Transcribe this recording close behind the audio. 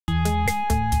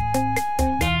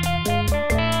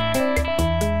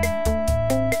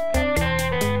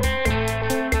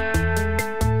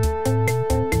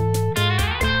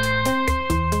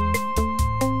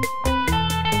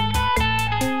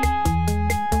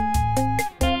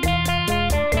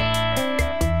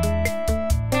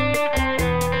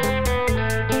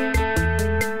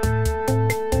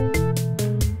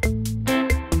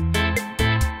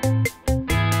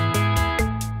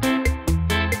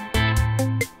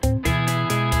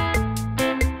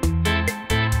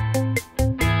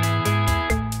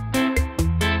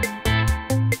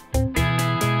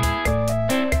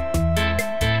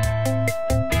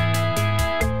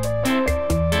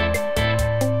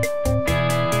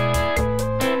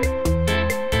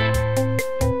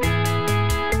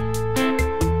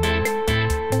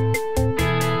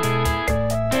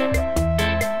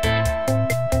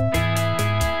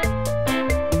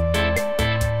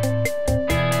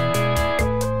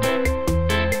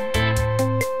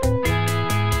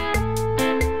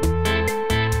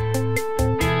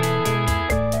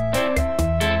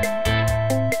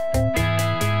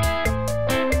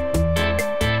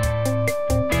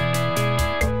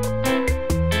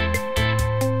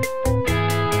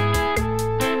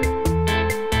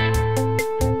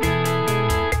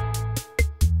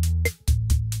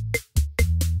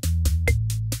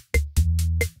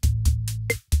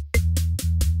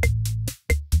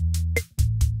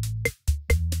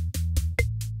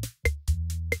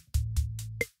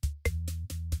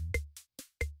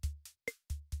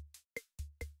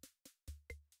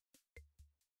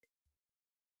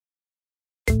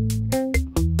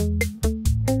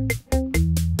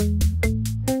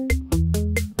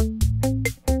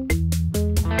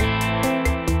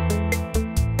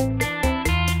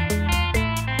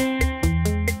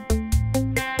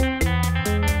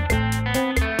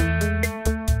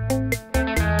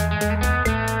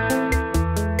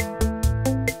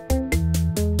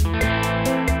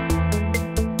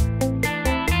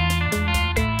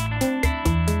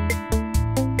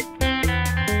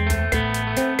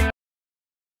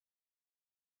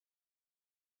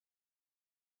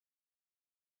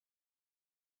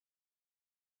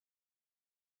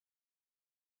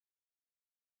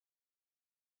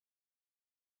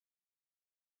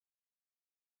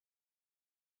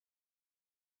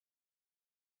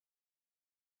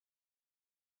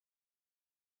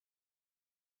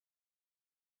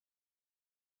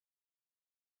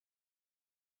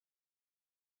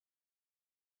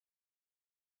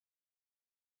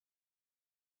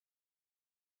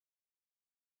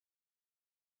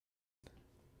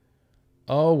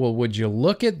Oh, well, would you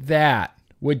look at that?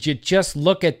 Would you just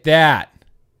look at that?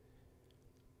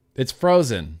 It's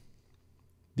frozen.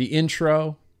 The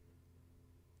intro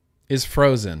is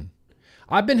frozen.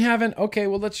 I've been having, okay,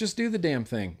 well, let's just do the damn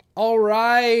thing. All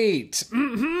right.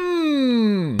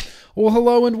 Well,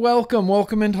 hello and welcome.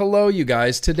 Welcome and hello, you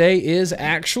guys. Today is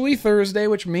actually Thursday,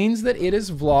 which means that it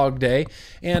is vlog day.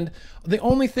 And the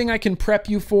only thing I can prep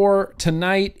you for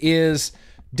tonight is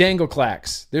dangle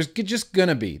clacks. There's just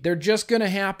gonna be. They're just gonna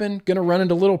happen. Gonna run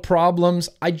into little problems.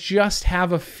 I just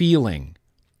have a feeling.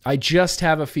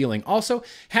 Also,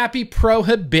 happy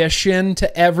Prohibition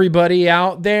to everybody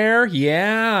out there.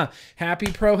 Yeah, happy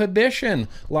Prohibition.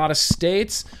 A lot of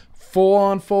states,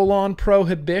 full-on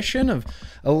prohibition of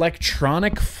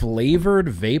electronic flavored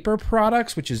vapor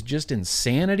products, which is just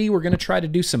insanity. We're going to try to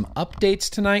do some updates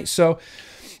tonight. So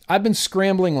I've been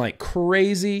scrambling like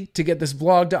crazy to get this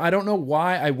vlog done. I don't know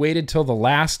why I waited till the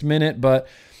last minute, but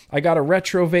I got a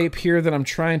retro vape here that I'm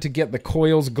trying to get the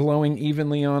coils glowing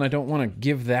evenly on. I don't want to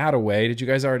give that away. Did you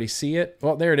guys already see it?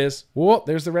 Well, there it is. Whoa,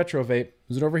 there's the retro vape.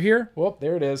 Is it over here? Whoa,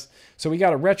 there it is. So we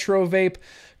got a retro vape,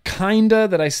 kinda,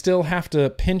 that I still have to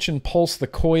pinch and pulse the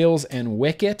coils and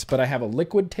wick it, but I have a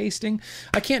liquid tasting.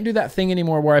 I can't do that thing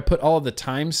anymore where I put all of the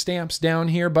timestamps down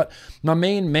here, but my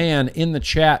main man in the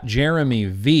chat, Jeremy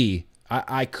V.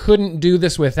 I couldn't do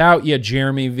this without you,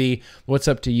 Jeremy V. What's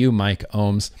up to you, Mike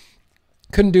Ohms?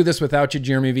 Couldn't do this without you,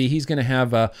 Jeremy V. He's going to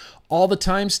have all the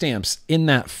timestamps in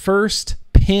that first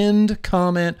pinned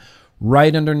comment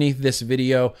right underneath this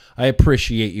video. I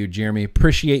appreciate you, Jeremy.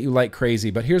 Appreciate you like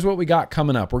crazy. But here's what we got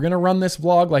coming up. We're going to run this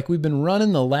vlog like we've been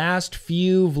running the last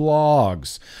few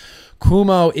vlogs.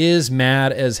 Kumo is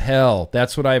mad as hell.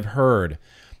 That's what I've heard.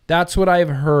 I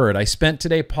spent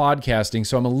today podcasting,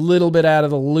 so I'm a little bit out of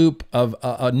the loop of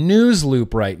a news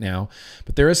loop right now.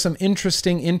 But there is some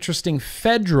interesting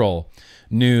federal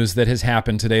news that has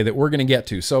happened today that we're going to get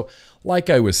to. So like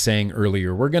I was saying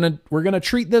earlier, we're going to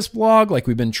treat this vlog like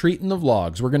we've been treating the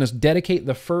vlogs. We're going to dedicate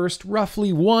the first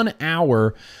roughly 1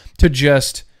 hour to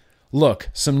just look,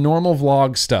 some normal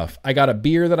vlog stuff. I got a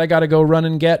beer that I got to go run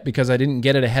and get because I didn't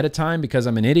get it ahead of time because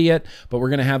I'm an idiot, but we're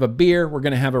going to have a beer. We're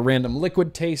going to have a random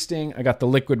liquid tasting. I got the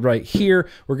liquid right here.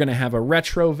 We're going to have a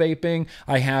retro vaping.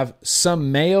 I have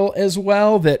some mail as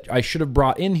well that I should have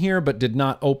brought in here, but did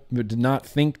not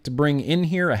think to bring in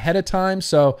here ahead of time.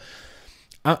 So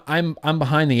I'm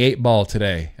behind the 8 ball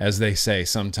today, as they say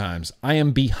sometimes. I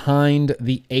am behind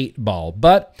the 8 ball,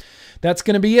 but that's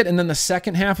going to be it. And then the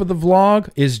second half of the vlog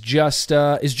is just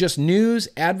news,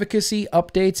 advocacy,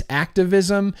 updates,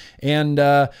 activism, and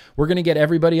we're going to get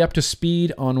everybody up to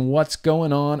speed on what's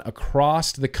going on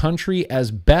across the country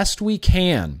as best we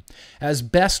can.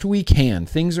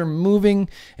 Things are moving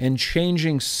and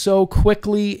changing so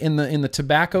quickly in the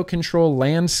tobacco control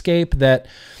landscape that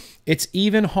it's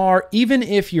even hard, even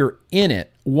if you're in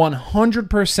it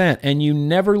 100% and you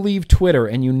never leave Twitter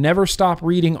and you never stop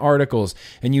reading articles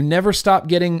and you never stop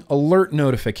getting alert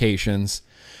notifications,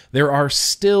 there are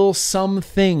still some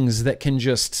things that can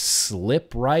just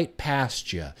slip right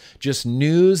past you. Just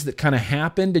news that kind of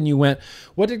happened and you went,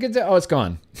 what did it get to? Oh, it's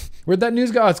gone. Where'd that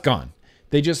news go? Oh, it's gone.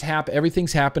 They just happen.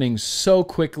 Everything's happening so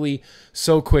quickly.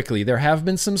 There have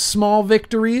been some small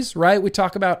victories, right? We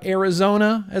talk about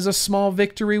Arizona as a small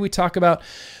victory. We talk about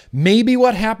maybe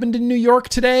what happened in New York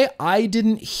today. I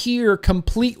didn't hear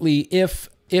completely if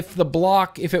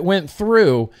it went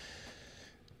through.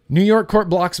 New York court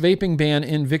blocks vaping ban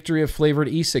in victory of flavored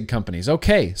e-cig companies.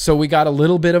 Okay, so we got a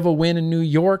little bit of a win in New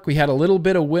York. We had a little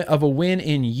bit of a win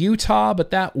in Utah,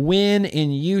 but that win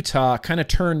in Utah kind of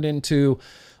turned into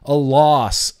a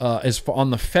loss on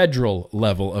the federal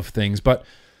level of things. But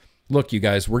look, you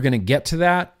guys, we're going to get to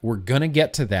that.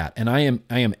 And I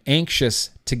am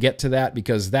anxious to get to that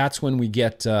because that's when we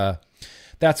get, Trump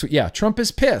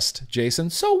is pissed, Jason.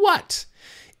 So what?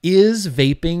 Is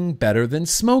vaping better than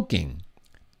smoking?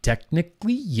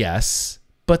 Technically, yes,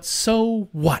 but so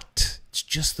what? It's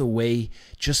just the way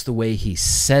he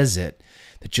says it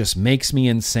that just makes me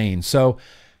insane. So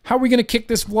how are we going to kick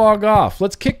this vlog off?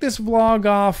 Let's kick this vlog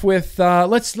off with,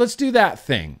 let's do that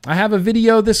thing. I have a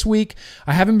video this week.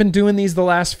 I haven't been doing these the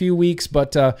last few weeks,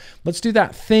 but let's do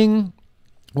that thing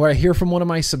where I hear from one of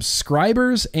my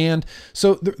subscribers. And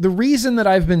so the reason that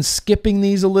I've been skipping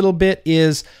these a little bit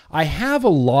is I have a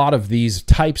lot of these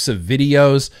types of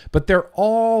videos, but they're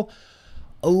all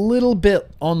a little bit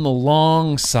on the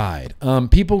long side.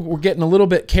 People were getting a little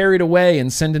bit carried away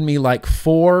and sending me like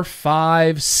 4,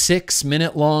 5, 6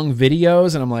 minute long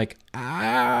videos. And I'm like,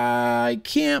 I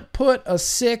can't put a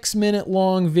 6 minute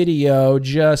long video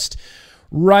just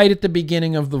right at the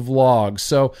beginning of the vlog.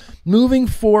 So moving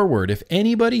forward, if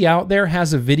anybody out there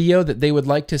has a video that they would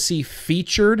like to see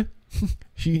featured,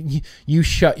 you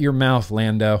shut your mouth,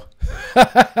 Lando.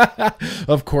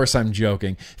 Of course, I'm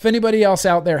joking. If anybody else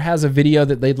out there has a video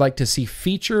that they'd like to see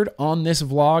featured on this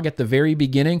vlog at the very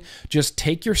beginning, just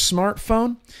take your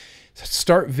smartphone,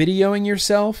 start videoing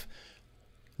yourself.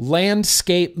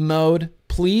 Landscape mode,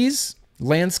 please.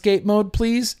 Landscape mode,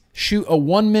 please. Shoot a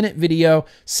 1-minute video,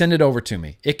 send it over to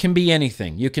me. It can be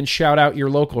anything. You can shout out your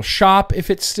local shop if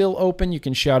it's still open. You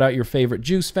can shout out your favorite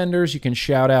juice vendors. You can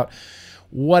shout out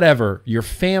whatever, your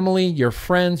family, your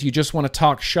friends. You just want to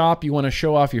talk shop. You want to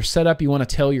show off your setup. You want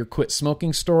to tell your quit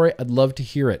smoking story. I'd love to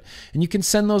hear it. And you can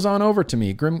send those on over to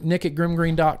me,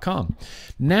 nick@grimmgreen.com.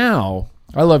 Now,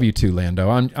 I love you too, Lando.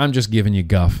 I'm just giving you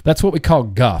guff. That's what we call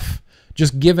guff.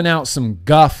 Just giving out some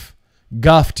guff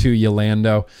to you,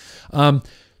 Lando.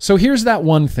 So here's that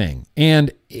one thing,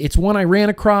 and it's one I ran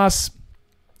across.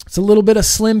 It's a little bit of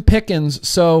slim pickings,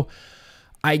 so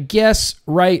I guess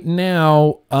right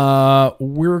now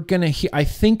we're going to I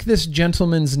think this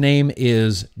gentleman's name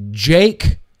is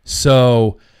Jake,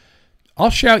 so I'll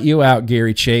shout you out,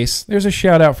 Gary Chase. There's a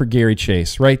shout out for Gary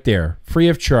Chase right there, free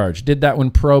of charge. Did that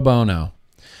one pro bono.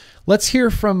 Let's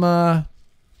hear from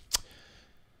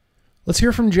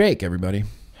Jake, everybody.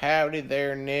 Howdy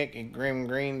there, Nick at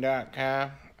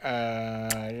GrimmGreen.com.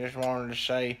 I just wanted to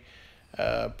say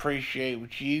appreciate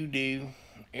what you do.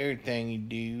 Everything you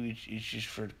do, it's just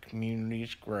for the community.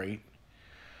 It's great.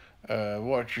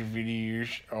 Watch your videos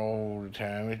all the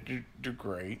time. They're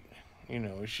great. You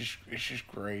know, it's just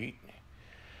great.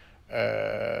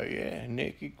 Yeah,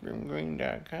 Nick at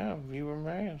GrimmGreen.com. Viewer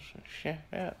mail. Shout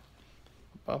out.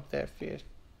 Bump that fist.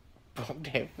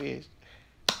 Bump that fist.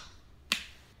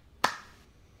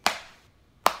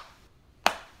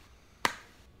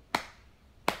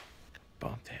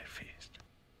 Bump that fist.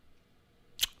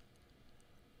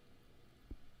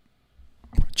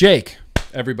 Jake,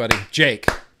 everybody, Jake.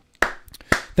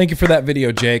 Thank you for that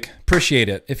video, Jake. Appreciate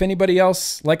it. If anybody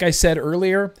else, like I said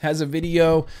earlier, has a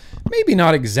video, maybe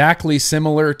not exactly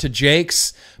similar to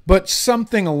Jake's, but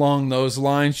something along those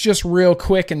lines, just real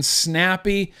quick and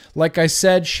snappy. Like I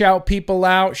said, shout people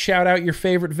out, shout out your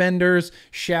favorite vendors,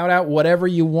 shout out whatever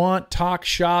you want, talk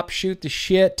shop, shoot the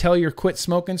shit, tell your quit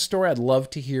smoking story. I'd love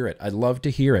to hear it. I'd love to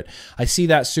hear it. I see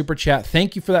that super chat.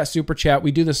 Thank you for that super chat.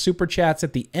 We do the super chats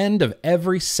at the end of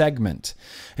every segment.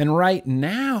 And right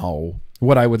now,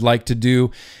 what I would like to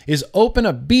do is open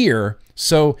a beer.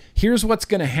 So here's what's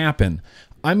going to happen.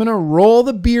 I'm going to roll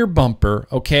the beer bumper,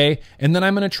 okay? And then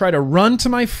I'm going to try to run to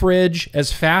my fridge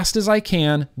as fast as I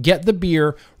can, get the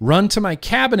beer, run to my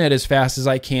cabinet as fast as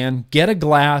I can, get a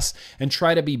glass, and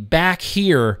try to be back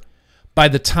here by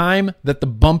the time that the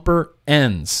bumper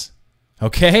ends,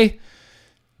 okay?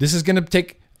 This is going to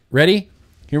take, ready?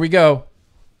 Here we go.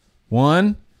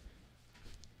 One.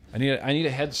 I need a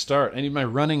head start. I need my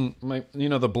running,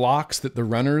 the blocks that the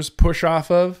runners push off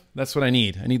of. That's what I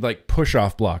need. I need like push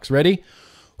off blocks. Ready?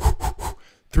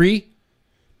 3,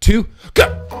 2,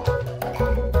 go!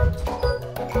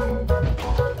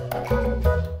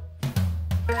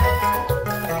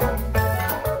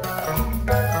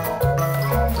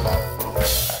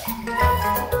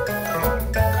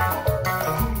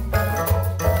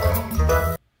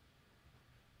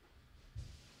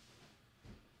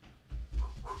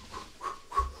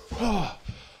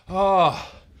 Oh,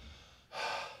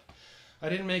 I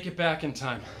didn't make it back in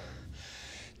time.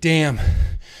 Damn.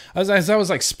 I was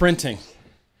like sprinting.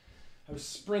 I was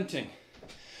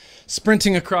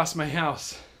sprinting across my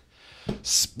house.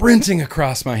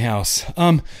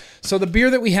 So the beer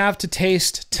that we have to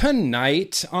taste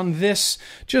tonight on this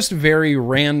just very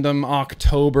random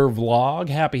October vlog.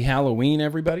 Happy Halloween,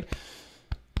 everybody.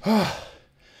 Oh,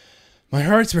 my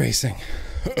heart's racing.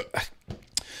 I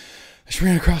just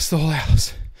ran across the whole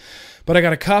house. But I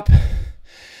got a cup.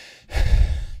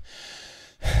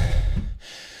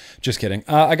 Just kidding.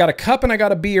 I got a cup and I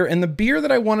got a beer. And the beer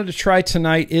that I wanted to try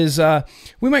tonight is,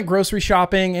 we went grocery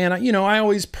shopping and, I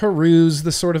always peruse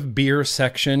the sort of beer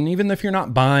section. Even if you're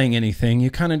not buying anything, you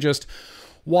kind of just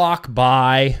walk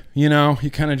by, you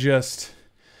kind of just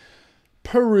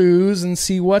peruse and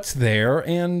see what's there.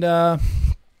 And I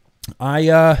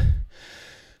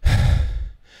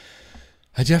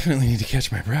definitely need to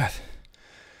catch my breath.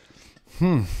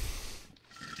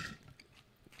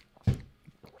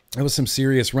 It was some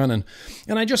serious running.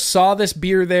 And I just saw this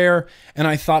beer there, and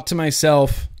I thought to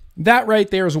myself, that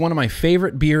right there is one of my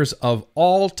favorite beers of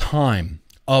all time.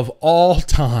 And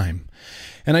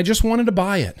I just wanted to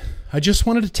buy it. I just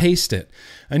wanted to taste it.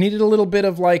 I needed a little bit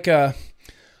of like a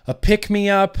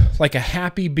pick-me-up, like a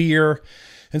happy beer.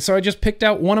 And so I just picked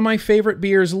out one of my favorite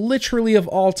beers, literally of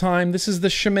all time. This is the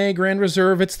Chimay Grand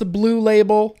Reserve. It's the blue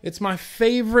label. It's my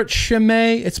favorite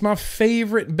Chimay. It's my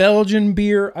favorite Belgian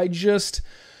beer. I just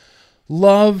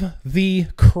love the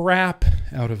crap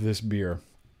out of this beer,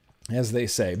 as they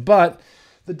say. But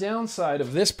the downside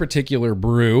of this particular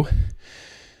brew,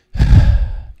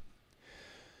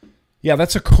 yeah,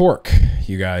 that's a cork,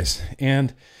 you guys.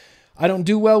 And I don't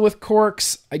do well with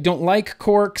corks. I don't like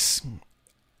corks.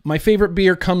 My favorite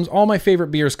beer all my favorite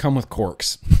beers come with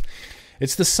corks.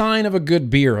 It's the sign of a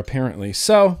good beer, apparently.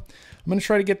 So I'm going to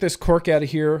try to get this cork out of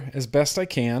here as best I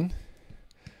can.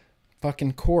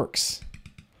 Fucking corks.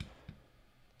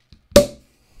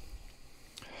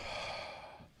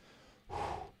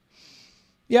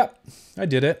 Yep, I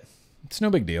did it. It's no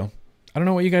big deal. I don't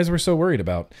know what you guys were so worried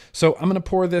about. So I'm going to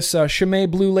pour this Chimay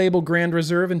Blue Label Grand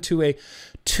Reserve into a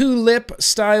tulip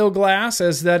style glass,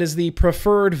 as that is the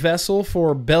preferred vessel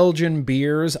for Belgian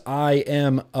beers,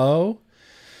 IMO.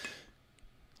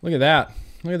 Look at that.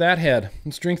 Look at that head.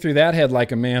 Let's drink through that head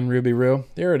like a man, Ruby Roo.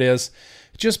 There it is.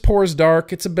 It just pours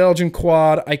dark. It's a Belgian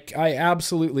quad. I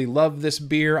absolutely love this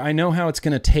beer. I know how it's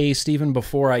going to taste even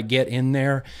before I get in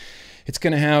there. It's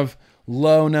going to have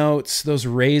low notes, those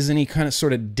raisiny kind of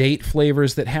sort of date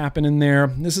flavors that happen in there.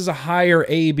 This is a higher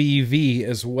ABV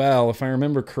as well, if I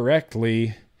remember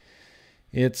correctly.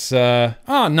 It's 9%.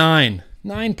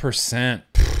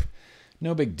 Pfft,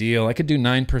 no big deal. I could do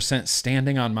 9%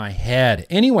 standing on my head.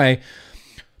 Anyway,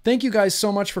 thank you guys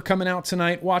so much for coming out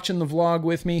tonight, watching the vlog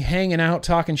with me, hanging out,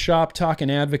 talking shop, talking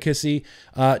advocacy.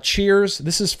 Cheers.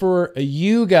 This is for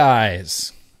you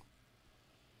guys.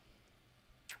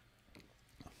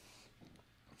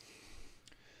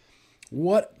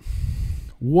 What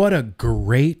a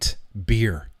great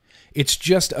beer. It's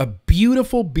just a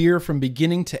beautiful beer from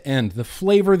beginning to end. The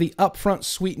flavor, the upfront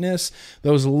sweetness,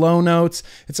 those low notes.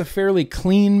 It's a fairly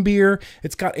clean beer.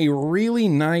 It's got a really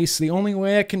nice, the only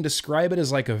way I can describe it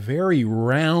is like a very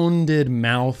rounded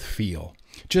mouthfeel.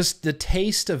 Just the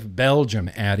taste of Belgium,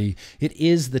 Addie. It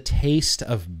is the taste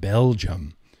of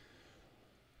Belgium.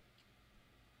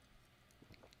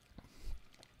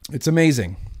 It's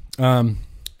amazing.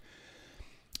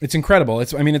 It's incredible.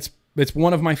 It's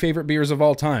one of my favorite beers of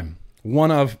all time. One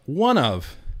of my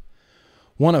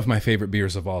favorite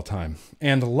beers of all time.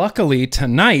 And luckily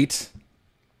tonight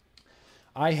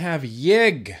I have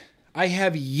Yig. I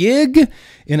have Yig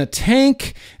in a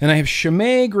tank, and I have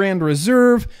Chimay Grand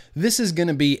Reserve. This is going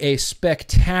to be a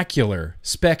spectacular,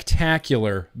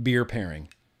 spectacular beer pairing.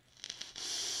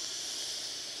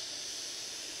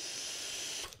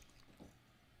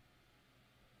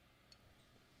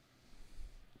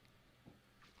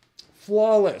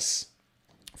 Flawless.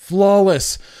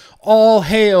 Flawless. All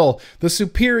hail the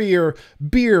superior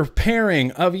beer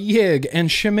pairing of Yig and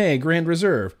Chimay Grand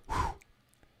Reserve. Whew.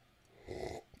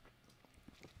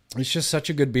 It's just such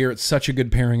a good beer. It's such a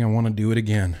good pairing. I want to do it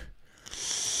again.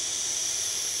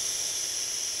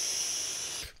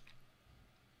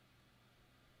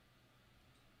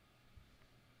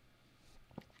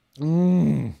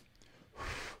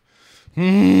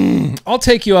 I'll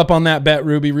take you up on that bet,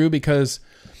 Ruby Roo, because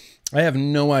I have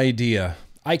no idea.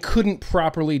 I couldn't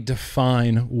properly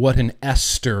define what an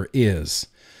ester is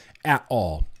at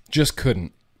all. Just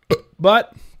couldn't.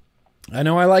 But I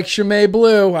know I like Chimay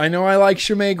Blue. I know I like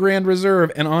Chimay Grand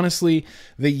Reserve. And honestly,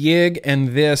 the Yig and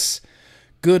this,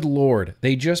 good Lord,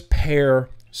 they just pair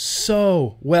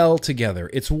so well together.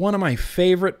 It's one of my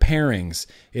favorite pairings.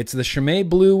 It's the Chimay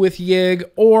Blue with Yig,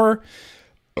 or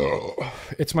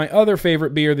it's my other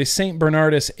favorite beer, the St.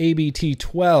 Bernardus ABT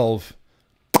 12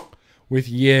 with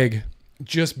Yig.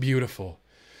 Just beautiful.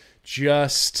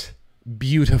 Just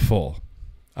beautiful.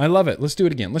 I love it. Let's do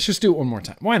it again. Let's just do it one more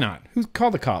time. Why not? Who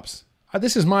called the cops?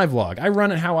 This is my vlog. I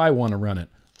run it how I want to run it.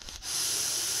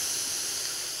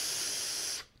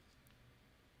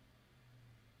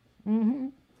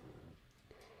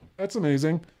 That's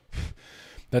amazing.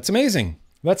 That's amazing.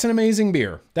 That's an amazing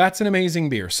beer. That's an amazing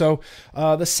beer. So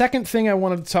the second thing I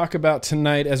wanted to talk about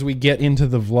tonight as we get into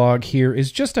the vlog here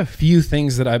is just a few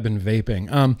things that I've been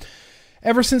vaping.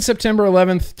 Ever since September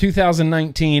 11th,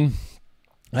 2019,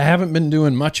 I haven't been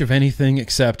doing much of anything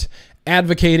except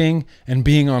advocating and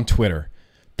being on Twitter.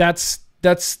 That's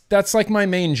like my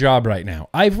main job right now.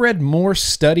 I've read more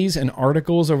studies and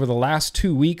articles over the last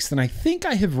 2 weeks than I think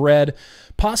I have read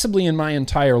possibly in my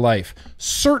entire life.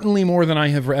 Certainly more than I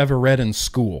have ever read in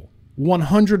school.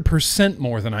 100%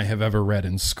 more than I have ever read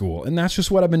in school. And that's just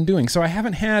what I've been doing. So I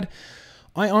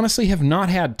honestly have not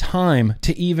had time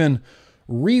to even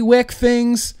re-wick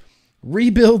things,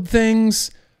 rebuild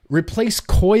things, Replace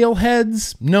coil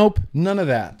heads? Nope, none of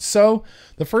that. So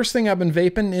the first thing I've been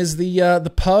vaping is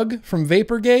the Pug from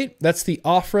Vaporgate. That's the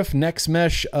Offref Next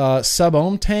Mesh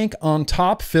sub-ohm tank on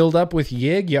top, filled up with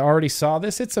yig. You already saw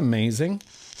this. It's amazing.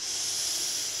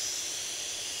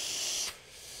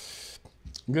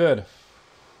 Good.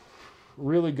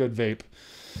 Really good vape.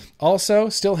 Also,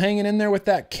 still hanging in there with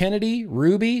that Kennedy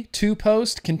Ruby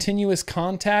 2-post continuous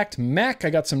contact mech. I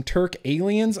got some Turk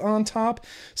Aliens on top.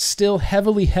 Still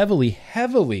heavily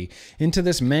into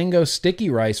this mango sticky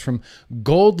rice from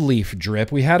Gold Leaf Drip.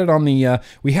 We had it on the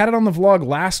vlog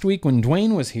last week when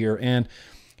Dwayne was here, and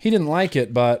he didn't like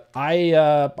it, but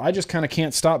I just kind of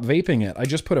can't stop vaping it. I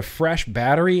just put a fresh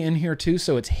battery in here too,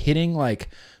 so it's hitting like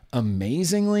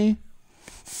amazingly.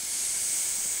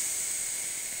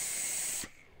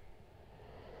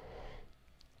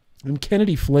 And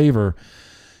Kennedy flavor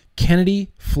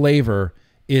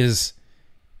is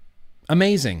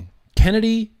amazing.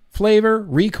 Kennedy flavor,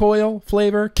 recoil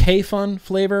flavor, K-Fun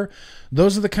flavor,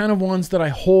 those are the kind of ones that I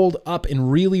hold up in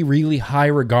really high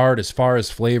regard as far as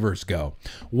flavors go.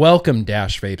 Welcome,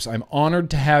 Dash Vapes. I'm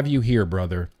honored to have you here,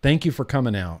 brother. Thank you for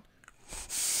coming out.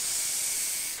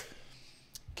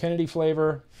 Kennedy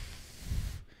flavor.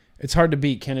 It's hard to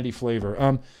beat Kennedy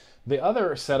flavor. The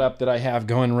other setup that I have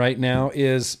going right now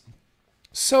is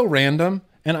so random,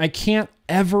 and I can't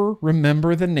ever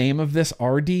remember the name of this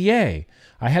RDA.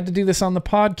 I had to do this on the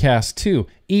podcast too.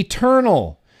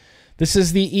 Eternal. This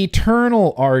is the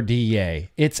Eternal RDA.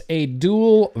 It's a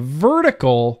dual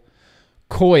vertical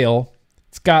coil.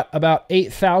 It's got about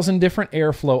 8,000 different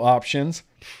airflow options.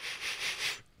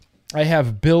 I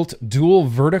have built dual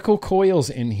vertical coils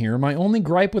in here. My only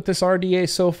gripe with this RDA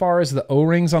so far is the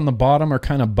O-rings on the bottom are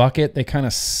kind of bucket. They kind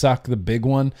of suck the big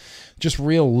one. Just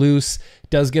real loose. It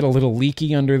does get a little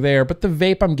leaky under there, but the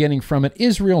vape I'm getting from it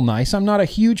is real nice. I'm not a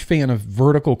huge fan of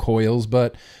vertical coils,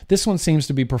 but this one seems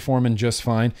to be performing just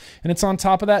fine. And it's on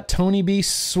top of that Tony B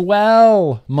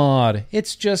Swell mod.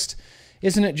 It's just,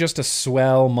 isn't it just a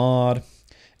swell mod?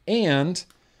 And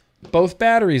both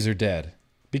batteries are dead,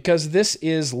 because this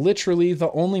is literally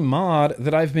the only mod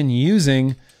that I've been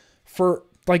using for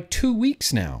like 2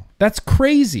 weeks now. That's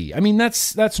crazy. I mean,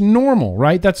 that's normal,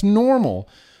 right? That's normal.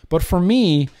 But for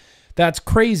me, that's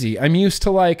crazy. I'm used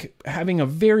to like having a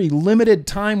very limited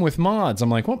time with mods. I'm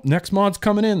like, well, next mod's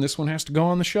coming in. This one has to go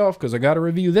on the shelf because I got to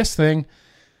review this thing.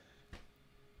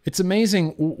 It's amazing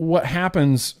what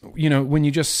happens, you know, when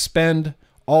you just spend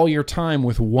all your time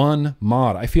with one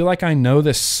mod. I feel like I know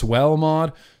this Swell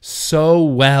mod so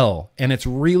well, and it's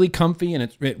really comfy, and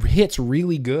it hits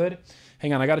really good.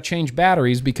 Hang on, I got to change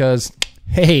batteries because,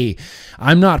 hey,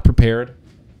 I'm not prepared.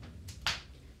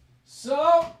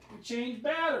 So, we change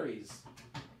batteries.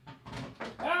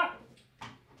 Ah!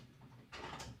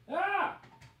 Ah!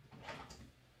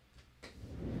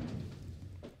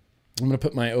 I'm going to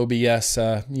put my OBS,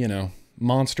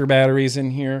 monster batteries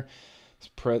in here.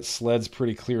 Sled's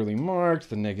pretty clearly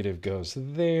marked. The negative goes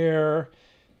there.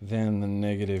 Then the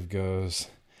negative goes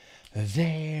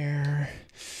there.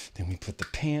 Then we put the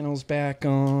panels back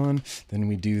on. Then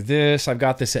we do this. I've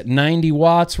got this at 90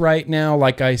 watts right now.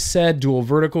 Like I said, dual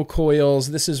vertical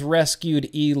coils. This is Rescued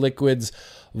E-Liquid's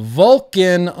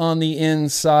Vulcan on the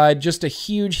inside. Just a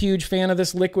huge fan of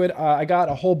this liquid. I got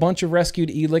a whole bunch of Rescued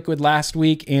E-Liquid last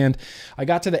week, and I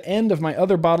got to the end of my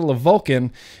other bottle of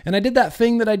Vulcan, and I did that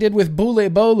thing that I did with Bule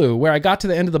Bolu, where I got to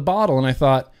the end of the bottle, and I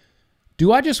thought,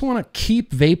 do I just want to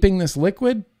keep vaping this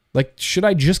liquid? Like, should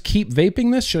I just keep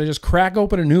vaping this? Should I just crack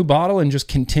open a new bottle and just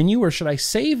continue, or should I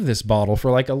save this bottle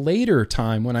for like a later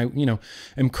time when I,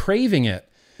 am craving it?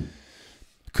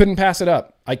 Couldn't pass it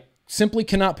up. I simply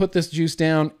cannot put this juice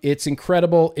down. It's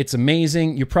incredible. It's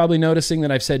amazing. You're probably noticing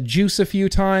that I've said juice a few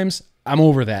times. I'm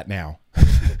over that now.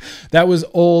 That was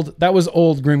old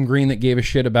GrimmGreen that gave a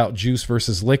shit about juice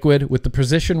versus liquid. With the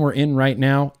position we're in right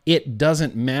now, it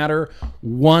doesn't matter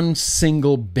one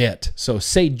single bit. So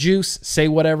say juice, say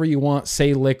whatever you want,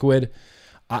 say liquid.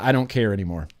 I don't care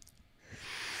anymore.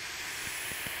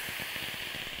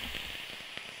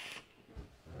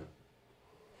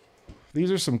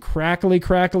 These are some crackly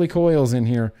coils in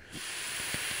here.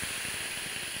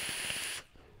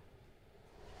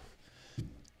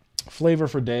 Flavor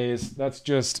for days. That's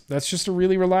just a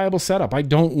really reliable setup. I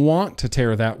don't want to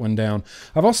tear that one down.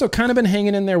 I've also kind of been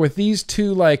hanging in there with these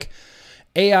two like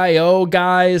AIO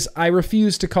guys. I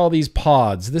refuse to call these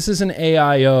pods. This is an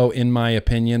AIO in my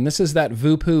opinion. This is that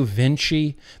Vupu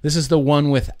Vinci. This is the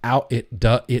one without it.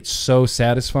 It's so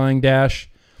satisfying, Dash.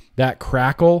 That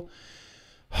crackle.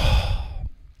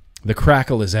 The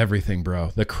crackle is everything,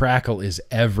 bro. The crackle is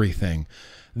everything.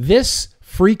 This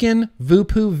freaking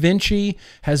Vupu Vinci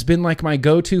has been like my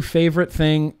go-to favorite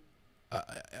thing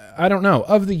I don't know,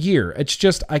 of the year. It's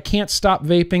just, I can't stop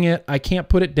vaping it. I can't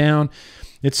put it down.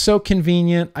 It's so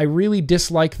convenient. I really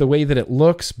dislike the way that it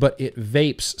looks, but it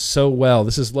vapes so well.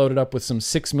 This is loaded up with some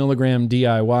 6 milligram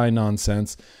DIY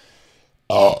nonsense.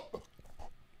 Oh,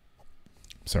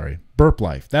 sorry. Burp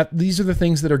life. These are the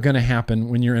things that are going to happen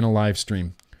when you're in a live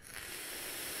stream.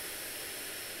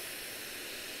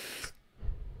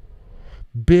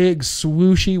 Big,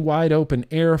 swooshy, wide open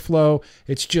airflow.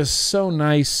 It's just so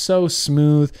nice, so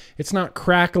smooth. It's not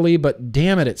crackly, but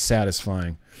damn it, it's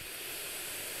satisfying.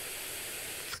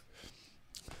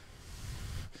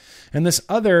 And this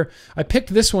other, I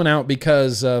picked this one out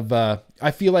because of,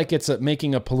 I feel like it's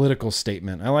making a political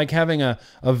statement. I like having a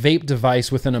vape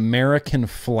device with an American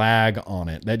flag on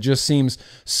it. That just seems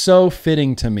so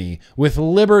fitting to me, with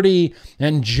liberty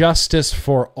and justice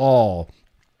for all.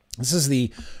 This is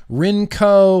the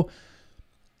Rinco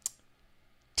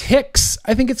Tix.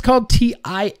 I think it's called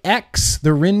Tix, the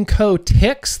Rinco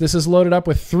Tix. This is loaded up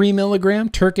with 3 milligram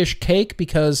Turkish cake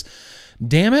because,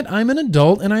 damn it, I'm an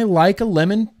adult and I like a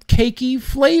lemon cakey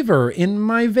flavor in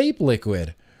my vape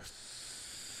liquid.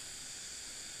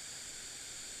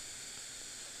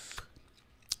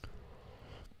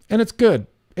 And it's good.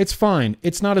 It's fine.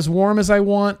 It's not as warm as I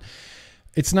want.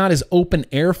 It's not as open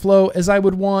airflow as I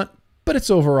would want, but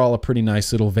it's overall a pretty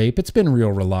nice little vape. It's been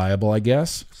real reliable, I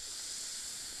guess.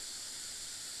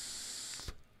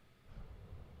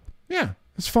 Yeah,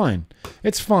 it's fine.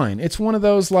 It's fine. It's one of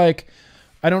those, like,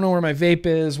 I don't know where my vape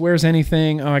is. Where's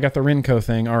anything? Oh, I got the Rinco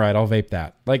thing. All right, I'll vape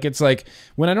that. Like, it's like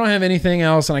when I don't have anything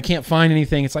else and I can't find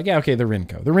anything, it's like, yeah, okay, the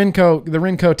Rinco. The Rinco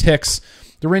Tix.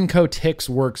 The Rinco Tix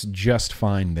works just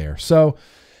fine there. So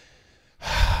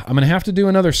I'm going to have to do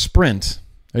another sprint.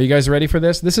 Are you guys ready for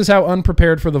this? This is how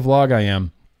unprepared for the vlog I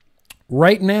am.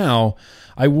 Right now,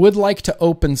 I would like to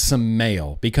open some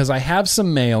mail because I have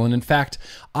some mail. And in fact,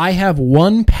 I have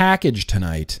one package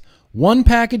tonight. One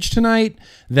package tonight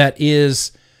that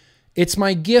is, it's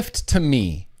my gift to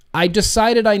me. I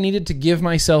decided I needed to give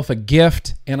myself a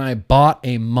gift and I bought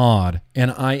a mod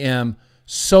and I am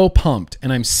so pumped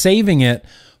and I'm saving it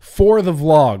for the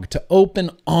vlog to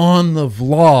open on the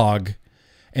vlog.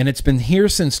 And it's been here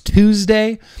since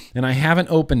Tuesday and I haven't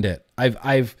opened it.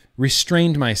 I've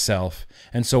restrained myself.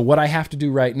 And so what I have to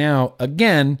do right now,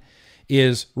 again,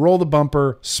 is roll the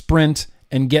bumper, sprint,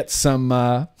 and get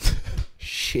some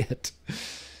shit.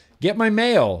 Get my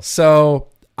mail. So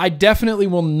I definitely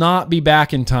will not be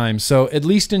back in time. So at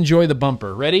least enjoy the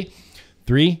bumper. Ready?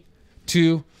 3,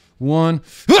 2, 1.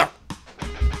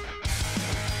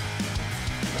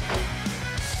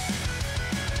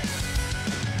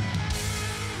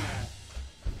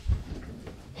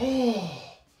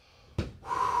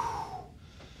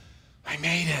 I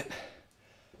made it.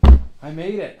 I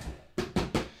made it.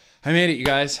 I made it, you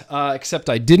guys. Except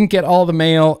I didn't get all the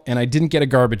mail and I didn't get a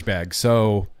garbage bag.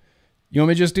 So you want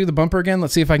me to just do the bumper again?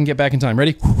 Let's see if I can get back in time.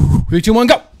 Ready? 3, 2, 1,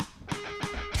 go.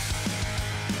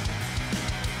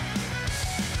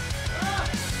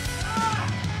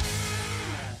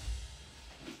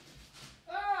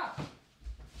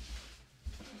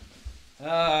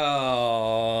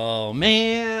 Oh,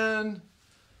 man.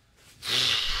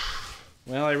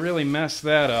 Well, I really messed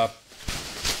that up.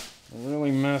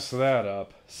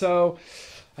 So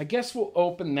I guess we'll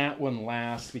open that one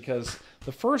last because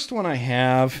the first one I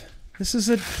have, this is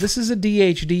a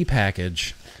DHD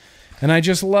package. And I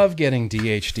just love getting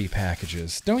DHD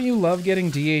packages. Don't you love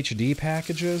getting DHD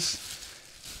packages?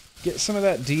 Get some of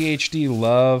that DHD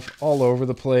love all over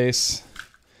the place.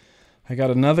 I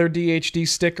got another DHD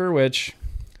sticker, which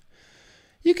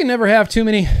you can never have too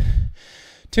many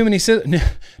scissors.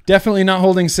 Definitely not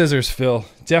holding scissors, Phil.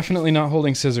 Definitely not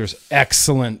holding scissors.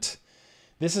 Excellent.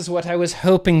 This is what I was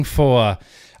hoping for.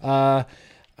 I'm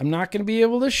not going to be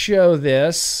able to show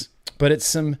this, but it's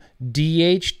some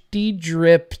DHD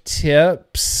drip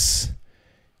tips.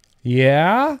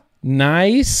 Yeah,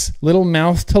 nice. Little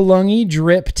mouth-to-lungy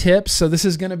drip tips. So this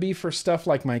is going to be for stuff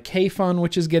like my K-Fun,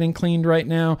 which is getting cleaned right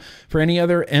now, for any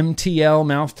other MTL,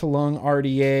 mouth-to-lung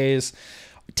RDAs,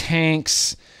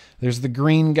 tanks. There's the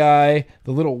green guy,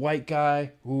 the little white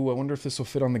guy. Ooh, I wonder if this will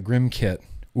fit on the Grimm kit.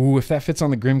 Ooh, if that fits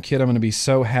on the Grimm kit, I'm going to be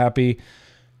so happy.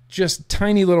 Just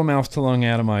tiny little mouth-to-lung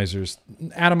atomizers.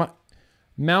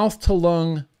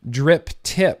 Mouth-to-lung drip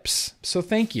tips. So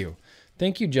thank you.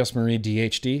 Thank you, Jess Marie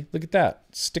DHD. Look at that.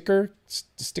 Sticker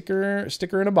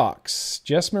in a box.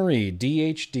 Jess Marie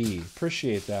DHD.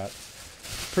 Appreciate that.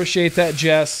 Appreciate that,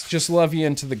 Jess. Just love you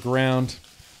into the ground.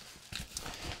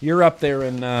 You're up there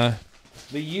in the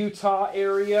Utah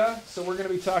area, so we're going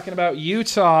to be talking about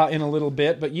Utah in a little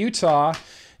bit, but Utah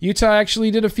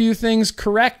actually did a few things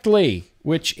correctly.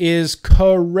 which is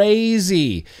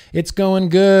crazy. It's going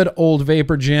good, old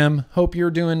Vapor Jim. Hope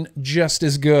you're doing just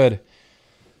as good.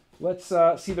 Let's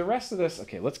see the rest of this.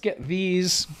 Okay, let's get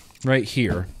these right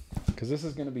here because this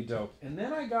is going to be dope. And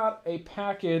then I got a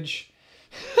package.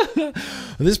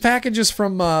 This package is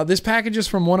from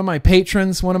one of my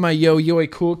patrons, one of my Yo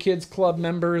Cool Kids Club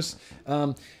members,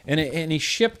 and he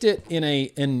shipped it in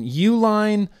an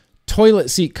Uline toilet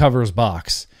seat covers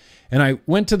box. And I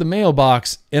went to the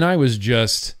mailbox and I was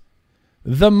just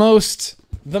the most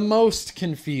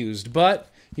confused. But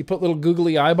he put little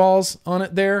googly eyeballs on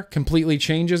it there, completely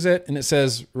changes it, and it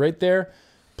says right there,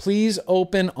 please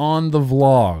open on the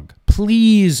vlog.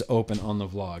 Please open on the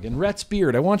vlog. And Rhett's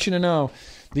Beard, I want you to know,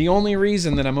 the only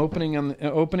reason that I'm opening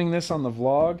this on the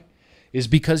vlog is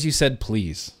because you said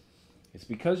please. It's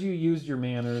because you used your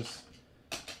manners.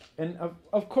 And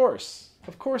of course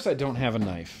I don't have a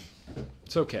knife.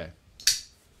 It's okay.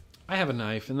 I have a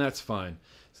knife, and that's fine.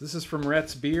 So this is from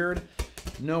Rhett's Beard.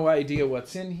 No idea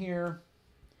what's in here.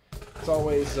 It's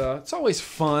always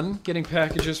fun getting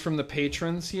packages from the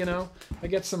patrons, you know. I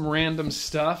get some random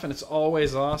stuff, and it's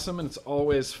always awesome, and it's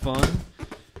always fun.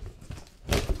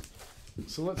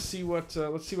 So let's see what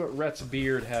Rhett's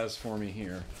Beard has for me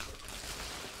here.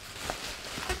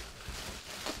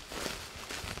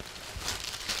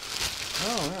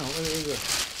 Oh wow, what is it?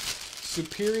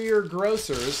 Superior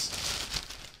Grocers.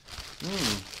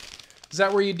 Is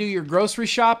that where you do your grocery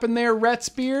shopping there, Rhett's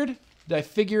Beard? Did I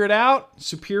figure it out?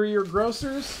 Superior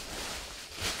Grocers?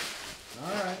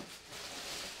 All right.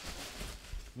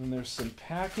 And there's some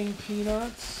packing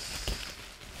peanuts.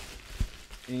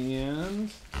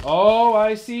 And, oh,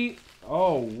 I see.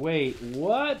 Oh, wait,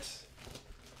 what?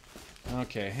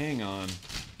 Okay, hang on.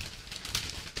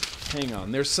 Hang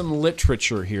on. There's some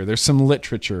literature here. There's some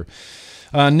literature.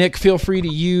 Nick, feel free to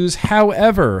use.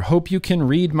 However, hope you can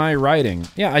read my writing.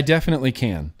 Yeah, I definitely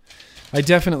can. I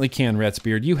definitely can, Rhett's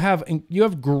Beard. You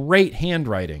have great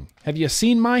handwriting. Have you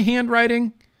seen my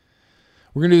handwriting?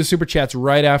 We're going to do the super chats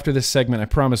right after this segment. I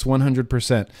promise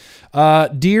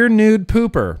 100%. Dear Nude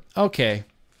Pooper. Okay.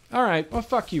 All right. Well,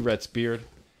 fuck you, Rhett's Beard.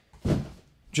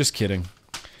 Just kidding.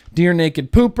 Dear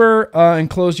Naked Pooper,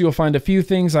 enclosed you will find a few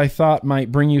things I thought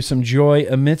might bring you some joy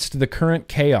amidst the current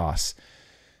chaos.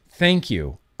 Thank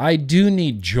you. I do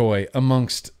need joy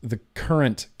amongst the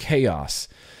current chaos.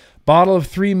 Bottle of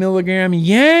 3 milligram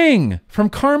Yang from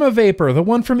Karma Vapor, the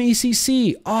one from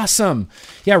ECC. Awesome.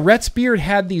 Yeah, Rhett's Beard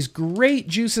had these great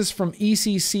juices from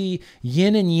ECC,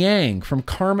 Yin and Yang from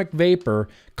Karma Vapor,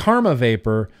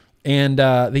 and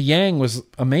the Yang was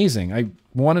amazing. I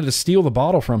wanted to steal the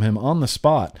bottle from him on the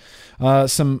spot.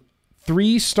 Some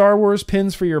 3 Star Wars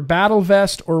pins for your battle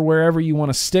vest or wherever you want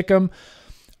to stick them.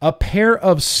 A pair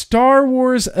of Star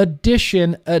Wars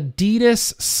Edition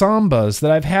Adidas Sambas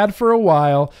that I've had for a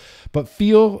while, but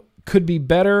feel could be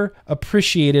better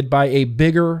appreciated by a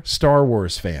bigger Star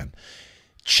Wars fan.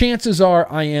 Chances are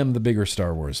I am the bigger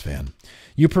Star Wars fan.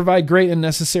 You provide great and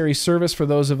necessary service for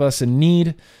those of us in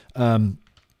need of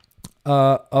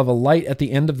a light at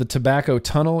the end of the tobacco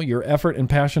tunnel. Your effort and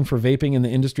passion for vaping in the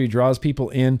industry draws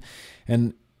people in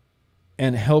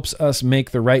and helps us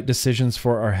make the right decisions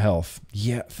for our health.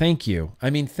 Yeah, thank you. I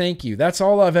mean, thank you. That's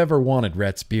all I've ever wanted,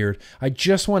 Rhett's Beard. I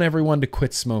just want everyone to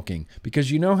quit smoking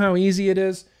because you know how easy it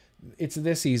is? It's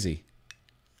this easy.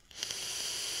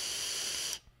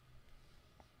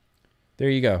 There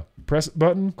you go. Press the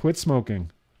button, quit smoking.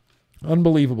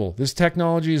 Unbelievable. This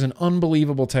technology is an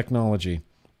unbelievable technology.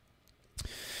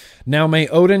 Now may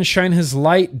Odin shine his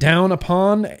light down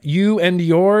upon you and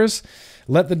yours.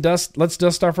 Let's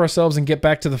dust off ourselves and get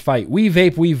back to the fight. We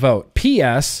vape, we vote.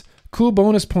 P.S. Cool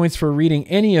bonus points for reading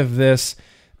any of this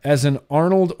as an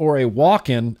Arnold or a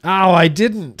walk-in. Oh, I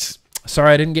didn't.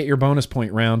 Sorry, I didn't get your bonus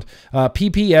point round.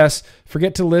 P.P.S.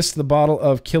 Forget to list the bottle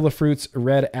of Killafruit's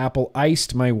Red Apple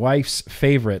Iced, my wife's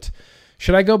favorite.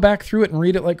 Should I go back through it and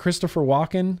read it like Christopher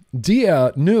Walken?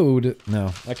 Dia nude.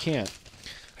 No, I can't.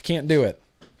 I can't do it.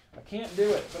 I can't do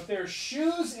it. But there's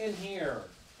shoes in here.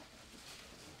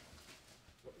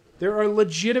 There are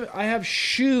legitimate... I have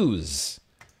shoes.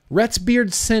 Rhett's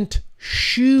Beard sent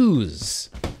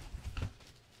shoes.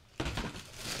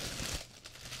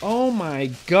 Oh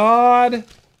my God.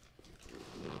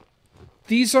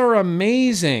 These are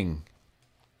amazing.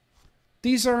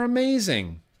 These are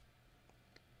amazing.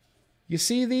 You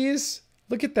see these?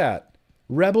 Look at that.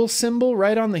 Rebel symbol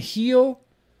right on the heel.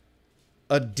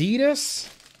 Adidas.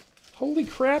 Holy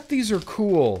crap, these are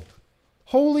cool.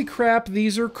 Holy crap,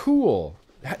 these are cool.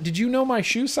 Did you know my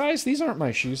shoe size? These aren't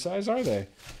my shoe size, are they?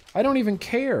 I don't even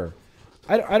care.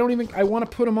 I want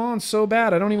to put them on so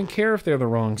bad. I don't even care if they're the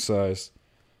wrong size.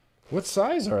 What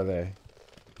size are they?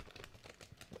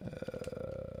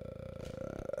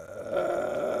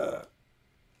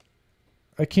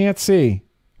 I can't see.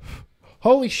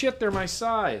 Holy shit, they're my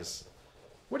size.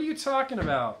 What are you talking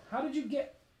about? How did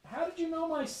you know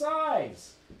my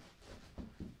size?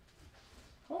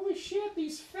 Holy shit,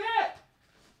 these fit.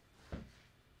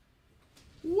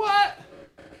 What?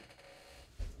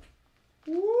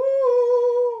 Woo!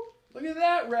 Look at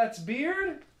that, Rhett's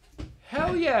beard.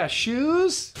 Hell yeah,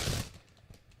 shoes.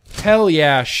 Hell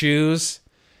yeah, shoes.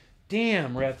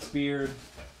 Damn, Rhett's beard.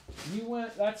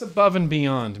 That's above and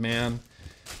beyond, man.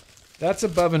 That's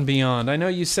above and beyond. I know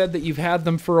you said that you've had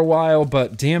them for a while,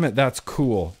 but damn it, that's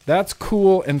cool. That's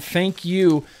cool, and thank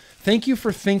you. Thank you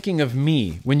for thinking of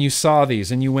me when you saw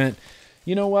these and you went,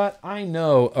 you know what? I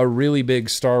know a really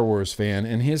big Star Wars fan,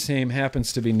 and his name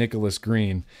happens to be Nicholas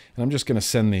Green, and I'm just going to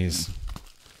send these.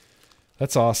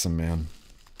 That's awesome, man.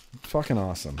 Fucking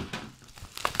awesome.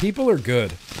 People are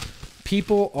good.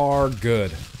 People are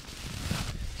good.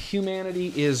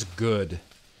 Humanity is good.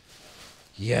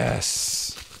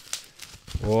 Yes.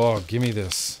 Oh, give me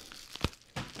this.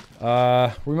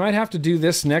 We might have to do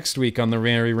this next week on the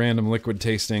very random liquid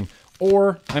tasting.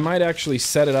 Or I might actually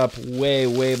set it up way,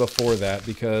 way before that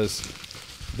because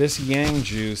this Yang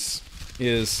juice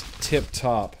is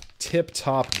tip-top.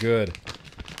 Tip-top good.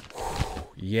 Whew,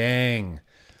 Yang.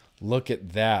 Look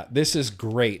at that. This is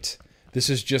great. This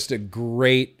is just a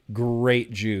great,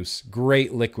 great juice.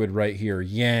 Great liquid right here.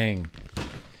 Yang.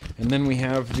 And then we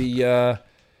have the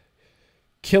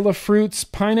Killa Fruits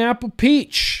Pineapple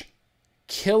Peach.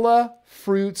 Killa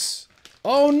Fruits.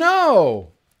 Oh,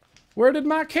 no! Where did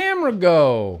my camera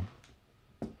go?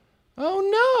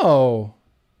 Oh no!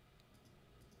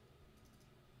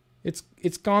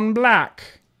 It's gone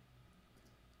black.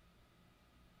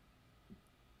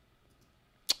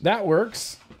 That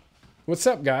works. What's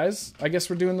up, guys? I guess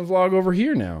we're doing the vlog over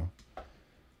here now.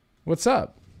 What's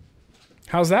up?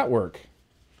 How's that work?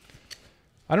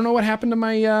 I don't know what happened to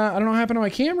my I don't know what happened to my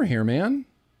camera here, man.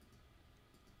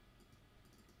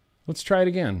 Let's try it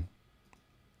again.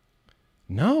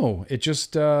 No, it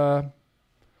just all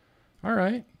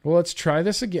right. Well, let's try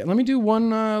this again. Let me do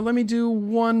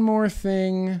one more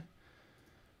thing.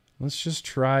 Let's just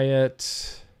try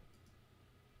it.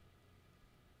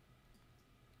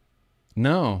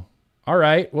 No. All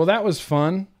right. Well, that was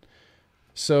fun.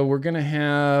 So we're going to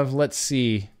have, let's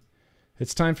see.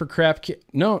 It's time for crap.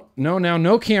 No, now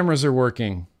no cameras are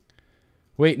working.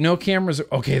 Wait, no cameras are,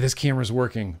 okay, this camera's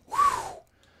working. Whew.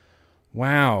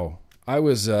 Wow. I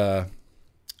was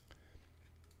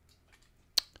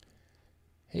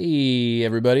Hey,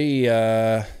 everybody.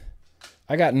 I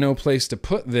got no place to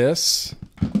put this.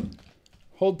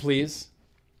 Hold, please.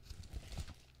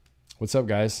 What's up,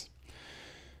 guys?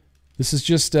 This is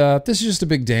just a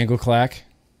big dangle clack.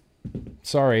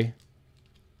 Sorry.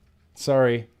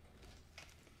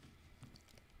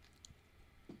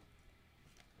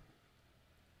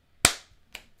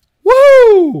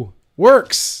 Woo!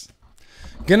 Works.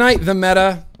 Good night, the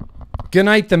meta. Good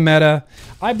night, the meta.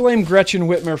 I blame Gretchen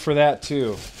Whitmer for that,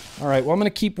 too. All right, well, I'm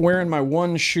going to keep wearing my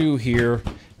one shoe here.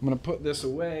 I'm going to put this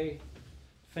away.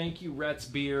 Thank you, Rhett's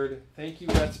Beard. Thank you,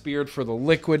 Rhett's Beard, for the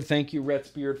liquid. Thank you, Rhett's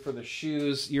Beard, for the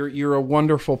shoes. You're a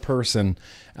wonderful person.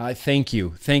 Thank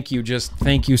you. Just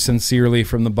thank you sincerely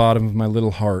from the bottom of my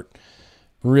little heart.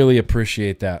 Really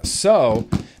appreciate that. So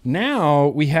now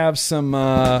we have some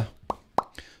other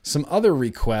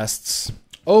requests.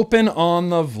 Open on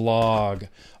the vlog.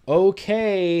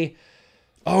 Okay.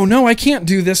 Oh, no, I can't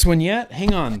do this one yet.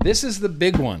 Hang on. This is the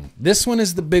big one. This one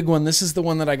is the big one. This is the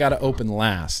one that I got to open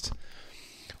last.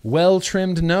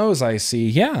 Well-trimmed nose, I see.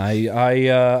 Yeah,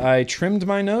 I trimmed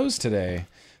my nose today.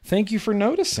 Thank you for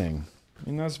noticing. I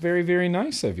mean, that's very, very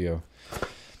nice of you.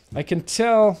 I can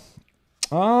tell...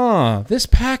 this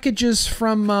package is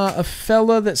from a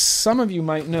fella that some of you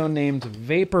might know named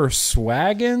Vapor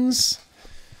Swaggins.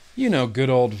 You know good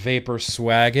old Vapor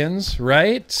Swaggins,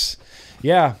 right?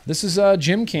 Yeah, this is a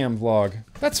gym cam vlog.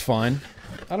 That's fine.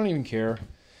 I don't even care.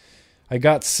 I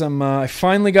got some, I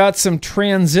finally got some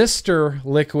transistor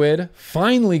liquid.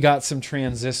 And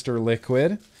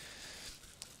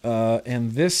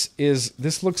this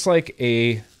looks like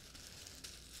a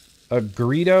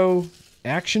Greedo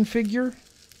action figure.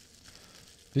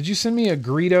 Did you send me a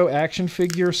Greedo action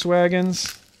figure,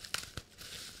 Swaggins?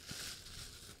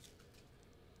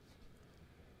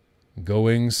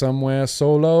 Going somewhere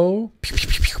solo? Pew, pew,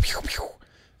 pew, pew, pew.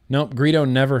 Nope, Greedo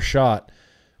never shot.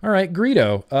 All right,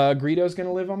 Greedo. Greedo's going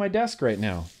to live on my desk right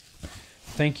now.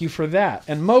 Thank you for that.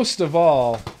 And most of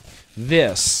all,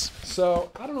 this. So,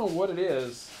 I don't know what it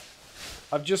is.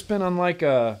 I've just been on like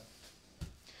a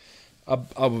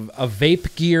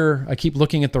vape gear. I keep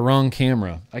looking at the wrong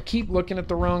camera.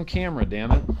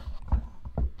 Damn it.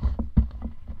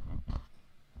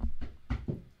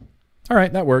 All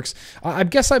right, that works. I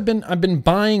guess I've been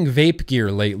buying vape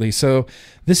gear lately. So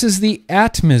this is the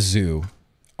Atmizu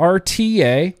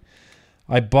RTA.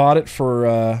 I bought it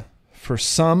for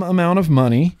some amount of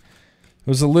money. It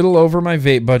was a little over my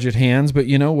vape budget hands, but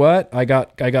you know what? I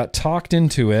got talked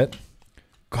into it.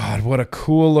 God, what a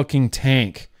cool looking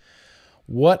tank.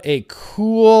 What a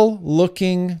cool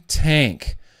looking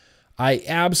tank. I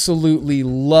absolutely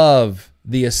love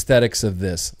the aesthetics of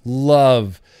this.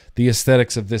 Love the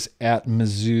aesthetics of this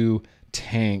Atmizu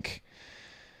tank.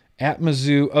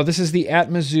 Atmizu, oh, this is the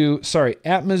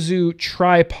Atmizu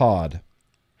tripod.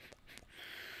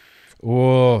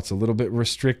 Oh, it's a little bit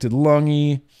restricted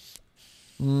lungy.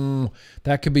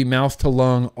 That could be mouth to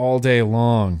lung all day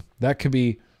long. That could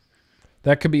be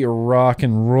a rock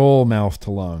and roll mouth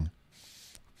to lung.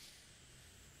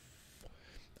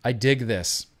 I dig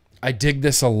this. I dig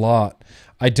this a lot.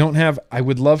 I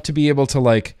would love to be able to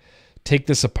like take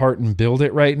this apart and build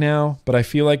it right now, but I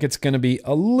feel like it's going to be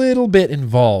a little bit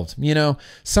involved. You know,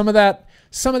 some of that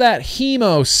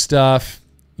hemo stuff.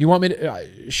 You want me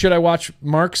to, should I watch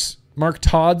Mark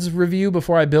Todd's review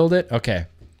before I build it? Okay.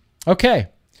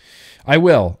 I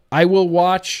will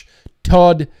watch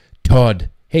Todd.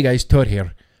 Hey guys, Todd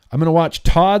here. I'm going to watch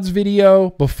Todd's video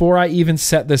before I even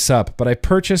set this up, but I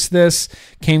purchased this,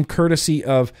 came courtesy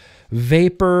of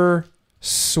Vapor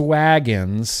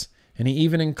Swaggins, and he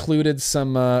even included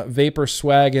some Vapor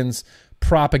Swaggins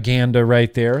propaganda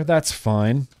right there. That's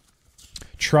fine.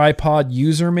 Tripod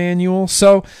user manual.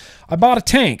 So I bought a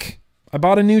tank. I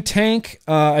bought a new tank.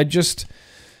 I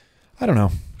don't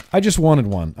know. I just wanted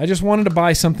one. I just wanted to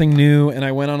buy something new, and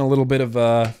I went on a little bit of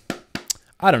a,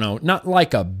 I don't know, not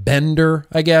like a bender,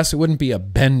 I guess. It wouldn't be a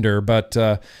bender, but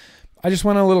I just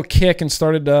went on a little kick and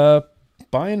started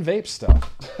buying vape stuff.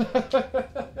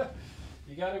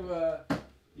 You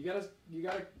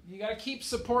gotta keep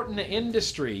supporting the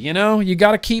industry, you know? You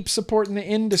gotta keep supporting the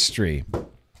industry.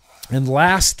 And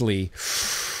lastly,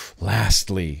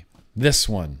 this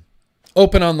one.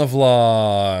 Open on the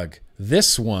vlog.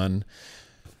 This one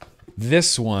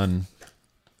is the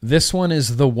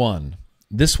one.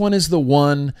 This one is the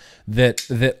one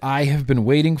that I have been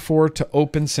waiting for to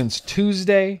open since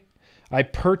Tuesday. I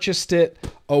purchased it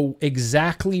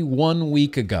exactly 1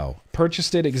 week ago.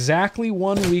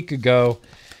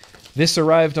 This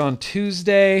arrived on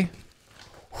Tuesday.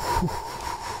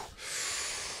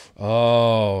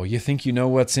 Oh, you think you know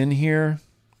what's in here?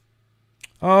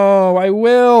 Oh, I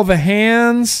will. The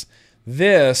hands.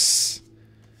 This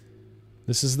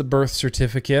is the birth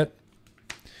certificate.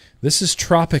 This is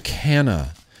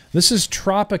Tropicana. This is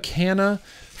Tropicana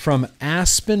from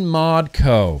Aspen Mod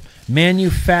Co.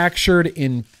 Manufactured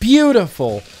in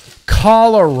beautiful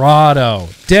Colorado.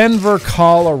 Denver,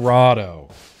 Colorado.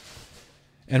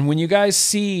 And when you guys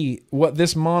see what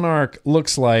this Monarch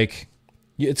looks like,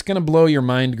 it's going to blow your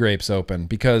mind grapes open,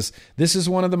 because this is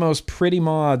one of the most pretty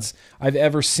mods I've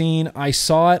ever seen. I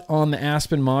saw it on the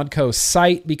Aspen Mod Co.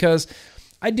 site because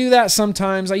I do that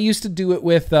sometimes. I used to do it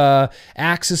with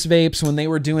Axis Vapes when they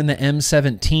were doing the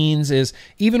M17s. Is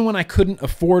even when I couldn't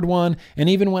afford one, and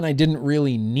even when I didn't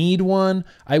really need one,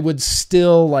 I would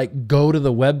still like go to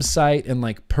the website and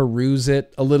like peruse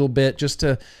it a little bit just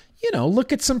to, you know,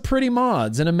 look at some pretty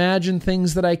mods and imagine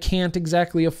things that I can't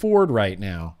exactly afford right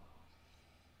now.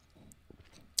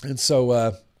 And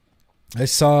so I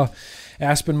saw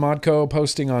Aspen Modco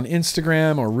posting on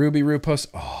Instagram, or Ruby Roo post.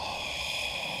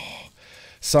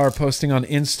 Saw her posting on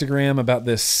Instagram about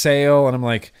this sale, and I'm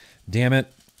like, damn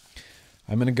it,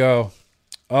 I'm going to go.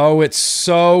 Oh, it's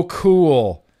so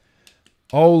cool.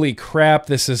 Holy crap,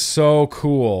 this is so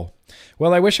cool.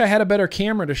 Well, I wish I had a better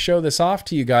camera to show this off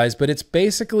to you guys, but it's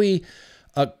basically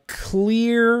a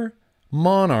clear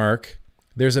Monarch.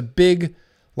 There's a big,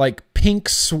 like, pink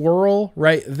swirl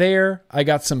right there. I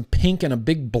got some pink and a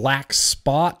big black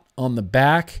spot on the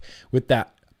back with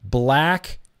that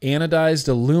black anodized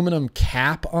aluminum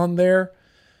cap on there.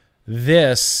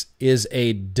 This is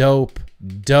a dope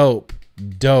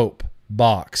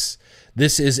box.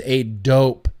 This is a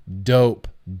dope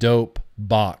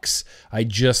box. I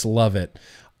just love it.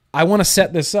 I want to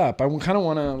set this up. I kind of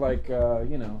want to, like,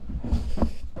 you know,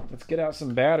 let's get out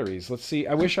some batteries. Let's see.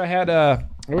 I wish I had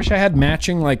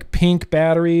matching, like, pink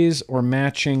batteries or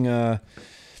matching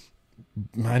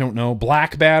I don't know,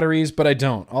 black batteries, but I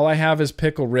don't. All I have is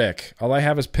Pickle Rick. All I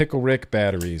have is Pickle Rick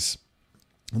batteries.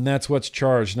 And that's what's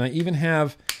charged. And I even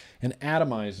have an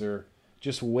atomizer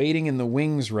just waiting in the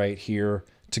wings right here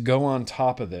to go on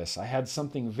top of this. I had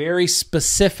something very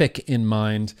specific in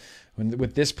mind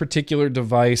with this particular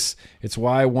device. It's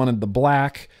why I wanted the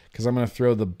black, because I'm going to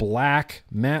throw the black,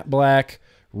 matte black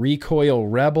Recoil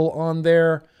Rebel on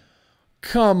there.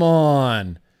 Come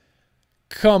on.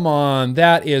 Come on.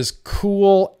 That is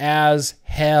cool as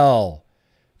hell.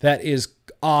 That is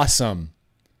awesome.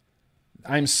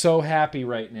 I'm so happy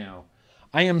right now.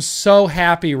 I am so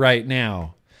happy right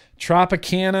now.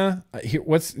 Tropicana.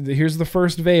 Here's the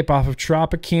first vape off of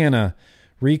Tropicana.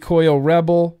 Recoil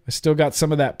Rebel. I still got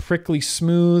some of that prickly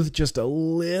smooth, just a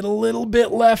little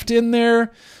bit left in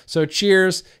there. So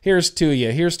cheers. Here's to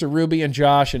you. Here's to Ruby and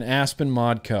Josh and Aspen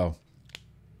Modco.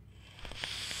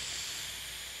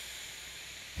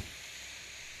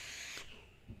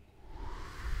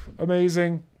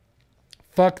 Amazing.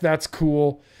 Fuck, that's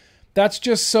cool. That's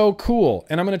just so cool.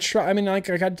 And I'm going to try, I mean, like,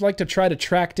 I'd like to try to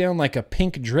track down like a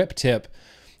pink drip tip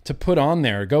to put on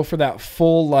there. Go for that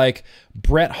full like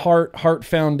Bret Hart Heart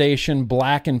Foundation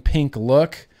black and pink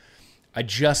look. I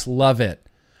just love it.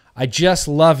 I just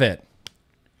love it.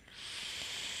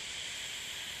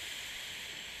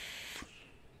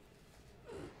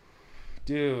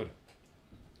 Dude.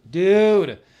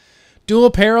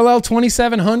 Dual parallel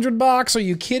 2700 box. Are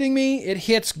you kidding me? It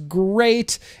hits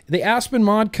great. The Aspen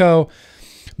Modco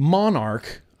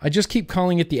Monarch. I just keep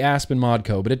calling it the Aspen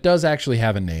Modco, but it does actually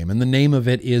have a name, and the name of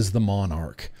it is the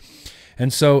Monarch.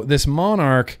 And so this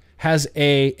Monarch has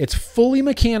it's fully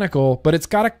mechanical, but it's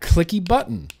got a clicky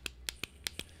button.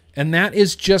 And that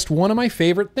is just one of my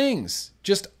favorite things.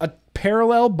 Just a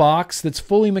parallel box that's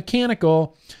fully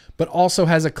mechanical, but also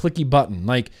has a clicky button.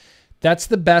 Like, that's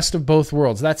the best of both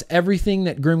worlds. That's everything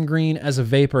that GrimmGreen as a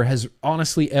vapor has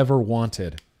honestly ever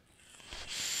wanted.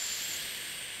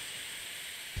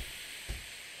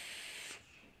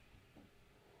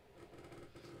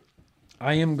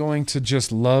 I am going to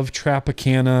just love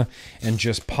Tropicana and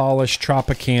just polish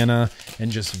Tropicana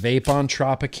and just vape on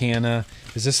Tropicana.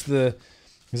 Is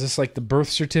this like the birth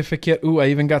certificate? Ooh, I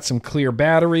even got some clear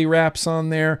battery wraps on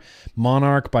there.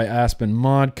 Monarch by Aspen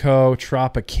Modco,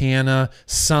 Tropicana,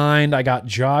 signed. I got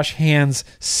Josh Hand's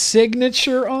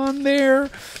signature on there.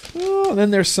 Oh, and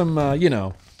then there's some,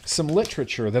 some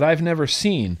literature that I've never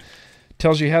seen.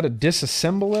 Tells you how to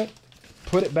disassemble it,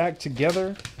 put it back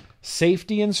together.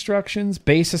 Safety instructions,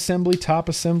 base assembly, top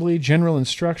assembly, general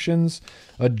instructions,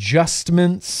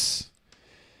 adjustments.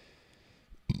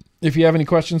 If you have any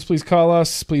questions, please call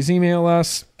us. Please email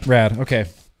us. Rad. Okay.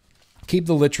 Keep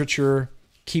the literature.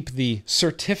 Keep the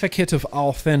certificate of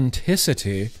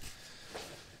authenticity.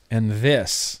 And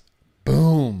this.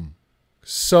 Boom.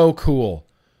 So cool.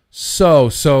 So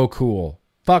cool.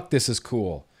 Fuck, this is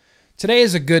cool. Today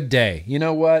is a good day. You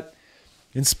know what?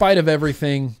 In spite of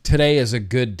everything, today is a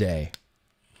good day.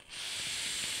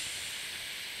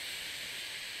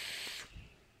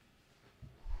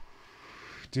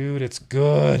 Dude, it's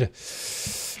good.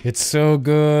 It's so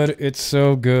good. It's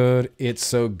so good. It's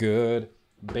so good.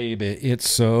 Baby, it's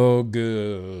so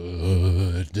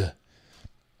good.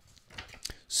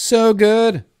 So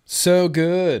good. So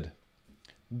good.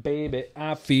 Baby,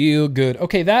 I feel good.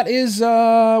 Okay, that is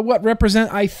what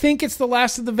represent. I think it's the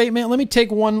last of the vape man. Let me take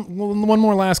one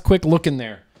more last quick look in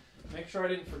there. Make sure I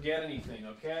didn't forget anything,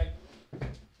 okay?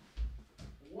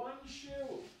 One shoe.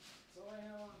 That's all I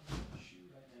have on one shoe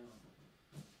right now.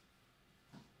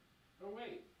 Oh,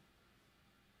 wait.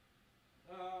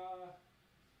 I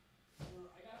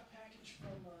got a package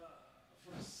from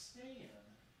Stan.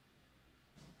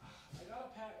 I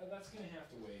got a pack. That's going to have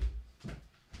to wait.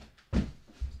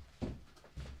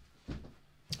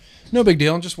 No big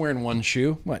deal. I'm just wearing one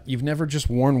shoe. What? You've never just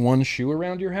worn one shoe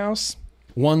around your house?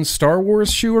 One Star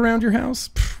Wars shoe around your house?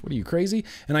 Pff, what are you, crazy?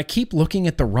 And I keep looking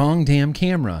at the wrong damn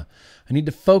camera. I need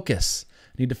to focus.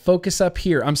 I need to focus up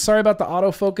here. I'm sorry about the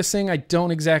autofocusing. I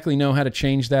don't exactly know how to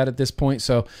change that at this point,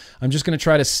 so I'm just going to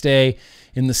try to stay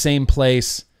in the same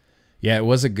place. Yeah, it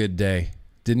was a good day.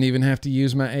 Didn't even have to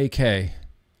use my AK.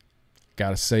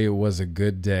 Gotta say it was a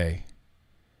good day.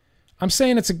 I'm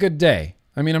saying it's a good day.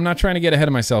 I mean, I'm not trying to get ahead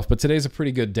of myself, but today's a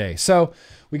pretty good day. So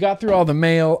we got through all the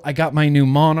mail. I got my new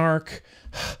Monarch,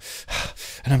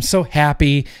 and I'm so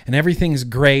happy, and everything's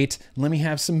great. Let me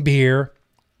have some beer.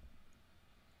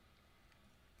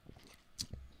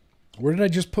 Where did I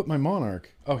just put my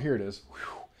Monarch? Oh, here it is.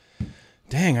 Whew.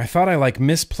 Dang, I thought I like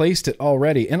misplaced it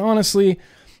already. And honestly,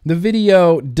 the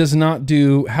video does not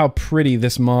do how pretty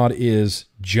this mod is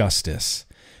justice.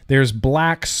 There's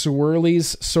black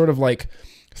swirlies sort of like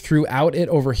throughout it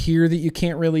over here that you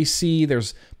can't really see.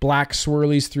 There's black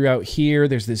swirlies throughout here.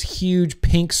 There's this huge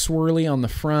pink swirly on the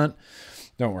front.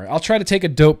 Don't worry. I'll try to take a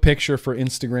dope picture for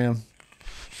Instagram.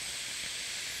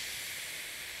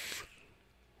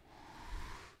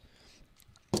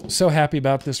 So happy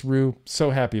about this, Rue. So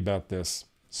happy about this.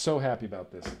 So happy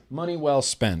about this. Money well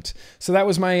spent. So that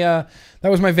was my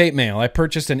vape mail. I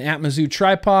purchased an Atmazoo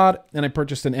tripod and I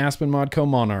purchased an Aspen Modco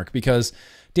Monarch because,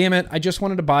 damn it, I just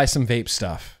wanted to buy some vape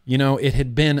stuff. You know, it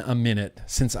had been a minute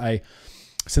since I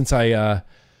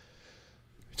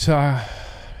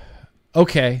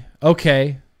okay,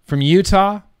 from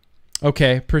Utah.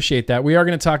 Okay, appreciate that. We are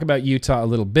going to talk about Utah a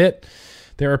little bit.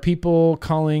 There are people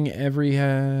calling every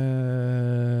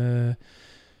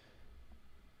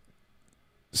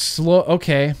slow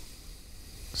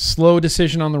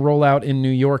decision on the rollout in New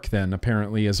York then,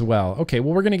 apparently, as well. Okay,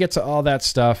 well, we're going to get to all that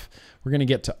stuff.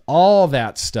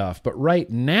 But right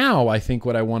now, I think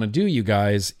what I want to do, you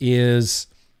guys, is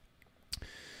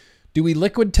do we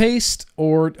liquid taste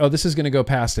or... Oh, this is going to go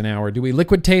past an hour. Do we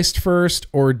liquid taste first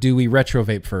or do we retro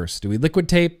vape first? Do we liquid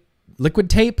tape? Liquid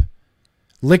tape?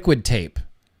 Liquid tape.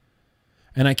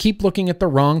 And I keep looking at the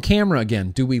wrong camera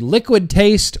again. Do we liquid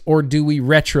taste or do we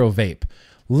retro vape?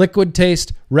 Liquid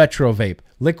taste, retro vape.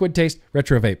 Liquid taste,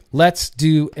 retro vape. Let's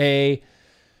do a...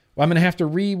 Well, I'm going to have to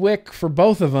re-wick for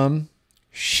both of them.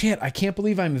 Shit, I can't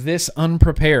believe I'm this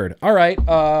unprepared. All right,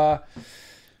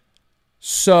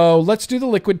 so let's do the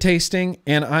liquid tasting,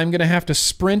 and I'm going to have to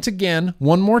sprint again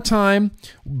one more time,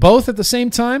 both at the same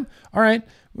time. All right,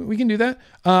 we can do that.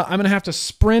 I'm going to have to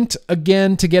sprint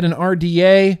again to get an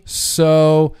RDA,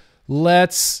 so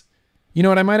let's... You know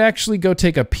what, I might actually go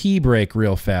take a pee break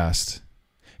real fast.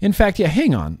 In fact, yeah,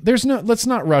 hang on. Let's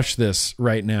not rush this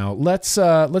right now. Let's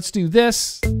do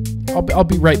this. I'll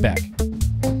be right back.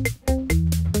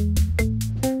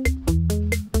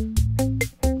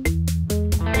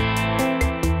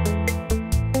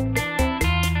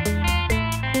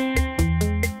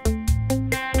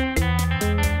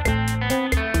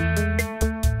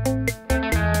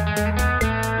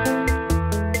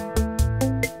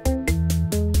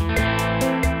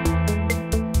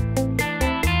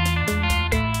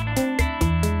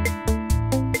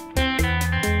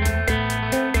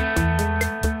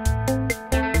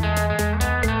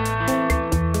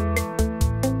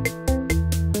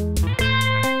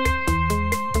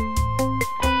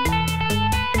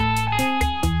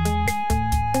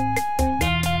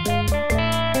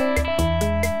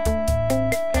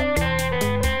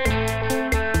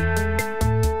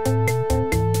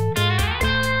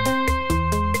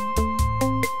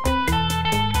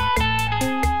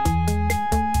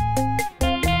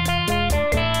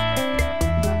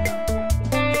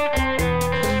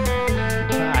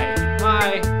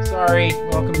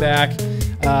 Back.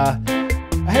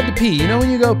 I had to pee. You know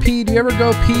when you go pee, do you ever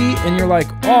go pee and you're like,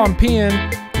 oh, I'm peeing,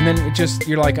 and then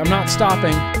you're like, I'm not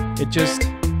stopping. It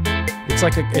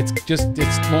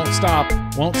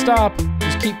won't stop.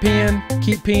 Just keep peeing.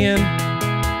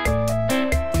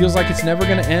 Feels like it's never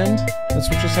gonna end. That's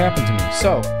what just happened to me.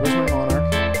 So, where's my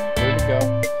Monarch? Where'd it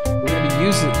go? We're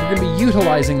gonna be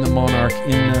utilizing the Monarch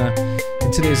in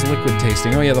today's liquid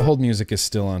tasting. Oh yeah, the hold music is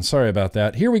still on. Sorry about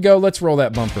that. Here we go. Let's roll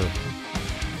that bumper.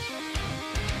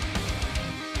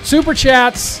 Super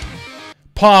chats.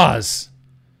 Pause.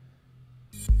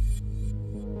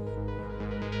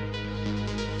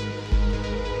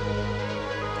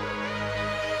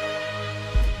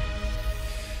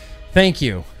 Thank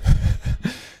you.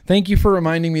 Thank you for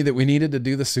reminding me that we needed to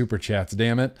do the super chats.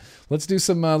 Damn it. Let's do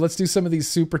some of these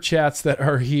super chats that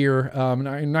are here. I'm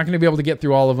not going to be able to get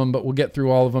through all of them, but we'll get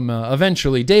through all of them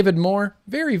eventually. David Moore,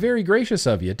 very, very gracious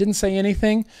of you. Didn't say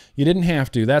anything. You didn't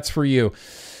have to. That's for you.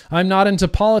 I'm not into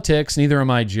politics. Neither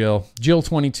am I, Jill. Jill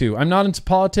 22. I'm not into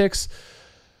politics.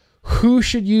 Who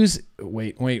should use...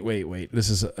 Wait. This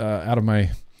is out of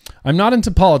my... I'm not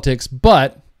into politics,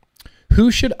 but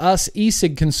who should us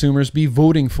e-cig consumers be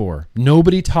voting for?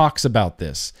 Nobody talks about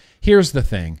this. Here's the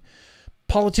thing.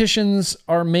 Politicians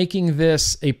are making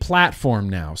this a platform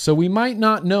now. So we might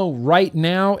not know right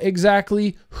now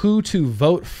exactly who to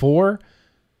vote for,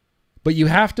 but you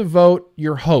have to vote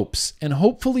your hopes. And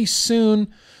hopefully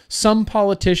soon... some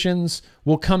politicians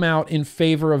will come out in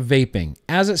favor of vaping.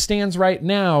 As it stands right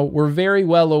now, we're very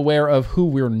well aware of who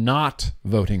we're not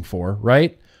voting for,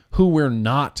 right? Who we're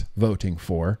not voting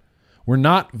for. We're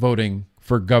not voting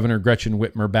for Governor Gretchen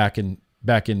Whitmer back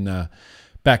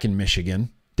in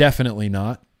Michigan. Definitely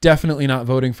not. Definitely not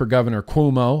voting for Governor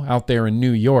Cuomo out there in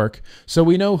New York. So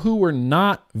we know who we're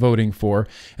not voting for.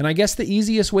 And I guess the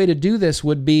easiest way to do this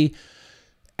would be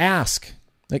ask.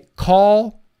 Like,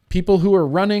 call people who are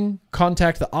running,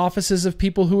 contact the offices of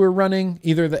people who are running,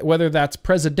 whether that's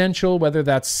presidential, whether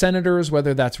that's senators,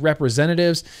 whether that's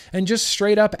representatives, and just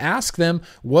straight up ask them,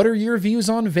 what are your views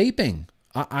on vaping?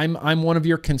 I'm one of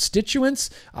your constituents.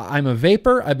 I'm a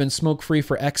vapor. I've been smoke-free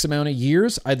for X amount of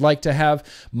years. I'd like to have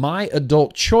my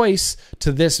adult choice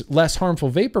to this less harmful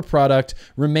vapor product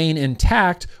remain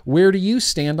intact. Where do you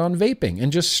stand on vaping?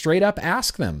 And just straight up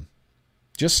ask them.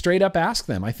 Just straight up ask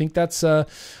them. I think that's the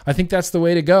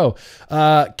way to go.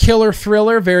 Killer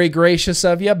Thriller, very gracious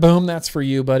of you. Boom, that's for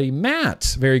you, buddy.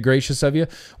 Matt, very gracious of you.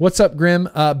 What's up, Grim?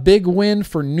 Big win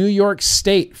for New York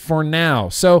State for now.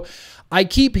 So I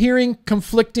keep hearing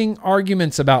conflicting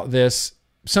arguments about this.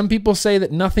 Some people say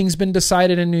that nothing's been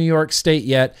decided in New York State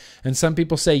yet, and some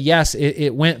people say yes,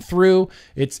 it went through.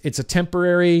 It's a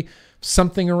temporary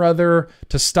something or other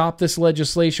to stop this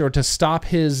legislation or to stop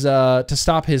his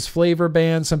flavor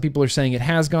ban. Some people are saying it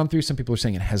has gone through. Some people are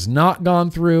saying it has not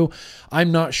gone through.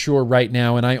 I'm not sure right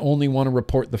now, and I only want to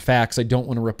report the facts. I don't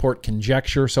want to report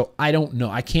conjecture, so I don't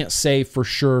know. I can't say for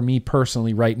sure, me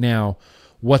personally, right now,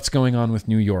 what's going on with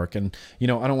New York. And, I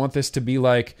don't want this to be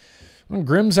like, well,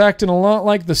 Grimm's acting a lot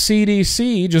like the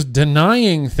CDC, just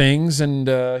denying things. And,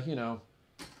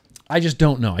 I just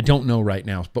don't know. I don't know right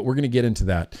now, but we're going to get into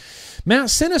that. Matt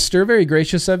Sinister, very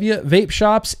gracious of you. Vape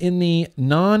shops in the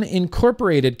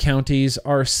non-incorporated counties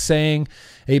are saying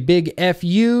a big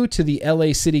FU to the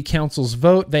LA City Council's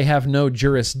vote. They have no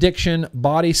jurisdiction.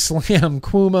 Body slam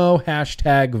Cuomo,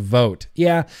 #vote.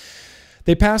 Yeah.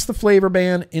 They passed the flavor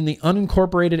ban in the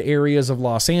unincorporated areas of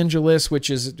Los Angeles, which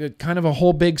is kind of a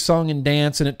whole big song and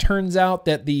dance. And it turns out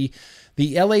that the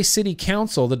LA City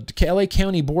Council, the LA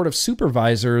County Board of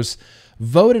Supervisors,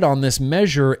 voted on this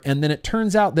measure. And then it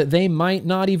turns out that they might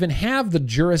not even have the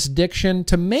jurisdiction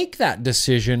to make that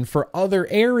decision for other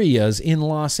areas in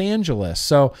Los Angeles.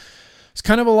 So it's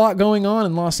kind of a lot going on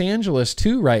in Los Angeles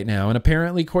too right now. And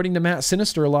apparently, according to Matt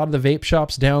Sinister, a lot of the vape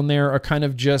shops down there are kind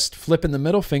of just flipping the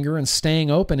middle finger and staying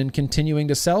open and continuing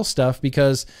to sell stuff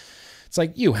because it's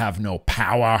like, you have no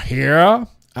power here.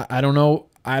 I don't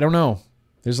know.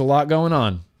 There's a lot going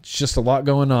on. It's just a lot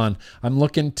going on. I'm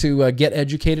looking to get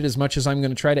educated as much as I'm going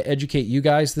to try to educate you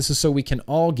guys. This is so we can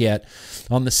all get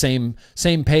on the same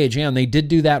page. Yeah, and they did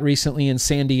do that recently in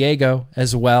San Diego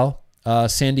as well.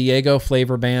 San Diego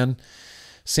flavor ban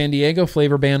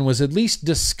was at least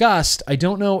discussed. I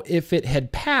don't know if it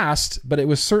had passed, but it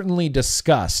was certainly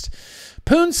discussed.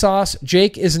 Poon Sauce,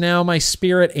 Jake is now my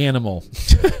spirit animal.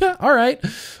 All right.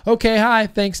 Okay, hi.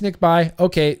 Thanks, Nick. Bye.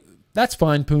 Okay, that's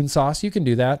fine, Poon Sauce. You can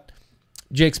do that.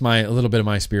 Jake's a little bit of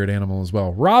my spirit animal as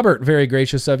well. Robert, very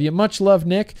gracious of you. Much love,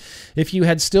 Nick. If you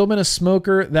had still been a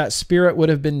smoker, that spirit would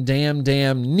have been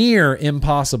damn near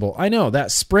impossible. I know,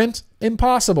 that sprint,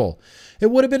 impossible.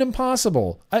 It would have been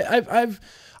impossible.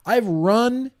 I've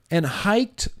run and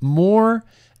hiked more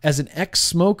as an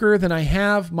ex-smoker than I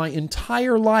have my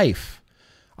entire life.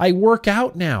 I work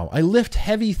out now. I lift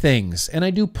heavy things and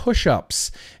I do push-ups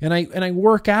and I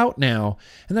work out now.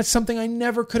 And that's something I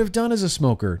never could have done as a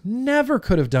smoker. Never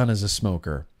could have done as a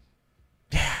smoker.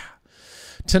 Yeah.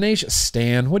 Tenacious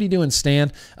Stan. What are you doing,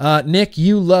 Stan? Nick,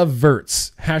 you love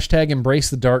verts.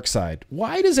 #embrace the dark side.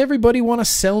 Why does everybody want to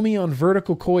sell me on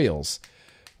vertical coils?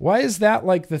 Why is that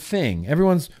like the thing?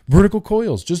 Everyone's vertical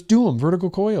coils. Just do them,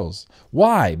 vertical coils.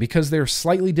 Why? Because they're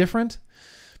slightly different?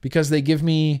 Because they give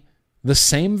me the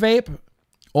same vape,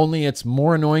 only it's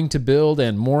more annoying to build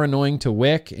and more annoying to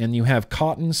wick, and you have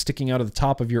cotton sticking out of the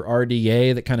top of your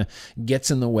RDA that kind of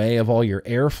gets in the way of all your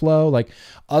airflow. Like,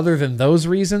 other than those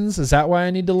reasons, is that why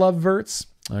I need to love verts?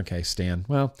 Okay, Stan.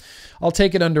 Well, I'll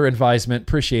take it under advisement.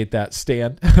 Appreciate that,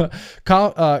 Stan.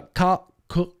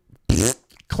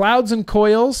 Clouds and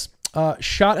coils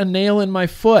shot a nail in my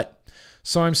foot,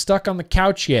 so I'm stuck on the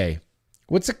couch. Yay.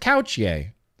 What's a couch?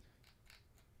 Yay?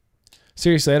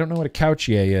 Seriously, I don't know what a couch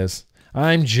yay is.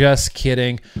 I'm just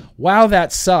kidding. Wow,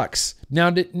 that sucks.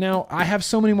 Now I have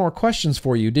so many more questions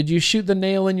for you. Did you shoot the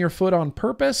nail in your foot on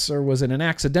purpose, or was it an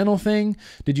accidental thing?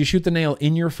 Did you shoot the nail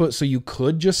in your foot so you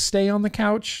could just stay on the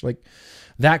couch? Like,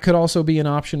 that could also be an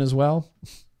option as well.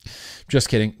 Just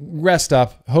kidding. Rest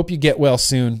up. Hope you get well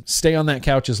soon. Stay on that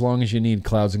couch as long as you need,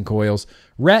 Clouds and Coils.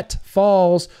 Rhett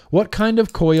Falls. What kind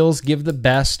of coils give the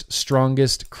best,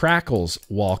 strongest crackles?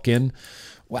 Walk-in.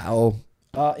 Well,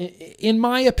 in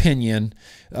my opinion,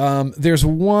 there's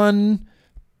one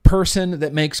person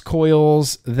that makes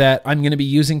coils that I'm going to be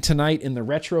using tonight in the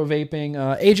retro vaping.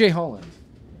 AJ Holland.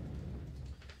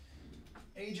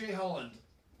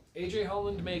 AJ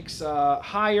Holland makes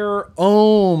higher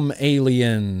ohm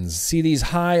aliens. See these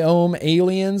high ohm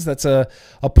aliens? That's a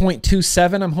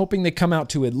 0.27. I'm hoping they come out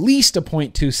to at least a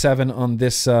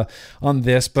 0.27 on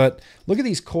this. But look at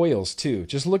these coils too.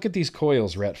 Just look at these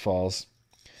coils, Rhett Falls.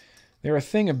 They're a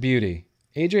thing of beauty.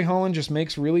 AJ Holland just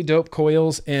makes really dope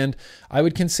coils, and I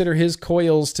would consider his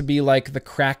coils to be like the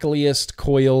crackliest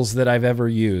coils that I've ever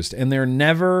used. And they're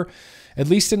never, at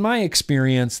least in my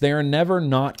experience, they are never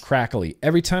not crackly.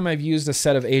 Every time I've used a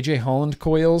set of AJ Holland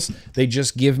coils, they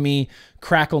just give me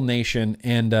Crackle Nation,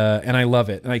 and I love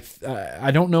it. And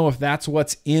I don't know if that's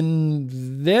what's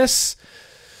in this.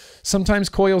 Sometimes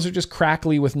coils are just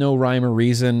crackly with no rhyme or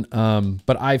reason,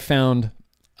 but I've found,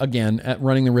 again, at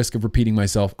running the risk of repeating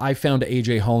myself, I found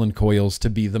AJ Holland coils to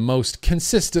be the most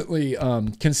consistently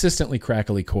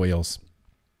crackly coils.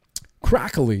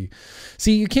 Crackly.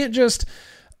 See, you can't just...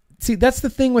 See, that's the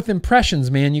thing with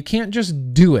impressions, man. You can't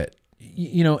just do it.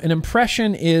 You know, an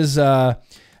impression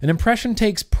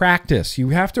takes practice. You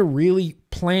have to really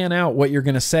plan out what you're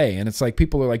going to say. And it's like,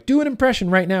 people are like, do an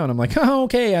impression right now. And I'm like, oh,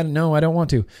 okay. I don't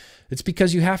want to. It's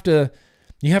because you have to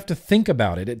think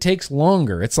about it. It takes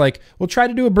longer. It's like, well, try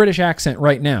to do a British accent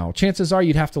right now. Chances are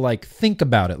you'd have to like think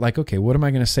about it. Like, okay, what am I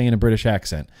going to say in a British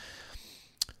accent?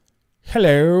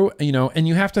 Hello, you know, and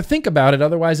you have to think about it.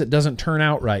 Otherwise it doesn't turn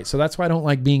out right. So that's why I don't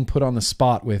like being put on the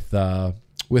spot with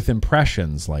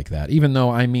impressions like that. Even though,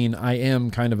 I mean, I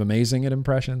am kind of amazing at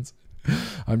impressions.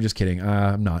 I'm just kidding.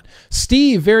 I'm not.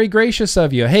 Steve, very gracious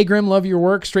of you. Hey, Grim, love your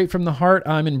work. Straight from the heart.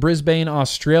 I'm in Brisbane,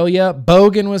 Australia.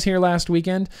 Bogan was here last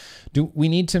weekend. We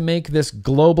need to make this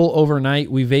global overnight.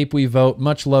 We vape, we vote.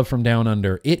 Much love from down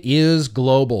under. It is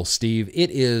global, Steve. It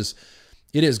is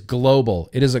global.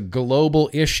 It is a global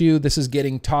issue. This is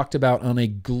getting talked about on a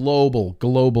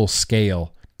global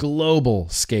scale. Global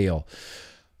scale.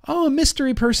 Oh, a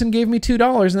mystery person gave me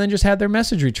 $2 and then just had their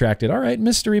message retracted. All right,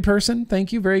 mystery person,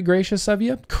 thank you. Very gracious of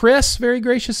you. Chris, very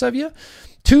gracious of you.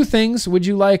 2 things. Would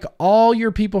you like all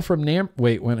your people from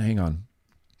hang on.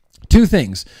 2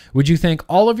 things. Would you thank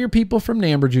all of your people from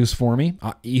Namber Juice for me?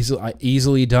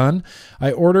 Easily done.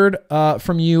 I ordered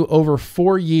from you over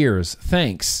 4 years.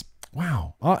 Thanks.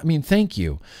 Wow. I mean, thank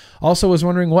you. Also was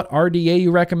wondering what RDA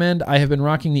you recommend. I have been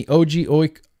rocking the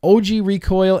OG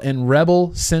Recoil and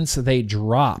Rebel since they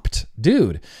dropped.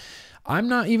 Dude, I'm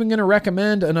not even going to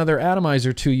recommend another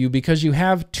atomizer to you because you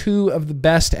have 2 of the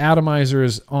best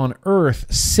atomizers on earth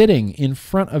sitting in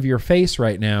front of your face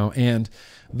right now, and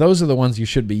those are the ones you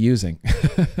should be using.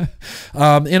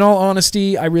 In all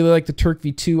honesty, I really like the Turk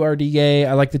V2 RDA.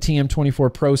 I like the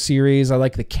TM24 Pro series. I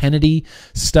like the Kennedy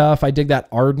stuff. I dig that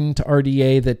Ardent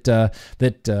RDA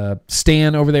that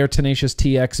Stan over there, Tenacious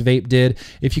TX Vape, did.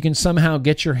 If you can somehow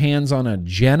get your hands on a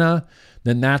Jenna,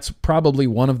 then that's probably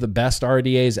one of the best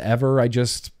RDAs ever. I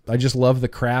just love the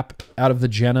crap out of the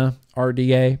Jenna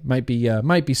RDA.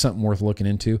 Might be something worth looking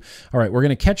into. All right, we're going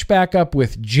to catch back up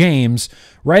with James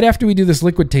right after we do this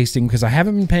liquid tasting because I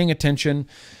haven't been paying attention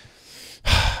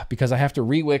because I have to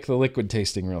re-wick the liquid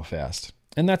tasting real fast.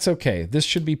 And that's okay. This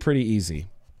should be pretty easy.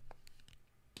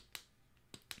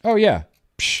 Oh, yeah.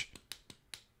 Psh.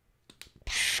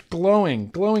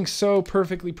 Glowing so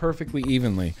perfectly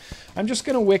evenly. I'm just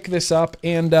going to wick this up,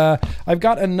 and I've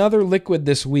got another liquid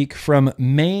this week from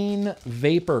Maine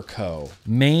Vapor Co.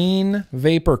 Maine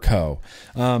Vapor Co.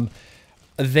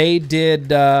 They did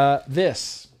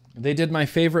this. They did my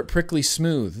favorite Prickly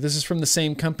Smooth. This is from the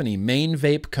same company, Maine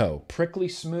Vape Co. Prickly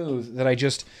Smooth, that I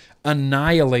just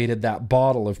annihilated that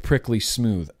bottle of Prickly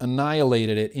Smooth.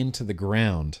 Annihilated it into the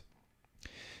ground.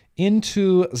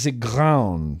 Into the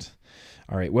ground.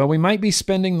 All right, well, we might be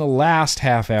spending the last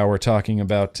half hour talking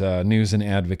about news and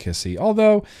advocacy,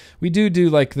 although we do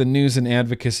like the news and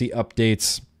advocacy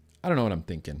updates. I don't know what I'm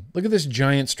thinking. Look at this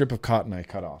giant strip of cotton I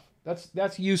cut off.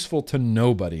 That's useful to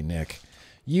nobody, Nick.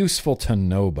 Useful to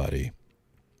nobody.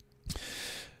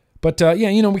 But, yeah,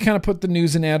 you know, we kind of put the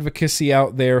news and advocacy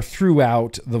out there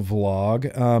throughout the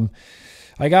vlog.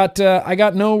 I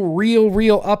got no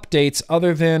real updates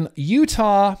other than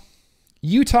Utah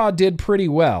did pretty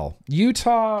well.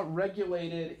 Utah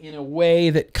regulated in a way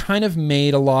that kind of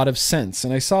made a lot of sense.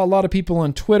 And I saw a lot of people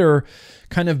on Twitter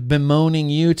kind of bemoaning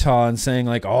Utah and saying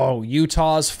like, oh,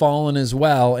 Utah's fallen as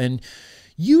well. And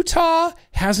Utah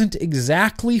hasn't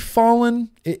exactly fallen.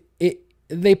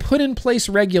 They put in place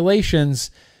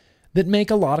regulations that make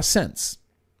a lot of sense.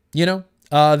 You know,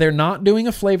 they're not doing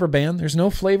a flavor ban. There's no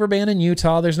flavor ban in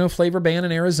Utah. There's no flavor ban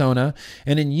in Arizona.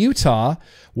 And in Utah,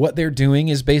 what they're doing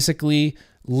is basically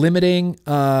limiting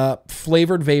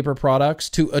flavored vapor products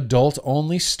to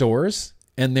adult-only stores.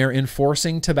 And they're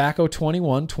enforcing tobacco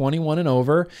 21 and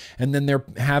over. And then they're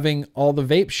having all the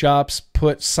vape shops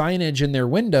put signage in their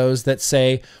windows that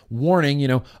say, warning, you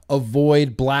know,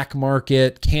 avoid black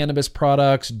market cannabis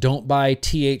products. Don't buy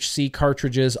THC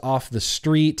cartridges off the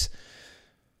street.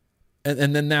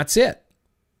 And then that's it.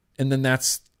 And then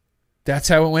that's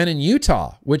how it went in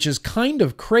Utah, which is kind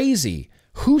of crazy.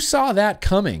 Who saw that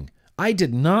coming? I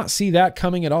did not see that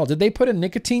coming at all. Did they put a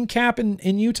nicotine cap in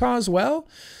Utah as well?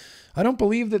 I don't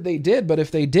believe that they did, but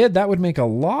if they did, that would make a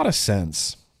lot of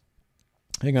sense.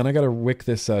 Hang on, I got to wick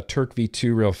this Turk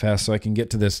V2 real fast so I can get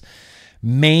to this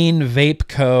Maine Vape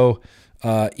Co.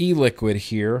 e-liquid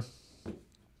here.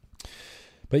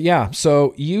 But yeah,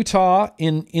 so Utah,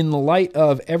 in the light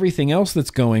of everything else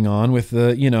that's going on with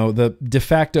the de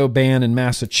facto ban in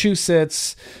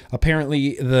Massachusetts,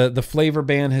 apparently the flavor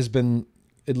ban has been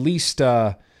at least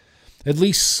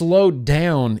slowed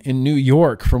down in New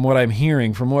York, from what I'm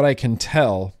hearing, from what I can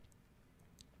tell.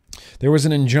 There was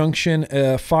an injunction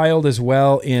filed as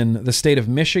well in the state of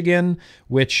Michigan,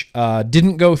 which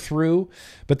didn't go through,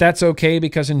 but that's okay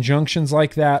because injunctions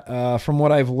like that, from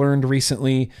what I've learned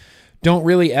recently, don't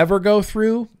really ever go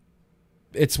through.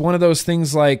 It's one of those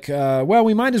things like, well,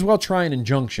 we might as well try an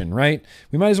injunction, right?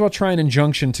 We might as well try an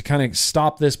injunction to kind of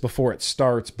stop this before it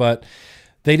starts, but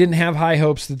they didn't have high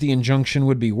hopes that the injunction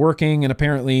would be working, and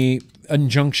apparently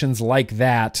injunctions like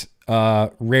that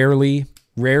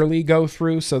rarely go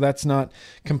through, so that's not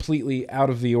completely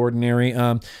out of the ordinary.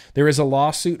 There is a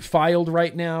lawsuit filed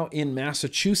right now in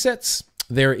Massachusetts.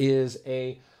 There is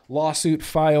a lawsuit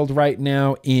filed right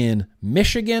now in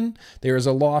Michigan. There is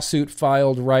a lawsuit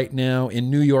filed right now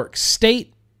in New York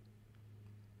State.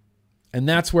 And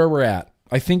that's where we're at.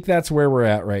 I think that's where we're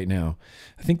at right now.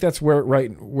 I think that's where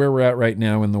we're at right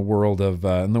now in the world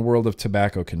of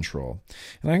tobacco control.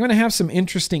 And I'm going to have some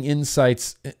interesting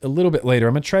insights a little bit later.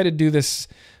 I'm going to try to do this.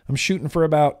 I'm shooting for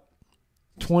about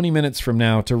 20 minutes from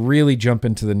now to really jump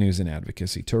into the news and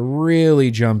advocacy, to really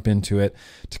jump into it,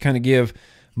 to kind of give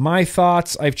my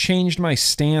thoughts. I've changed my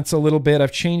stance a little bit.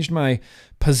 I've changed my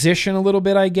position a little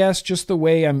bit, I guess, just the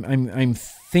way I'm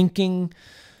thinking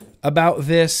about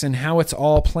this and how it's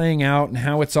all playing out and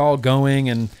how it's all going.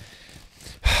 And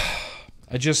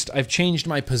I've changed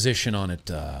my position on it.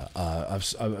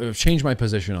 I've changed my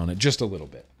position on it just a little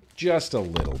bit. Just a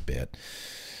little bit.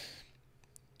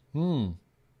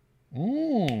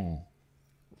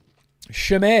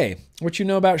 Chimay. What you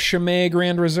know about Chimay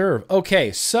Grand Reserve?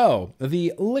 Okay, so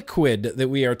the liquid that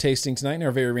we are tasting tonight in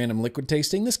our very random liquid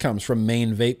tasting, this comes from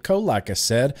Maine Vape Co. Like I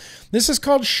said, this is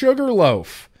called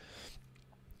Sugarloaf.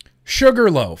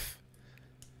 Sugarloaf.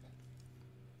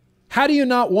 How do you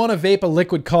not want to vape a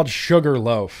liquid called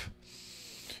Sugarloaf?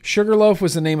 Sugarloaf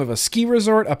was the name of a ski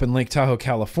resort up in Lake Tahoe,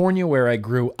 California, where I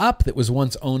grew up, that was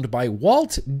once owned by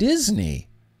Walt Disney.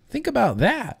 Think about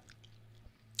that.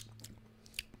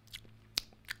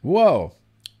 Whoa.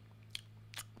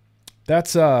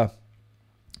 That's wow,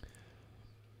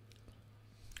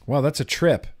 that's a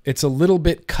trip. It's a little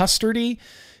bit custardy.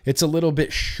 It's a little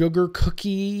bit sugar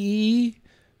cookie.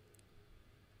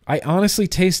 I honestly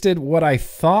tasted what I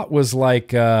thought was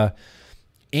like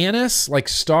anise, like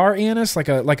star anise, like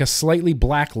a slightly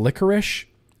black licorice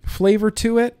flavor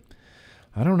to it.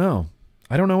 I don't know.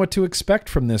 I don't know what to expect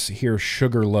from this here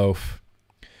Sugarloaf.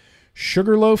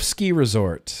 Sugarloaf Ski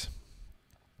Resort.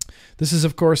 This is,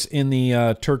 of course, in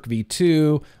the Turk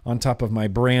V2 on top of my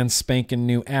brand spanking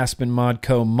new Aspen Mod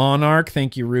Co. Monarch.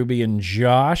 Thank you, Ruby and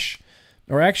Josh.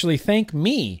 Or actually, thank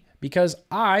me, because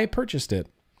I purchased it.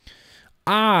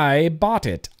 I bought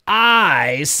it.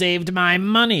 I saved my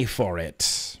money for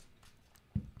it.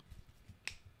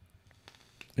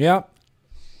 Yep.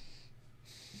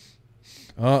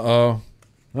 Uh-oh.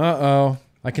 Uh-oh.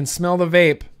 I can smell the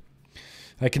vape.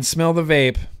 I can smell the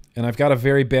vape. And I've got a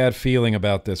very bad feeling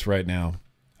about this right now.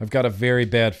 I've got a very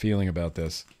bad feeling about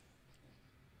this.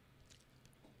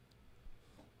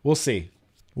 We'll see.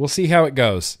 We'll see how it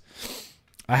goes.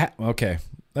 Okay.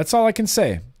 That's all I can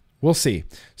say. We'll see.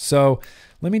 So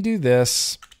let me do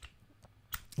this.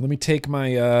 Let me take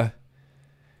my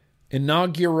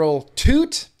inaugural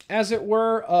toot, as it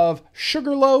were, of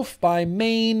Sugarloaf by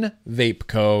Maine Vape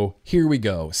Co. Here we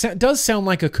go. It does sound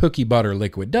like a cookie butter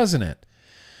liquid, doesn't it?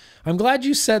 I'm glad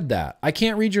you said that. I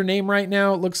can't read your name right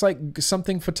now. It looks like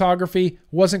something photography.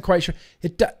 Wasn't quite sure.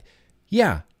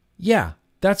 Yeah.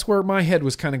 That's where my head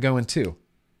was kind of going too.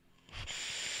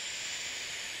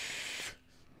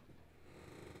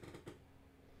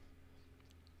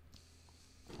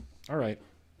 All right.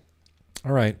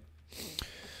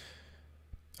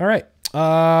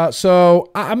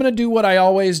 So I'm going to do what I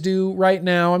always do right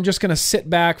now. I'm just going to sit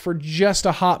back for just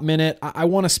a hot minute. I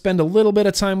want to spend a little bit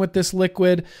of time with this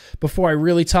liquid before I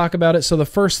really talk about it. So the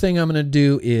first thing I'm going to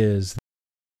do is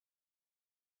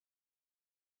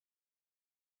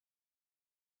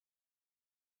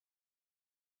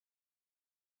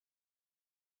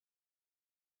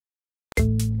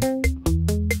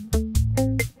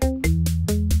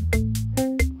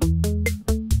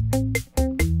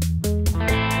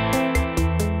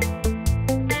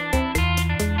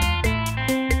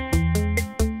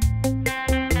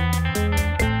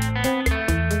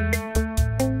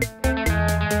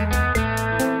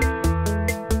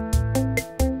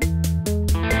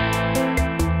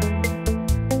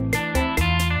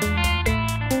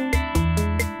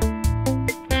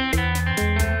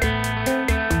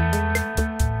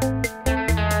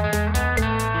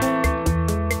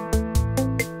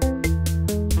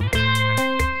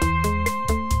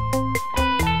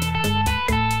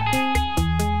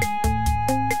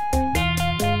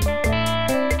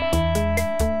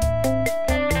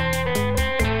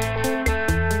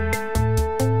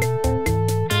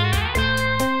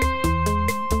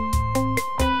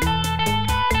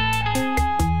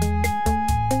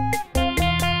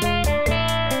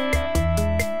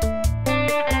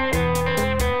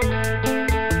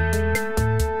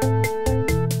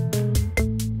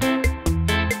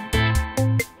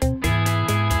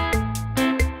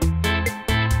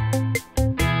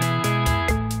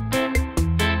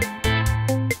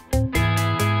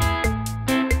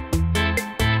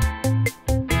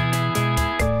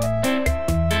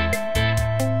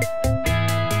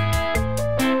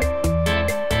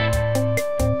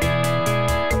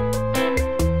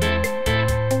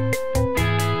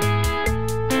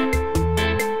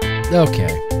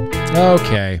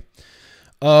Okay.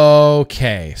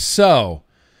 So,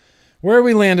 where are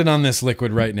we landing on this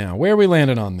liquid right now? Where are we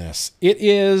landing on this? It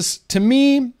is, to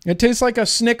me, it tastes like a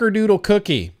snickerdoodle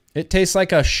cookie. It tastes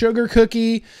like a sugar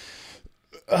cookie.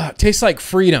 It tastes like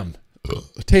freedom.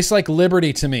 It tastes like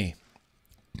liberty to me.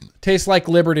 Tastes like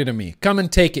liberty to me. Come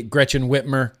and take it, Gretchen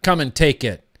Whitmer. Come and take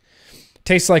it.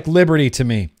 Tastes like liberty to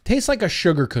me. Tastes like a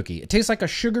sugar cookie. It tastes like a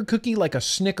sugar cookie, like a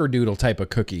snickerdoodle type of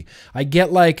cookie. I get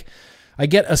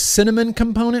a cinnamon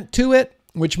component to it,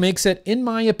 which makes it, in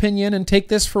my opinion, and take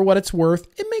this for what it's worth,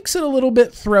 it makes it a little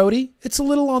bit throaty. It's a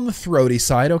little on the throaty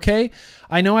side, okay?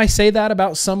 I know I say that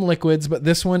about some liquids, but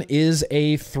this one is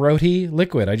a throaty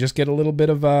liquid. I just get a little bit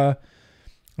of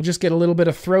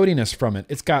throatiness from it.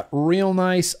 It's got real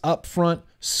nice upfront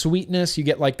sweetness. You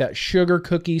get like that sugar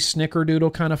cookie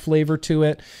snickerdoodle kind of flavor to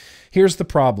it. Here's the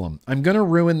problem. I'm going to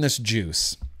ruin this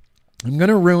juice. I'm going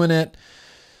to ruin it.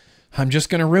 I'm just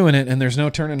going to ruin it, and there's no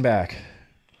turning back.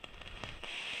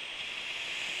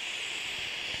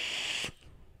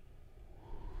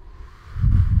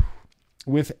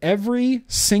 With every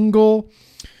single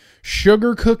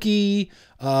sugar cookie,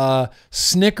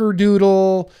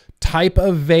 snickerdoodle type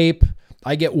of vape,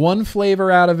 I get one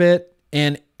flavor out of it,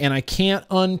 and I can't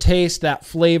untaste that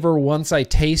flavor once I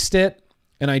taste it.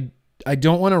 And I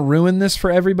don't want to ruin this for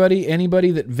anybody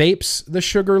that vapes the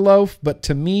sugar loaf, but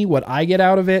to me, what I get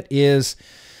out of it is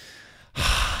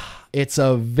it's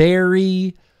a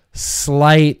very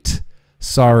slight,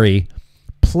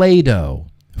 Play-Doh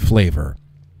flavor.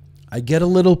 I get a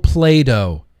little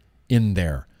Play-Doh in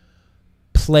there.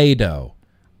 Play-Doh.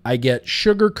 I get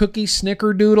sugar cookie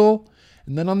snickerdoodle.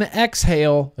 And then on the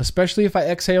exhale, especially if I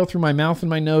exhale through my mouth and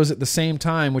my nose at the same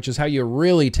time, which is how you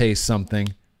really taste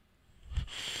something.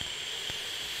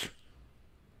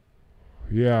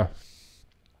 Yeah.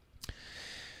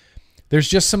 There's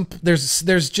just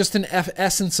an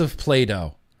essence of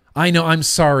Play-Doh. I know, I'm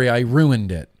sorry, I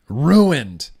ruined it.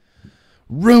 Ruined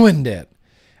it.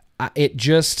 I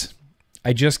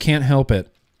just can't help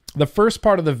it. The first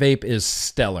part of the vape is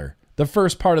stellar. The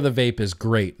first part of the vape is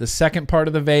great. The second part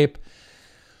of the vape,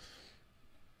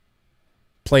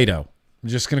 Play-Doh. I'm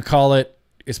just going to call it,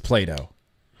 it's Play-Doh.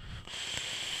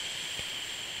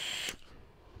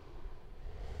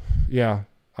 Yeah,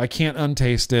 I can't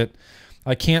untaste it.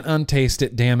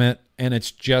 Damn it. And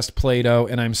it's just Play-Doh.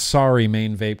 And I'm sorry,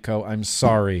 Maine Vape Co. I'm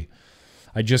sorry.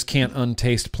 I just can't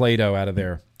untaste Play-Doh out of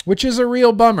there, which is a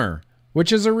real bummer.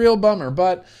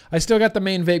 But I still got the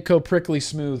Maine Vape Co. Prickly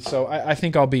Smooth, so I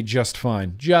think I'll be just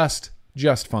fine. Just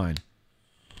fine.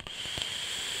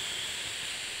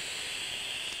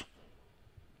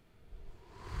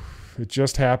 It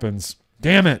just happens.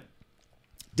 Damn it,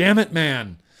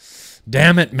 man.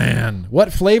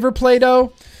 What flavor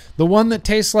Play-Doh? The one that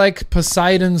tastes like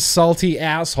Poseidon's salty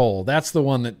asshole. That's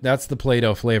the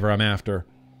Play-Doh flavor I'm after.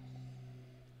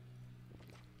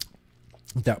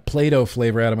 That Play-Doh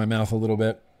flavor out of my mouth a little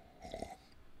bit.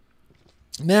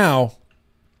 Now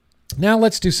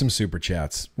let's do some super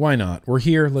chats. Why not? We're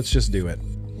here. Let's just do it.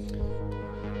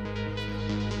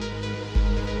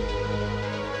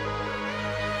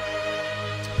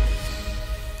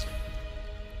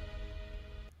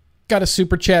 Got a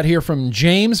super chat here from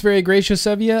James. Very gracious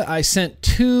of you. I sent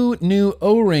 2 new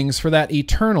O-rings for that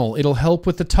Eternal. It'll help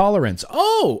with the tolerance.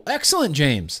 Oh, excellent,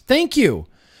 James. Thank you.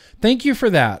 Thank you for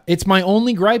that. It's my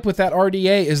only gripe with that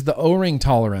RDA is the O-ring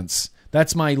tolerance.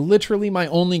 That's literally my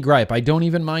only gripe. I don't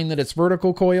even mind that it's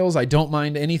vertical coils. I don't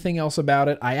mind anything else about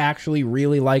it. I actually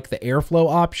really like the airflow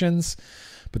options,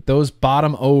 but those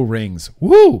bottom O-rings,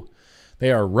 woo,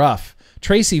 they are rough.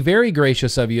 Tracy, very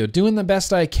gracious of you. Doing the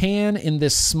best I can in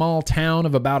this small town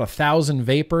of about 1,000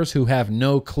 vapors who have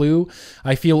no clue.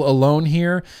 I feel alone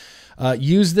here.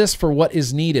 Use this for what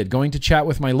is needed. Going to chat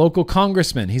with my local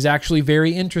congressman. He's actually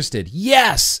very interested.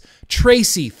 Yes,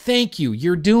 Tracy, thank you.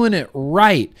 You're doing it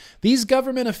right. These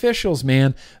government officials,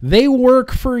 man, they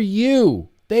work for you.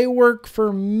 They work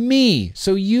for me.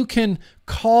 So you can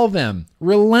call them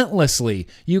relentlessly.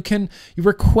 You can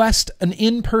request an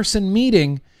in-person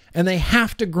meeting, and they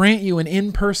have to grant you an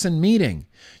in-person meeting.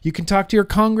 You can talk to your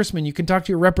congressman. You can talk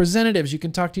to your representatives. You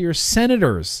can talk to your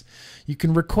senators. You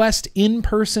can request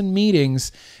in-person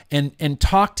meetings and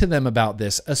talk to them about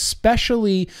this,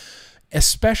 especially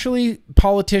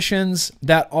politicians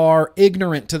that are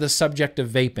ignorant to the subject of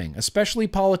vaping, especially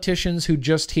politicians who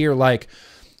just hear like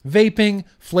vaping,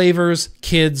 flavors,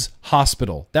 kids,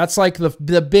 hospital. That's like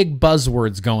the big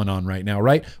buzzwords going on right now,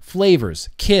 right? Flavors,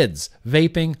 kids,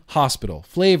 vaping, hospital.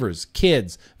 Flavors,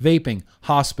 kids, vaping,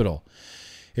 hospital.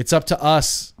 It's up to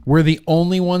us. We're the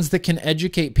only ones that can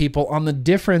educate people on the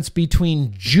difference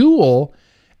between Juul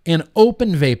and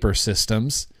open vapor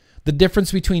systems, the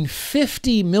difference between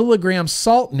 50 milligrams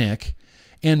salt nic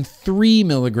and 3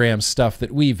 milligrams stuff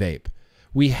that we vape.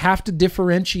 We have to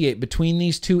differentiate between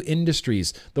these two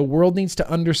industries. The world needs to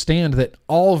understand that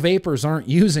all vapors aren't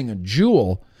using a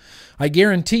Juul. I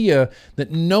guarantee you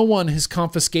that no one has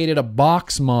confiscated a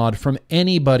box mod from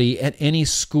anybody at any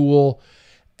school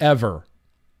ever.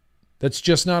 That's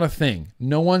just not a thing.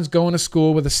 No one's going to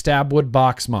school with a Stabwood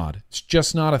box mod. It's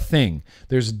just not a thing.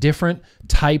 There's different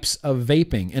types of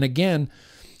vaping. And again,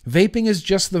 vaping is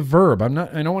just the verb. I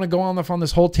don't want to go on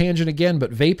this whole tangent again,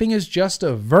 but vaping is just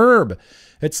a verb.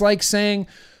 It's like saying,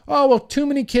 oh, well, too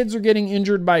many kids are getting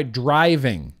injured by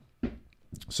driving,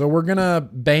 so we're going to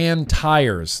ban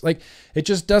tires. Like, it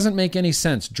just doesn't make any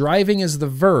sense. Driving is the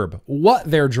verb. What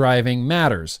they're driving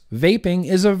matters. Vaping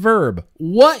is a verb.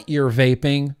 What you're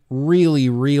vaping really,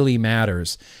 really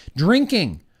matters.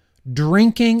 Drinking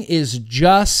is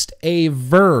just a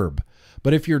verb.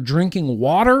 But if you're drinking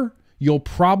water, you'll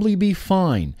probably be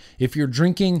fine. If you're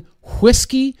drinking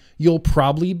whiskey, you'll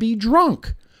probably be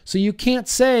drunk. So you can't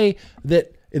say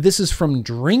that this is from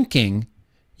drinking.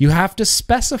 You have to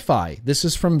specify. This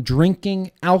is from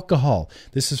drinking alcohol.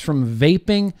 This is from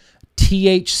vaping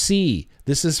THC.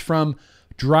 This is from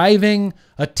driving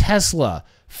a Tesla.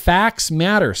 Facts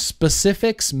matter.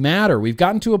 Specifics matter. We've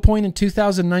gotten to a point in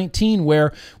 2019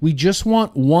 where we just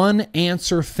want one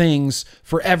answer things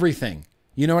for everything.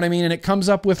 You know what I mean? And it comes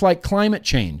up with like climate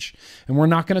change. And we're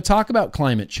not going to talk about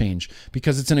climate change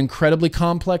because it's an incredibly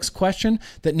complex question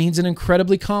that needs an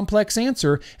incredibly complex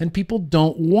answer. And people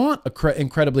don't want an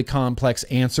incredibly complex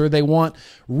answer. They want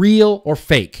real or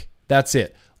fake. That's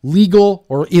it. Legal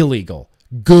or illegal.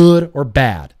 Good or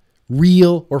bad.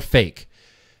 Real or fake.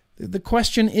 The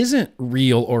question isn't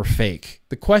real or fake.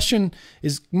 The question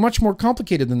is much more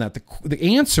complicated than that.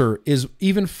 The answer is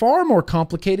even far more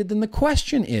complicated than the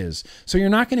question is. So you're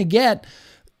not going to get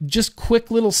just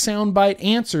quick little soundbite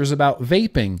answers about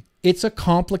vaping. It's a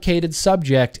complicated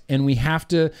subject, and we have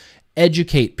to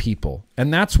educate people.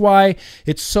 And that's why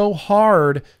it's so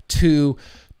hard to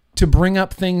bring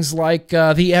up things like the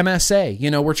MSA. You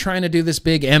know, we're trying to do this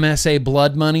big MSA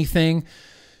blood money thing.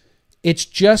 It's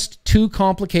just too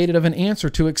complicated of an answer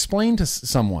to explain to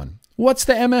someone. What's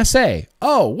the MSA?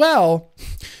 Oh, well,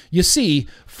 you see,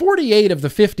 48 of the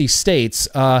 50 states,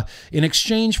 in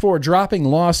exchange for dropping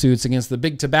lawsuits against the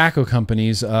big tobacco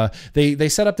companies, they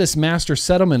set up this master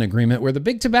settlement agreement where the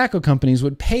big tobacco companies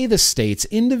would pay the states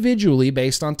individually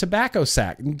based on tobacco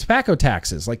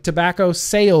taxes, like tobacco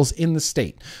sales in the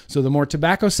state. So the more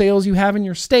tobacco sales you have in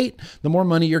your state, the more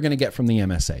money you're going to get from the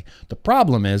MSA. The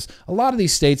problem is, a lot of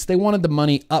these states, they wanted the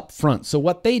money up front. So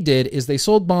what they did is they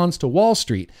sold bonds to Wall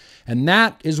Street. And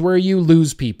that is where you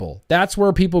lose people. That's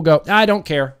where people go, I don't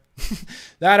care.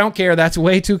 I don't care. That's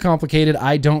way too complicated.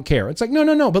 I don't care. It's like,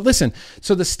 no. But listen,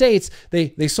 so the states,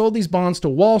 they sold these bonds to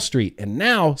Wall Street. And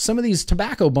now some of these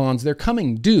tobacco bonds, they're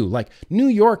coming due. Like New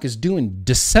York is due in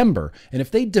December. And if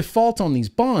they default on these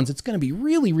bonds, it's going to be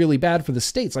really, really bad for the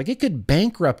states. Like it could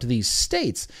bankrupt these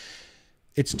states.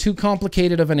 It's too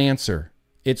complicated of an answer.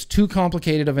 It's too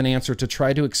complicated of an answer to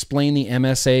try to explain the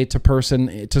MSA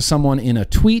to someone in a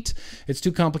tweet. It's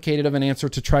too complicated of an answer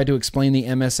to try to explain the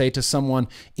MSA to someone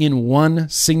in one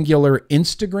singular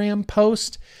Instagram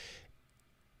post.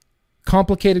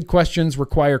 Complicated questions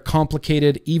require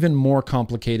complicated, even more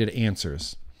complicated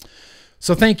answers.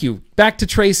 So thank you. Back to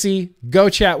Tracy. Go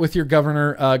chat with your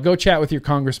governor. Go chat with your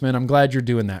congressman. I'm glad you're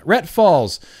doing that. Rhett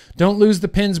Falls. Don't lose the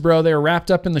pins, bro. They're wrapped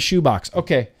up in the shoebox.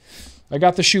 Okay. I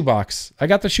got the shoebox.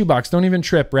 Don't even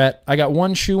trip, Rhett. I got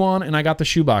one shoe on and I got the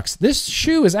shoebox. This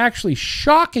shoe is actually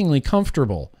shockingly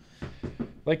comfortable.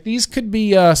 Like these could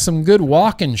be some good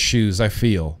walking shoes, I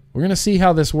feel. We're going to see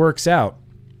how this works out.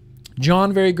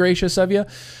 John, very gracious of you.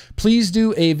 Please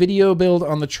do a video build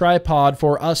on the tripod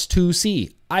for us to see.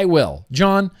 I will.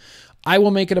 John, I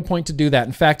will make it a point to do that.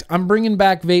 In fact, I'm bringing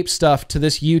back vape stuff to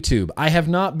this YouTube. I have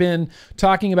not been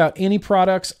talking about any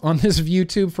products on this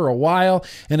YouTube for a while,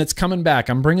 and it's coming back.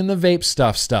 I'm bringing the vape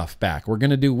stuff back. We're going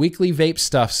to do weekly vape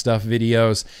stuff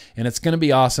videos, and it's going to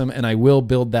be awesome. And I will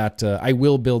build that. I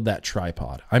will build that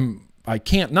tripod. I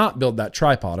can't not build that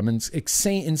tripod. I'm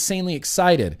insanely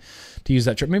excited to use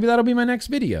that tripod. Maybe that'll be my next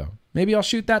video. Maybe I'll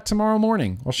shoot that tomorrow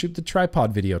morning. I'll shoot the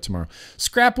tripod video tomorrow.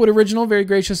 Scrapwood Original, very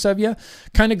gracious of you.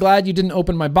 Kind of glad you didn't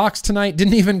open my box tonight.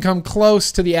 Didn't even come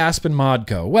close to the Aspen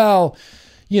Modco. Well,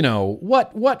 you know,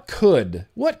 what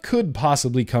could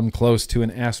possibly come close to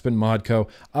an Aspen Modco?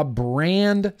 A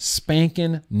brand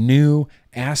spanking new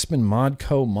Aspen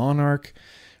Modco Monarch.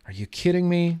 Are you kidding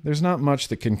me? There's not much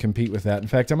that can compete with that. In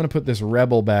fact, I'm going to put this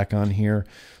Rebel back on here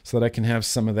so that I can have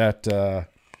some of that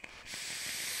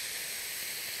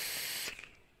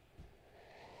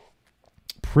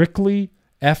prickly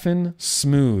effing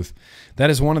smooth. That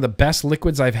is one of the best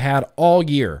liquids I've had all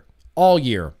year. All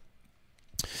year.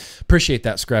 Appreciate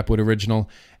that, Scrapwood Original.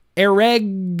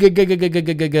 Ereg.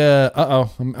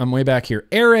 Uh-oh, I'm way back here.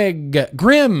 Ereg.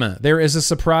 Grim. There is a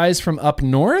surprise from up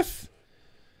north?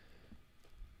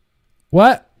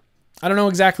 What? I don't know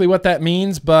exactly what that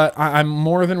means, but I'm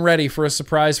more than ready for a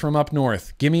surprise from up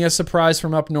north. Give me a surprise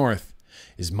from up north.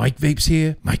 Is Mike Vapes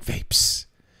here? Mike Vapes.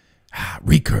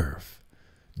 Recurve.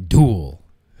 Dual.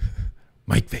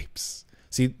 Mike Vapes.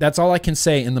 See, that's all I can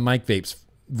say in the Mike Vapes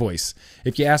voice.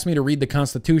 If you ask me to read the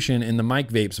Constitution in the Mike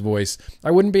Vapes voice,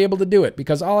 I wouldn't be able to do it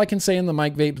because all I can say in the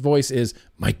Mike Vapes voice is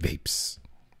Mike Vapes.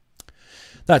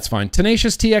 That's fine.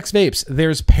 Tenacious TX Vapes.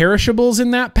 There's perishables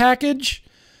in that package?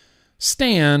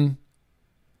 Stan,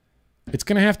 it's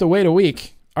going to have to wait a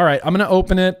week. All right, I'm going to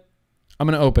open it. I'm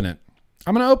going to open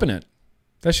it.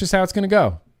 That's just how it's going to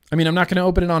go. I mean, I'm not going to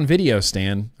open it on video,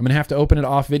 Stan. I'm going to have to open it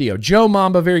off video. Joe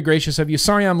Mamba, very gracious of you.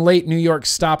 Sorry I'm late. New York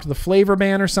stopped the flavor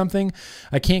ban or something.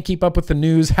 I can't keep up with the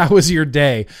news. How was your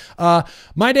day?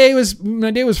 My day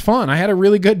was fun. I had a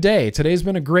really good day. Today's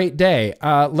been a great day.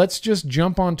 Let's just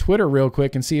jump on Twitter real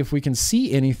quick and see if we can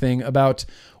see anything about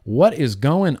what is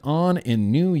going on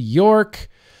in New York.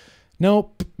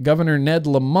 Nope. Governor Ned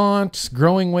Lamont's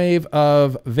growing wave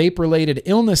of vape-related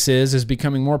illnesses is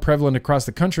becoming more prevalent across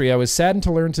the country. I was saddened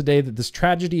to learn today that this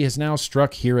tragedy has now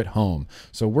struck here at home.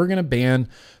 So we're going to ban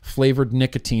flavored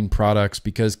nicotine products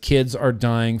because kids are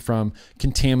dying from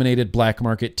contaminated black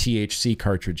market THC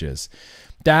cartridges.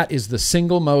 That is the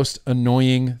single most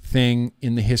annoying thing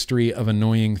in the history of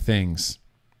annoying things.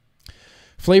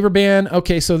 Flavor ban.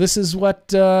 Okay, so this is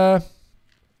what...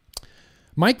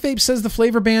 Mike Vape says the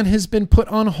flavor ban has been put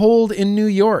on hold in New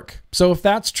York. So if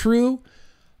that's true,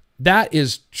 that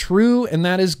is true and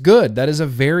that is good. That is a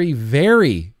very,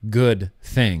 very good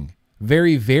thing.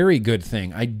 Very, very good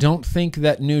thing. I don't think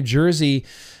that New Jersey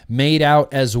made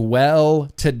out as well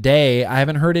today. I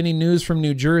haven't heard any news from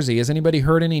New Jersey. Has anybody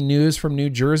heard any news from New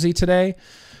Jersey today?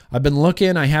 I've been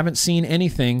looking. I haven't seen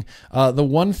anything. The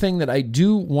one thing that I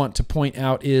do want to point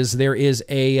out is there is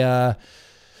a...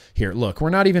 Here, look, we're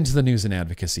not even to the news and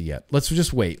advocacy yet. Let's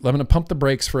just wait. I'm going to pump the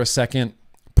brakes for a second.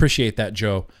 Appreciate that,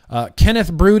 Joe.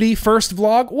 Kenneth Broody, first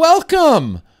vlog.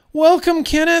 Welcome. Welcome,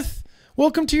 Kenneth.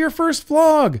 Welcome to your first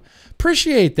vlog.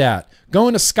 Appreciate that.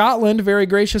 Going to Scotland, very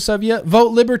gracious of you.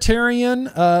 Vote Libertarian.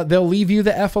 They'll leave you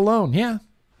the F alone. Yeah.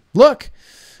 Look,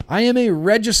 I am a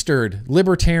registered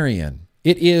Libertarian.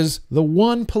 It is the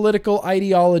one political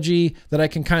ideology that I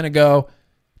can kind of go,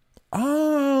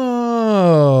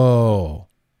 oh...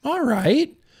 All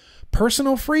right.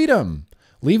 Personal freedom,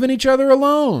 leaving each other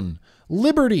alone,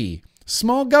 liberty,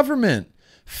 small government,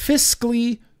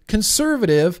 fiscally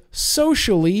conservative,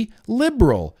 socially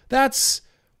liberal. That's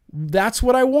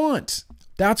what I want.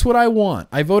 That's what I want.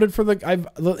 I voted for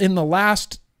in the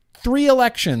last 3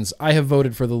 elections, I have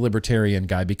voted for the Libertarian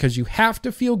guy because you have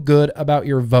to feel good about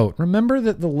your vote. Remember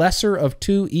that the lesser of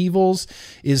 2 evils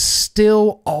is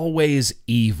still always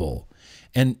evil.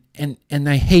 And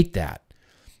I hate that.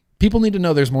 People need to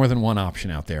know there's more than one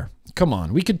option out there. Come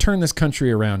on, we could turn this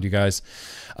country around, you guys.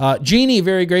 Jeannie,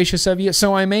 very gracious of you.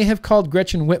 So I may have called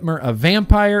Gretchen Whitmer a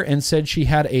vampire and said she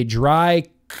had a dry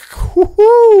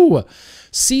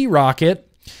sea rocket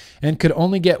and could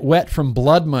only get wet from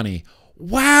blood money.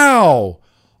 Wow.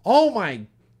 Oh my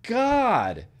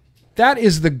God. That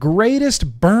is the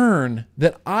greatest burn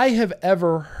that I have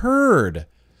ever heard.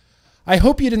 I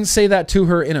hope you didn't say that to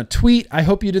her in a tweet. I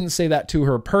hope you didn't say that to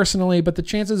her personally, but the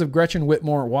chances of Gretchen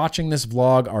Whitmer watching this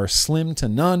vlog are slim to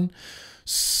none.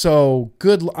 So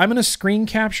good. I'm going to screen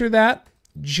capture that,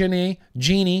 Jeannie,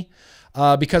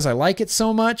 because I like it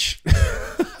so much.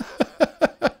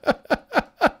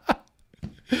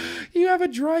 You have a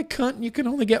dry cunt and you can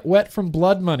only get wet from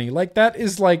blood money. That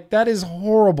is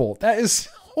horrible. That is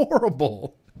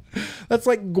horrible. That's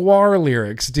like Gwar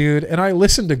lyrics, dude. And I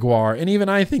listen to Gwar, and even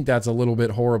I think that's a little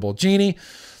bit horrible. Jeannie,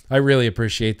 I really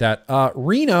appreciate that.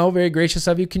 Reno, very gracious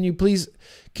of you. Can you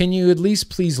at least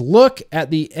please look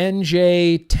at the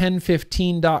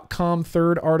NJ1015.com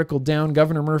third article down?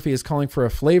 Governor Murphy is calling for a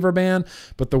flavor ban,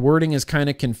 but the wording is kind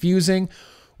of confusing.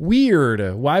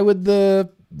 Weird. Why would the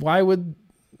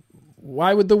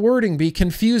wording be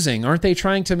confusing? Aren't they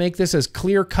trying to make this as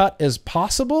clear-cut as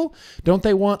possible? Don't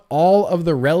they want all of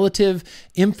the relative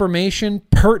information,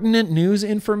 pertinent news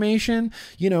information,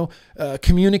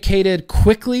 communicated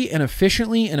quickly and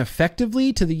efficiently and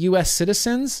effectively to the U.S.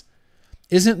 citizens?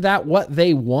 Isn't that what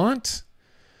they want?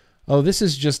 Oh, this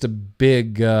is just a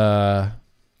big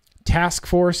task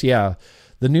force. Yeah,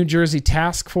 the New Jersey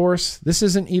task force. This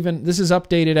is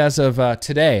updated as of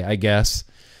today, I guess.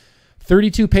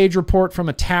 32-page report from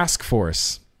a task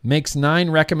force. Makes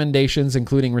 9 recommendations,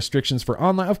 including restrictions for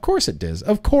online. Of course it does.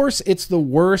 Of course it's the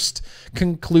worst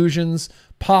conclusions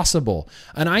possible.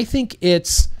 And I think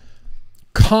it's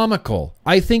comical.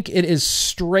 I think it is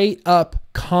straight up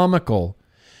comical.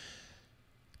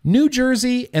 New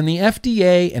Jersey and the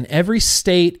FDA and every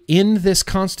state in this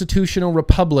constitutional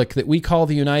republic that we call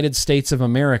the United States of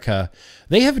America,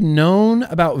 they have known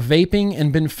about vaping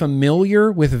and been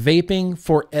familiar with vaping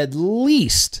for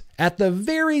at the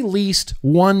very least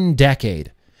 1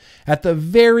 decade, at the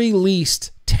very least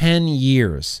 10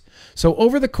 years. So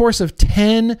over the course of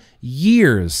 10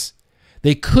 years,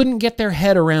 they couldn't get their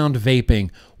head around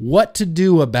vaping, what to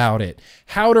do about it,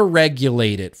 how to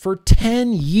regulate it for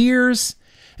 10 years.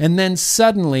 And then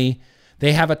suddenly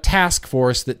they have a task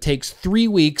force that takes 3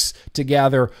 weeks to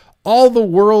gather all the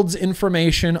world's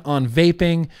information on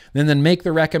vaping, and then make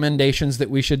the recommendations that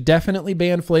we should definitely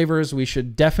ban flavors, we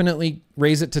should definitely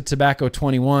raise it to tobacco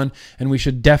 21, and we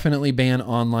should definitely ban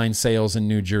online sales in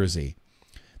New Jersey.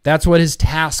 That's what his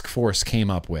task force came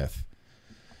up with.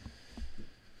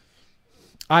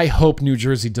 I hope New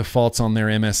Jersey defaults on their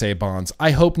MSA bonds.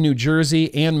 I hope New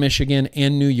Jersey and Michigan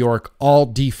and New York all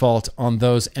default on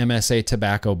those MSA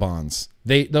tobacco bonds.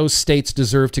 Those states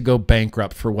deserve to go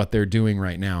bankrupt for what they're doing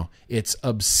right now. It's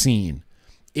obscene.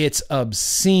 It's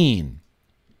obscene.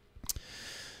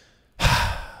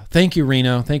 Thank you,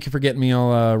 Reno. Thank you for getting me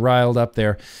all riled up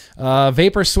there.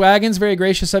 Vapor Swaggins, very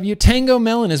gracious of you. Tango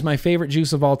Melon is my favorite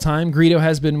juice of all time. Greedo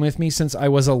has been with me since I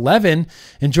was 11.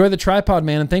 Enjoy the tripod,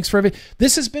 man, and thanks for everything.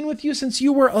 This has been with you since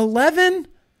you were 11?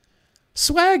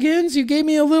 Swaggins, you gave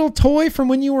me a little toy from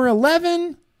when you were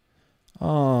 11?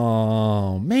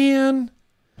 Oh, man.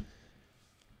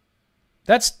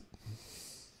 That's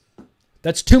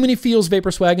too many feels,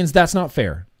 Vapor Swaggins. That's not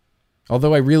fair.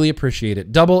 Although I really appreciate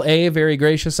it. Double A, very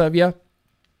gracious of you.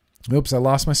 Oops, I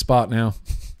lost my spot now.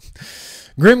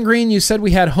 GrimmGreen, you said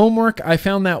we had homework. I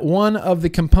found that one of the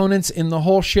components in the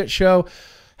whole shit show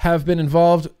have been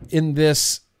involved in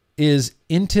this is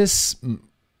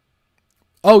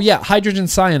Oh, yeah, hydrogen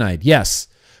cyanide. Yes.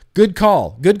 Good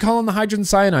call. Good call on the hydrogen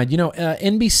cyanide. You know,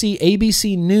 NBC,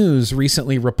 ABC News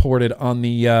recently reported on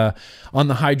the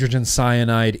hydrogen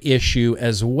cyanide issue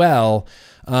as well.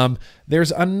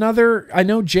 There's another, I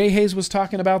know Jay Hayes was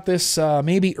talking about this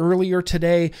maybe earlier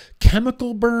today,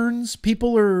 chemical burns.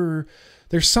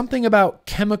 There's something about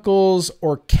chemicals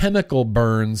or chemical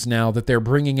burns now that they're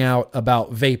bringing out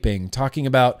about vaping, talking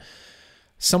about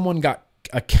someone got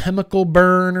a chemical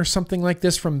burn or something like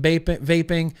this from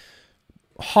vaping.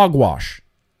 Hogwash.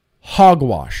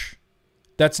 Hogwash.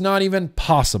 That's not even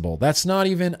possible. That's not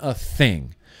even a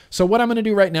thing. So what I'm going to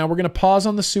do right now, we're going to pause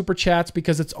on the super chats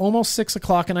because it's almost 6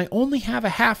 o'clock and I only have a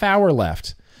half hour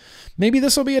left. Maybe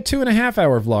this will be a 2.5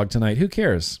 hour vlog tonight. Who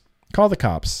cares? Call the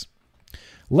cops.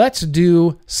 Let's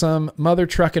do some mother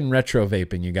truckin' retro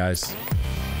vaping, you guys.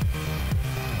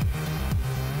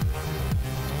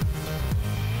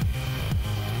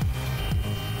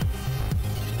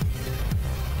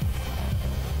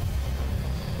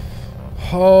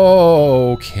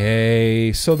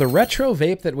 Okay, so the retro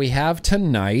vape that we have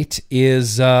tonight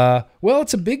is, well,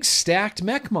 it's a big stacked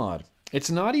mech mod.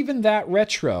 It's not even that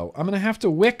retro. I'm going to have to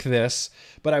wick this,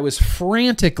 but I was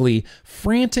frantically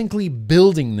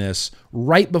building this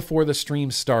right before the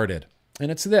stream started. And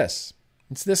it's this.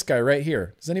 It's this guy right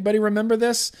here. Does anybody remember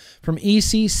this from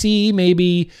ECC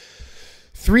maybe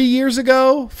 3 years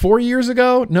ago, 4 years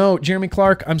ago? No, Jeremy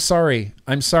Clark, I'm sorry.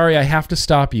 I'm sorry, I have to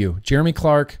stop you. Jeremy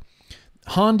Clark,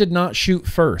 Han did not shoot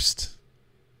first.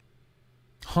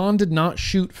 Han did not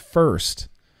shoot first.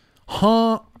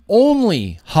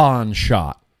 Only Han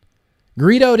shot.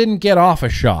 Greedo didn't get off a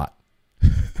shot.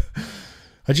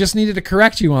 I just needed to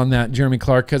correct you on that, Jeremy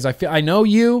Clark, because I know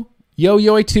you.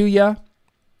 Yo-yo to ya.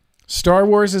 Star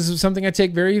Wars is something I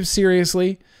take very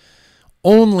seriously.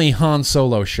 Only Han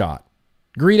Solo shot.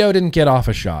 Greedo didn't get off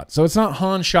a shot. So it's not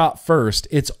Han shot first.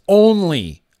 It's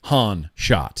only Han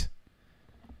shot.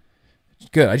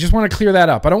 Good. I just want to clear that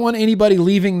up. I don't want anybody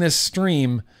leaving this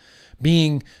stream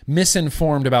being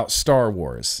misinformed about Star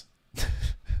Wars.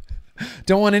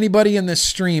 Don't want anybody in this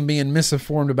stream being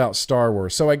misinformed about Star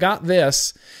Wars. So I got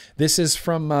this. This is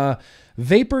from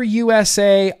Vapor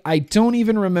USA. I don't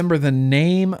even remember the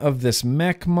name of this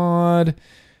mech mod.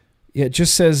 It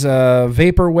just says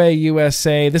Vaporway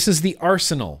USA. This is the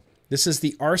Arsenal. This is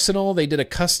the Arsenal. They did a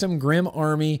custom Grimm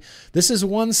Army. This is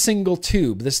one single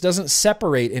tube. This doesn't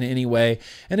separate in any way.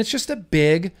 And it's just a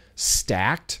big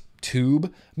stacked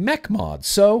tube mech mod.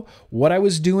 So what I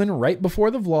was doing right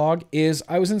before the vlog is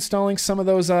I was installing some of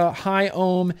those high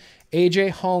ohm AJ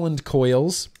Holland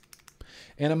coils.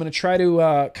 And I'm going to try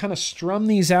to kind of strum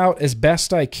these out as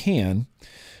best I can.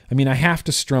 I mean, I have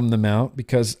to strum them out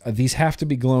because these have to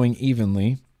be glowing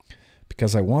evenly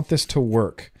because I want this to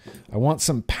work. I want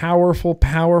some powerful,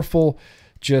 powerful,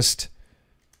 just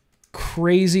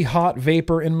crazy hot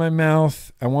vapor in my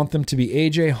mouth. I want them to be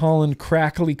A.J. Holland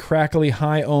crackly, crackly,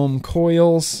 high ohm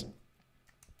coils.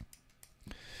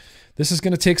 This is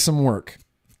going to take some work.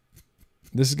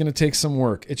 This is going to take some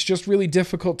work. It's just really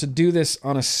difficult to do this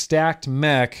on a stacked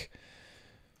mech.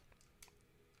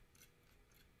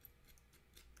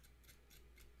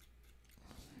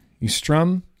 You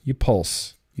strum, you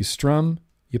pulse. You strum,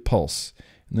 you pulse.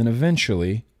 And then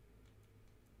eventually...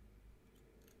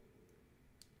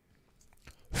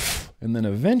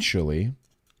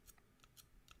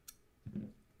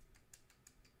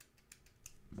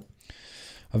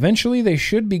 Eventually they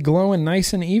should be glowing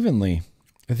nice and evenly.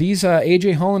 These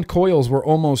A.J. Holland coils were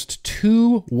almost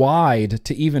too wide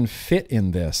to even fit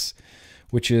in this,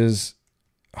 which is...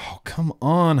 Oh, come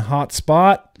on,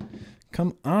 hotspot.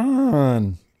 Come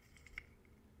on.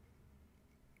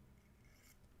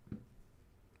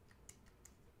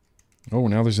 Oh,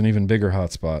 now there's an even bigger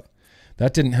hotspot.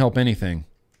 That didn't help anything.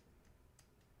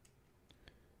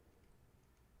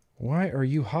 Why are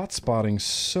you hotspotting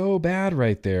so bad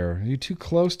right there? Are you too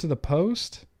close to the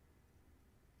post?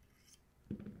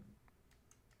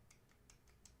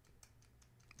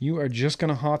 You are just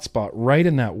going to hotspot right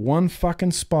in that one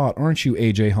fucking spot, aren't you,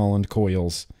 A.J. Holland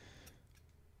coils?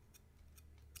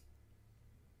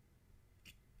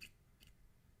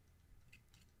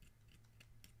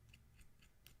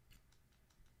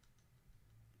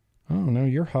 Oh, no,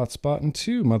 you're hotspotting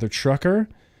too, mother trucker.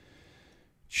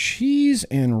 Cheese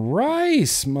and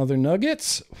rice, mother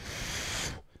nuggets.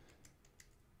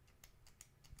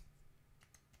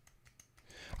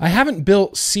 I haven't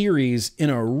built series in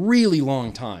a really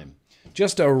long time.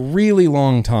 Just a really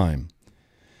long time.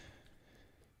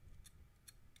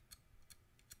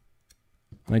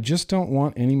 And I just don't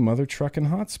want any mother trucking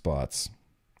hotspots.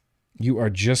 You are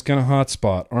just going to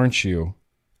hotspot, aren't you?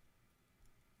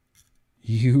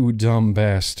 You dumb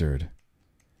bastard.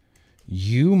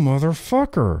 You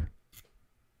motherfucker.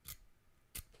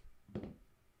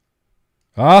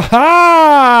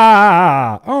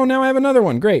 Aha! Oh, now I have another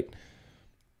one. Great.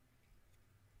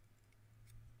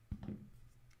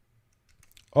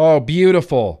 Oh,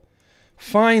 beautiful.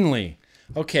 Finally.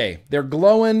 Okay, they're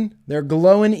glowing. They're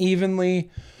glowing evenly.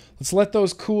 Let's let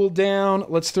those cool down.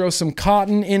 Let's throw some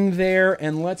cotton in there,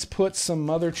 and let's put some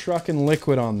mother trucking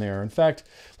liquid on there. In fact,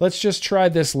 let's just try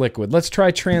this liquid. Let's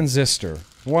try transistor.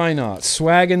 Why not?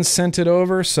 Swaggin sent it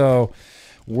over, so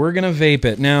we're going to vape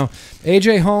it. Now,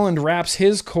 A.J. Holland wraps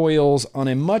his coils on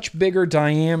a much bigger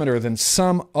diameter than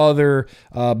some other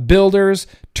builders.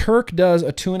 Turk does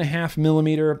a 2.5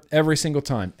 millimeter every single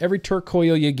time. Every Turk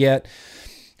coil you get,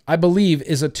 I believe,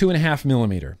 is a 2.5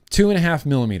 millimeter. 2.5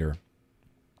 millimeter.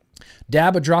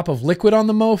 Dab a drop of liquid on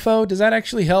the mofo. Does that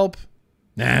actually help?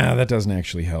 Nah, that doesn't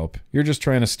actually help. You're just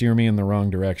trying to steer me in the wrong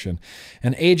direction.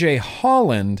 And A.J.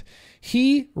 Holland,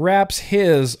 he wraps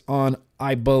his on,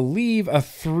 I believe, a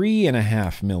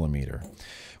 3.5 millimeter,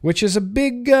 which is a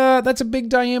big, that's a big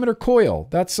diameter coil.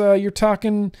 That's, you're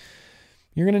talking,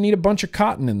 you're going to need a bunch of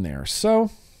cotton in there.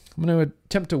 So I'm going to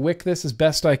attempt to wick this as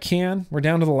best I can. We're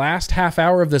down to the last half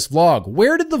hour of this vlog.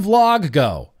 Where did the vlog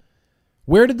go?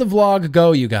 Where did the vlog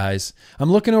go, you guys?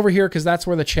 I'm looking over here because that's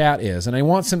where the chat is, and I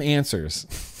want some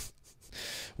answers.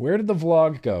 Where did the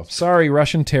vlog go? Sorry,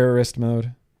 Russian terrorist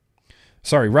mode.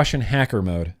 Sorry, Russian hacker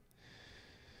mode.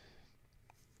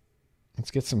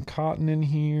 Let's get some cotton in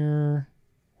here.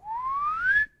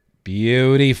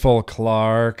 Beautiful,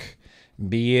 Clark.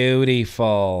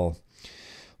 Beautiful.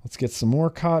 Let's get some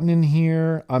more cotton in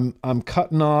here. I'm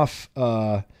cutting off.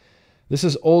 This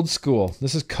is old school.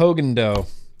 This is Kogendo.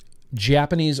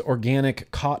 Japanese organic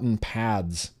cotton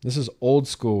pads. This is old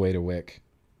school way to wick.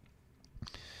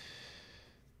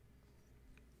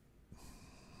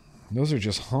 Those are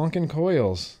just honking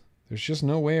coils. There's just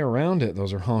no way around it.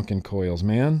 Those are honking coils,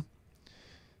 man.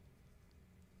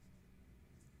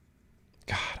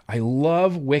 God, I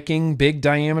love wicking big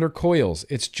diameter coils.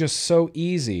 It's just so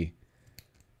easy.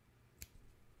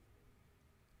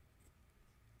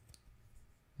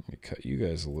 Let me cut you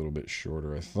guys a little bit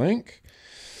shorter, I think.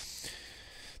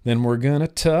 Then we're going to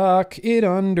tuck it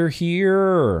under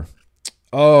here.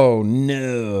 Oh,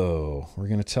 no. We're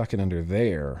going to tuck it under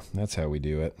there. That's how we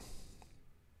do it.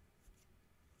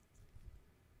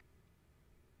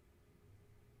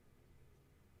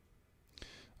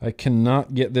 I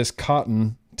cannot get this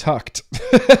cotton tucked.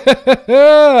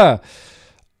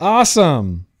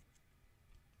 Awesome.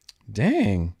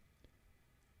 Dang.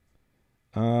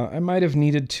 I might have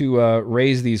needed to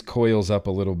raise these coils up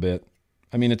a little bit.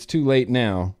 I mean, it's too late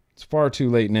now. It's far too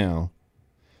late now.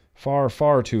 Far,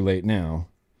 far too late now.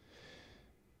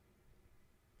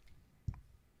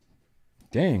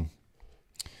 Dang.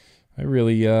 I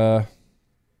really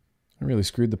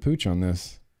screwed the pooch on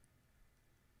this.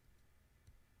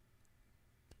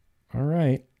 All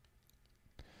right.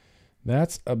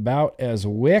 That's about as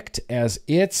wicked as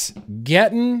it's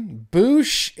getting.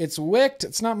 Boosh. It's wicked.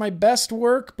 It's not my best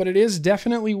work, but it is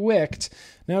definitely wicked.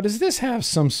 Now, does this have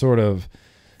some sort of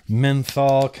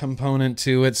menthol component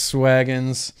to it,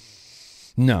 Swaggins?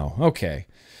 No. Okay.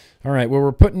 All right. Well,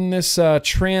 we're putting this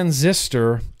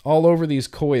transistor all over these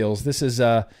coils. This is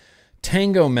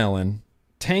Tango Melon.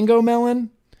 Tango Melon?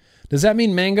 Does that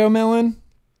mean mango melon?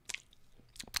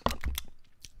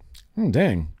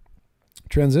 Dang.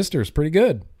 Transistor is pretty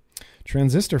good.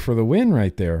 Transistor for the win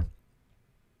right there.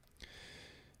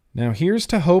 Now here's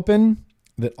to hoping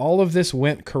that all of this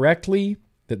went correctly,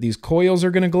 that these coils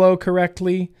are going to glow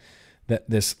correctly, that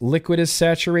this liquid is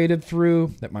saturated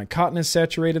through, that my cotton is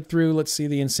saturated through. Let's see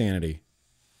the insanity.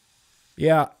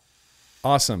 Yeah.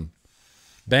 Awesome.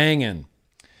 Banging.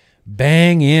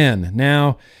 Bang in.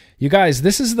 Now, you guys,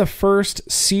 this is the first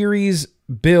series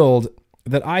build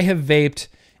that I have vaped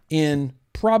in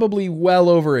probably well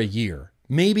over a year,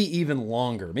 maybe even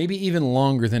longer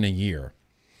than a year.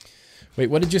 Wait,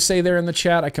 what did you say there in the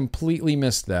chat? I completely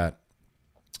missed that.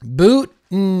 Boot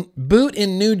in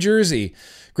New Jersey.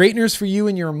 Great news for you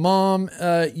and your mom.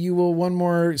 You will one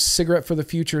more cigarette for the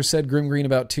future, said GrimmGreen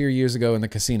about 2 years ago in the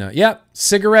casino. Yep,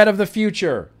 cigarette of the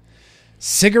future.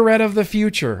 Cigarette of the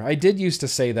future. I did used to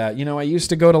say that. You know, I used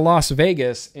to go to Las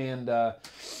Vegas, and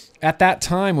at that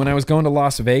time when I was going to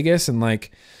Las Vegas in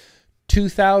like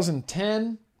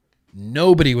 2010,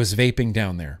 nobody was vaping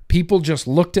down there. People just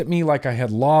looked at me like I had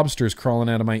lobsters crawling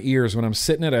out of my ears when I'm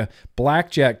sitting at a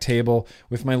blackjack table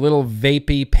with my little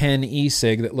vapey pen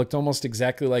e-cig that looked almost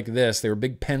exactly like this. They were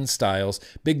big pen styles,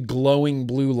 big glowing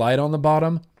blue light on the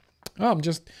bottom. Oh,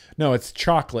 no, it's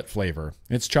chocolate flavor.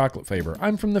 It's chocolate flavor.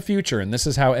 I'm from the future, and this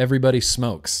is how everybody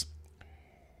smokes.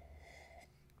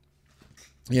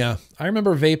 Yeah, I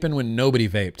remember vaping when nobody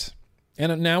vaped.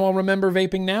 And now I'll remember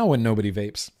vaping now when nobody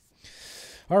vapes.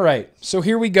 All right, so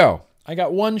here we go. I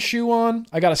got one shoe on.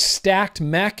 I got a stacked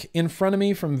mech in front of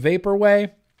me from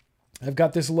Vaporway. I've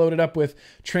got this loaded up with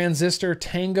Transistor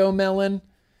Tango Melon.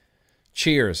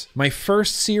 Cheers. My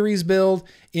first series build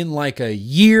in like a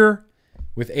year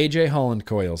with AJ Holland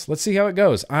coils. Let's see how it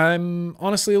goes. I'm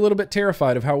honestly a little bit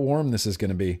terrified of how warm this is going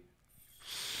to be.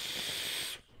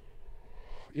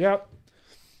 Yep.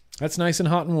 That's nice and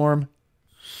hot and warm.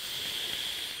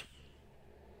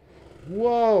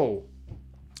 Whoa.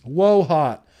 Whoa,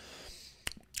 hot.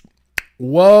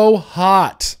 Whoa,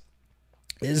 hot.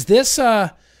 Is this,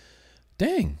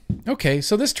 dang. Okay,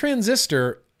 so this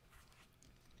transistor,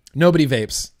 nobody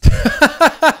vapes.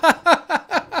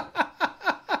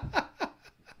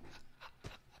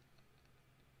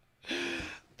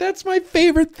 That's my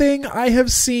favorite thing I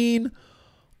have seen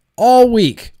all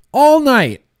week, all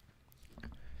night.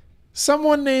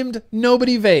 Someone named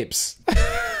Nobody Vapes.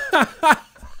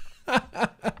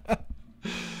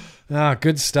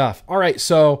 Good stuff. All right,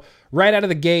 so right out of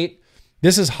the gate,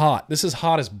 this is hot. This is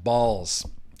hot as balls.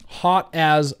 Hot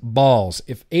as balls.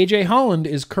 If AJ Holland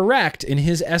is correct in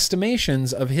his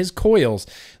estimations of his coils,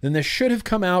 then this should have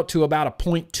come out to about a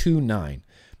 0.29.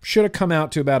 Should have come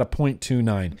out to about a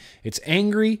 0.29. It's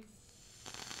angry.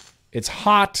 It's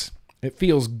hot. It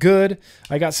feels good.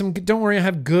 I got some, don't worry, I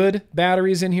have good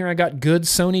batteries in here. I got good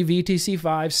Sony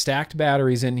VTC5 stacked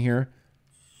batteries in here.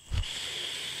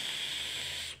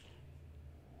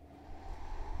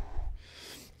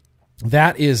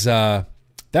 That is,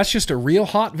 that's just a real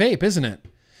hot vape, isn't it?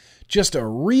 Just a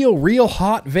real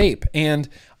hot vape. And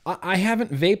I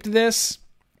haven't vaped this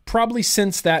probably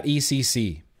since that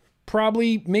ECC.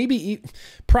 Probably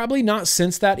not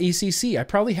since that ECC. I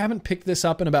probably haven't picked this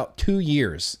up in about 2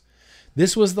 years.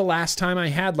 This was the last time I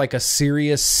had like a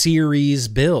serious series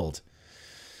build.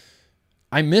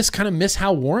 I kind of miss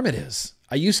how warm it is.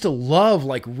 I used to love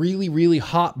like really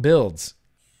hot builds.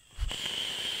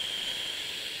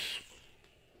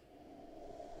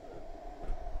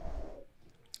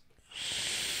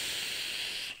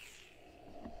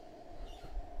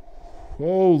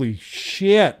 Holy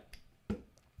shit.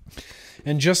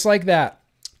 And just like that,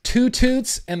 2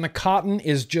 toots and the cotton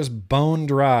is just bone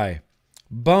dry.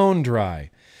 Bone dry.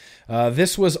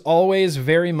 This was always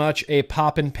very much a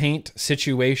pop and paint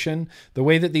situation. The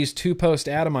way that these 2-post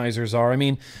atomizers are, I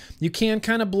mean, you can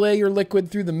kind of blay your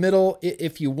liquid through the middle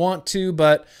if you want to,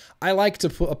 but I like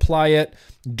to apply it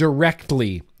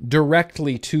directly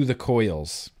to the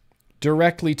coils.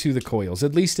 Directly to the coils,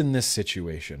 at least in this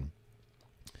situation.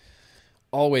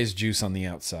 Always juice on the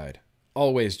outside.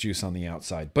 Always juice on the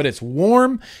outside. But it's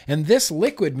warm, and this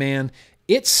liquid, man,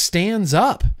 it stands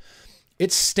up.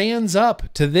 It stands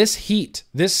up to this heat.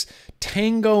 This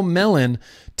Tango Melon,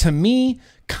 to me,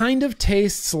 kind of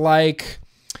tastes like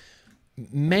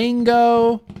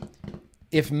mango.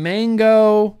 If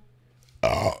mango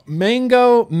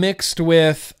mixed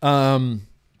with,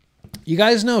 you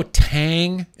guys know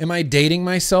Tang? Am I dating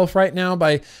myself right now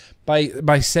by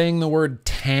saying the word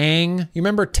Tang? You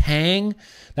remember Tang?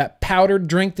 That powdered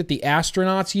drink that the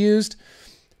astronauts used?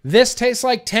 This tastes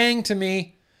like Tang to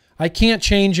me. I can't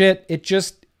change it.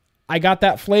 I got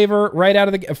that flavor right out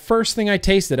of the first thing I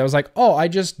tasted. I was like, oh, I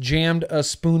just jammed a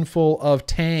spoonful of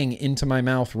Tang into my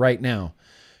mouth right now.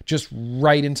 Just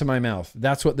right into my mouth.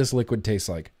 That's what this liquid tastes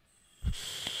like.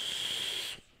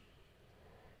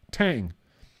 Tang.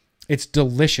 It's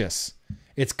delicious.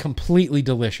 It's completely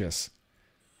delicious.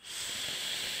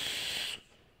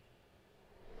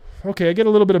 Okay, I get a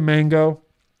little bit of mango.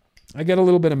 I get a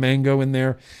little bit of mango in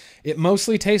there. It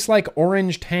mostly tastes like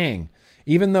orange Tang.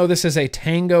 Even though this is a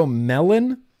Tango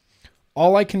Melon,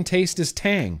 all I can taste is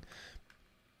Tang.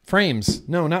 Frames.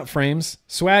 No, not frames.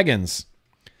 Swaggins.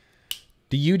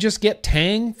 Do you just get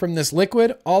Tang from this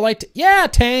liquid? Yeah,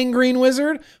 Tang, Green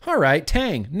Wizard. All right,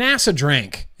 Tang. NASA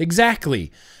drink.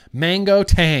 Exactly. Mango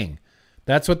Tang.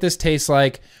 That's what this tastes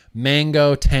like.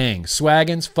 Mango Tang.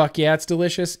 Swaggins. Fuck yeah, it's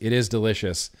delicious. It is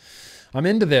delicious. I'm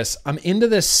into this. I'm into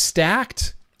this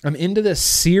stacked. I'm into this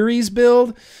series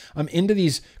build. I'm into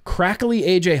these crackly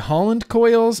AJ Holland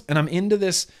coils, and I'm into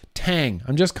this Tang.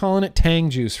 I'm just calling it Tang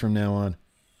juice from now on.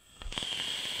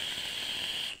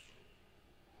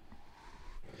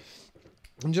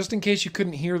 And just in case you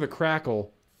couldn't hear the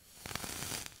crackle.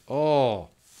 Oh.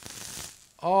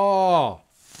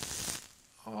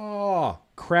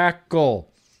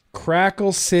 Crackle.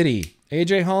 Crackle City.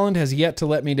 AJ Holland has yet to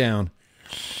let me down.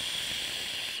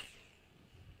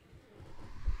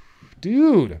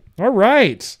 Dude, all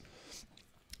right.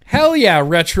 Hell yeah,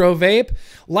 Retro Vape.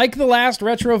 Like the last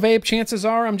Retro Vape, chances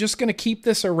are I'm just going to keep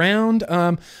this around.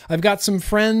 I've got some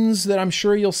friends that I'm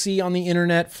sure you'll see on the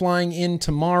internet flying in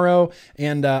tomorrow,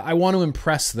 and I want to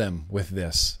impress them with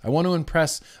this. I want to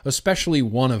impress especially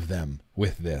one of them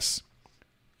with this.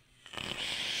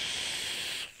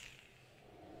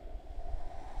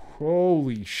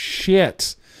 Holy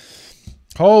shit.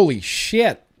 Holy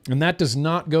shit. And that does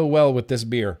not go well with this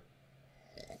beer.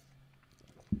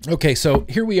 Okay, so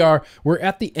here we are. We're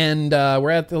at the end.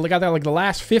 Got the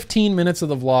last 15 minutes of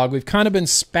the vlog. We've kind of been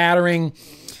spattering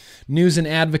news and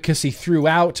advocacy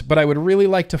throughout, but I would really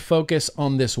like to focus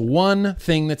on this one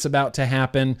thing that's about to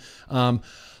happen.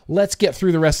 Let's get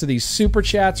through the rest of these super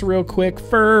chats real quick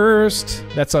first.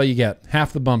 That's all you get.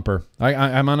 Half the bumper.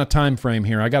 I'm on a time frame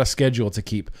here. I got a schedule to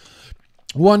keep.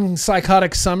 One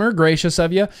Psychotic Summer, gracious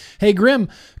of you. Hey, Grim,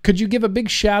 could you give a big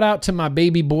shout out to my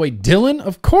baby boy, Dylan?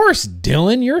 Of course,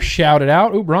 Dylan, you're shouted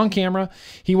out. Oop, wrong camera.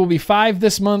 He will be 5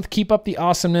 this month. Keep up the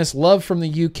awesomeness. Love from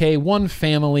the UK. One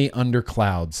family under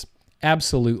clouds.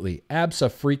 Absolutely.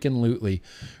 Abso-freaking-lutely.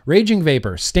 Raging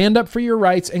Vapor, stand up for your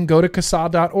rights and go to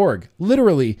CASA.org.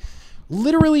 Literally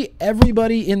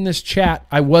everybody in this chat.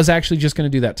 I was actually just going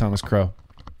to do that, Thomas Crow.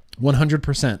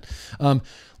 100%.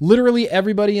 Literally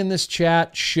everybody in this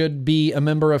chat should be a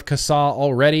member of CASA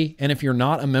already. And if you're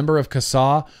not a member of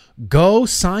CASA, go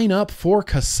sign up for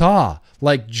CASA.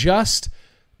 Like, just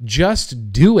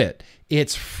do it.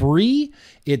 It's free.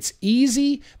 It's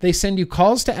easy. They send you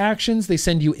calls to actions. They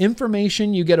send you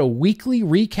information. You get a weekly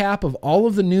recap of all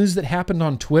of the news that happened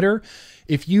on Twitter.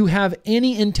 If you have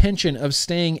any intention of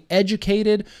staying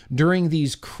educated during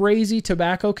these crazy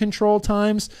tobacco control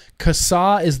times,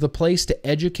 CASA is the place to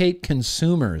educate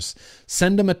consumers.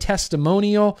 Send them a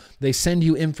testimonial. They send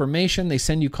you information. They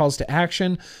send you calls to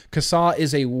action. CASA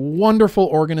is a wonderful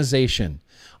organization.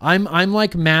 I'm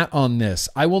like Matt on this.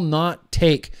 I will not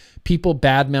take people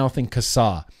bad-mouthing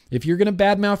CASA. If you're going to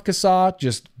bad-mouth CASA,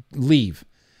 just leave.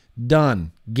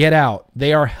 Done. Get out.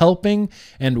 They are helping,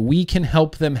 and we can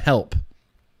help them help.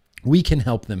 We can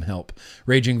help them help.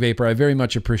 Raging Vapor, I very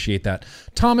much appreciate that.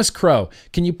 Thomas Crow,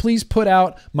 can you please put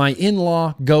out my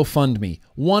in-law GoFundMe?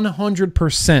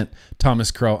 100%,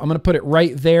 Thomas Crow. I'm going to put it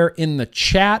right there in the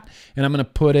chat, and I'm going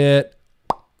to put it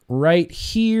right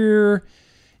here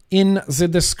in the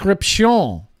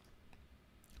description.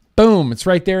 Boom. It's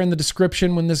right there in the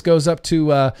description when this goes up to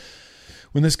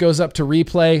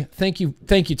replay. Thank you,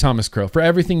 Thomas Crow, for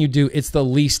everything you do. It's the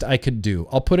least I could do.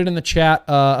 I'll put it in the chat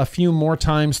a few more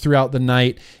times throughout the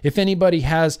night. If anybody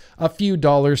has a few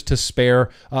dollars to spare,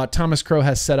 Thomas Crow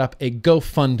has set up a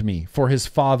GoFundMe for his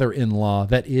father-in-law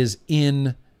that is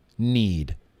in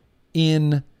need.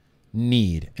 In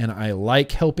need. And I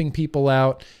like helping people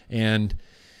out, and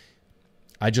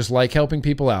I just like helping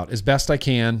people out as best I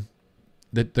can.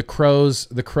 The crows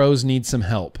need some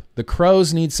help. The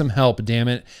crows need some help, damn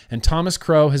it. And Thomas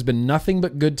Crow has been nothing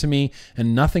but good to me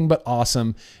and nothing but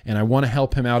awesome, and I want to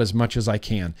help him out as much as I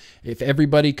can. If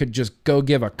everybody could just go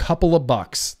give a couple of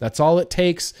bucks, that's all it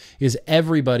takes, is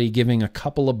everybody giving a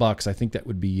couple of bucks. I think that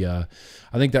would be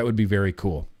very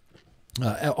cool.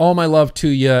 All my love to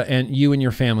you and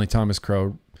your family, Thomas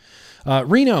Crow.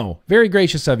 Reno, very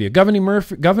gracious of you.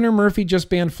 Governor Murphy just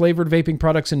banned flavored vaping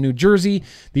products in New Jersey.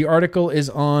 The article is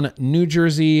on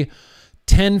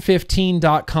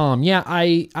NewJersey1015.com. Yeah,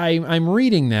 I'm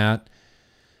reading that.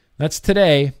 That's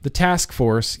today. The task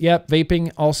force. Yep,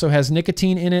 vaping also has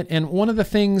nicotine in it. And one of the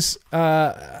things,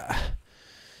 yeah,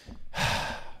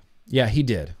 he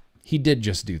did. He did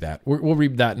just do that. We'll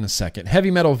read that in a second.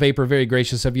 Heavy Metal Vapor, very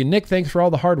gracious of you. Nick, thanks for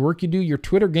all the hard work you do. Your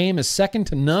Twitter game is second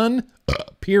to none,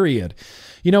 period.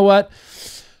 You know what?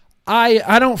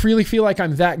 I don't really feel like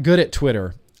I'm that good at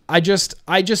Twitter. I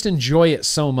just enjoy it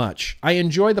so much. I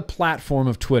enjoy the platform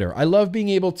of Twitter. I love being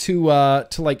able to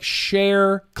like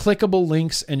share clickable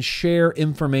links and share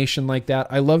information like that.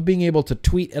 I love being able to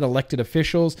tweet at elected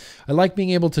officials. I like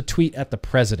being able to tweet at the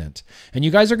president. And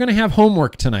you guys are going to have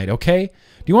homework tonight, okay?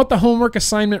 Do you want the homework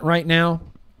assignment right now?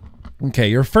 Okay,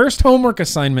 your first homework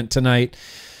assignment tonight,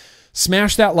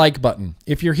 smash that like button.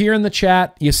 If you're here in the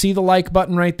chat, you see the like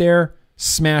button right there,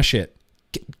 smash it.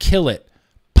 Kill it.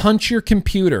 Punch your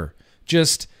computer.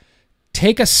 Just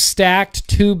take a stacked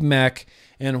tube mech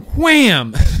and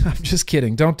wham! I'm just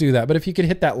kidding. Don't do that. But if you could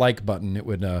hit that like button, I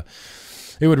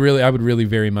would really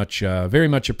very much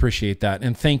appreciate that.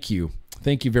 And thank you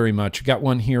very much. Got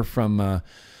one here from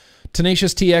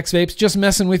Tenacious TX Vapes. Just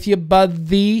messing with you,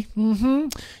 buddy.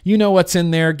 You know what's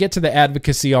in there. Get to the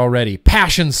advocacy already.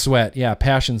 Passion sweat. Yeah,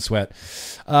 passion sweat.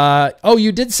 Oh,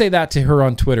 you did say that to her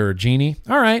on Twitter, Jeannie.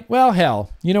 All right. Well,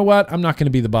 hell. You know what? I'm not going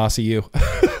to be the boss of you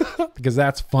because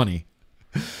that's funny.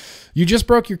 You just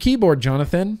broke your keyboard,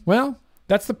 Jonathan. Well,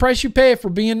 that's the price you pay for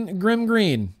being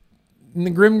GrimmGreen in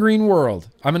the GrimmGreen world.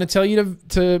 I'm going to tell you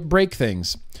to break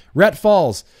things. Rhett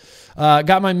Falls.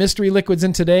 Got my mystery liquids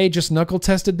in today. Just knuckle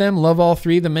tested them. Love all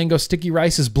three. The mango sticky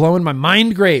rice is blowing my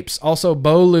mind grapes. Also,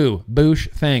 Bolu. Boosh.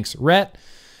 Thanks. Rhett,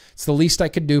 it's the least I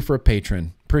could do for a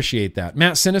patron. Appreciate that.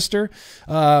 Matt Sinister.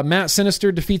 Matt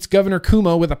Sinister defeats Governor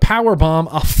Kumo with a power bomb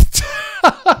off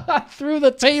through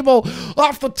the table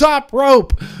off the top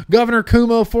rope. Governor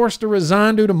Kumo forced to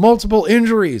resign due to multiple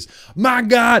injuries. My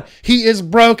God, he is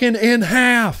broken in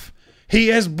half. He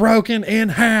is broken in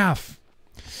half.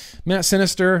 Matt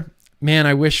Sinister. Man,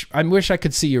 I wish I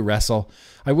could see you wrestle.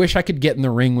 I wish I could get in the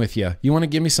ring with you. You want to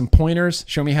give me some pointers?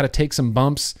 Show me how to take some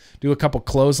bumps, do a couple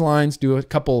clotheslines, do a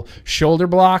couple shoulder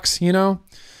blocks, you know?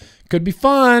 Could be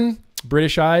fun.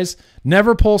 British Eyes.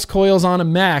 Never pulse coils on a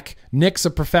Mac. Nick's a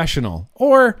professional.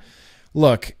 Or,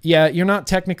 look, yeah, you're not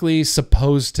technically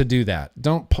supposed to do that.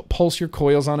 Don't pulse your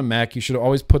coils on a Mac. You should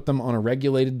always put them on a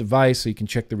regulated device so you can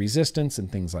check the resistance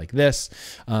and things like this.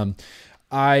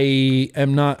 I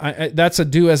am not, that's a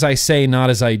do as I say, not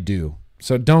as I do.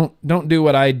 So don't do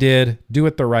what I did. Do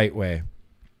it the right way.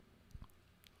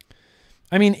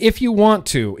 I mean, if you want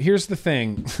to, here's the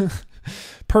thing.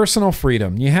 Personal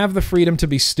freedom. You have the freedom to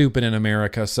be stupid in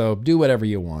America, so do whatever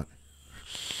you want.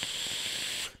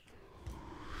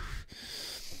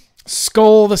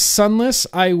 Skull the Sunless.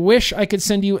 I wish I could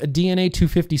send you a DNA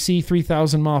 250C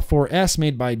 3000 mAh 4S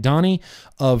made by Donnie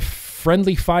of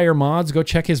Friendly Fire Mods. Go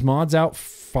check his mods out.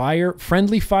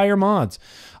 Friendly Fire Mods.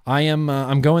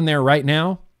 I'm going there right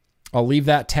now. I'll leave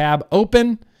that tab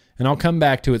open and I'll come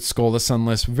back to it. Skull the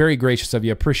Sunless. Very gracious of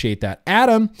you. Appreciate that.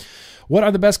 Adam, what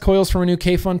are the best coils for a new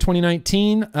K-Fun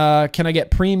 2019? Can I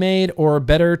get pre-made or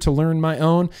better to learn my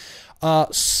own?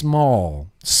 Small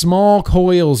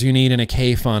coils you need in a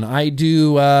K-Fun. I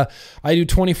do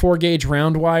 24 gauge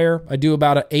round wire. I do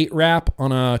about an 8 wrap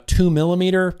on a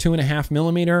 2.5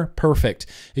 millimeter. Perfect.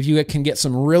 If you can get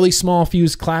some really small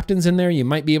fused Claptons in there, you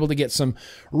might be able to get some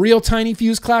real tiny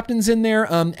fused Claptons in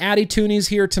there. Addy Tooney's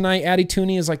here tonight. Addy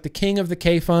Tooney is like the king of the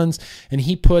K-Funs, and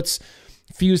he puts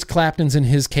fused Claptons in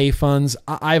his K-Funs.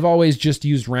 I've always just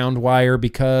used round wire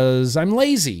because I'm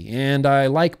lazy and I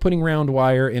like putting round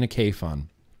wire in a K-Fun.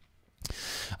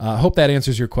 Hope that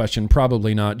answers your question.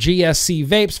 Probably not. GSC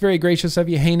Vapes, very gracious of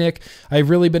you. Hey, Nick, I've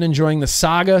really been enjoying the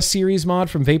Saga series mod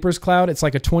from Vapors Cloud. It's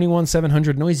like a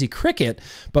 21700 noisy cricket,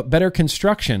 but better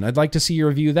construction. I'd like to see you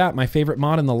review that. My favorite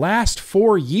mod in the last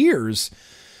 4 years.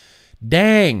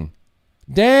 Dang.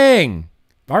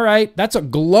 All right, that's a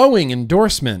glowing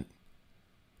endorsement.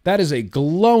 That is a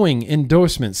glowing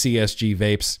endorsement, CSG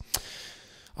Vapes.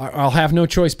 I'll have no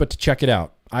choice but to check it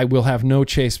out. I will have no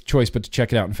choice but to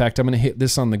check it out. In fact, I'm going to hit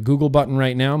this on the Google button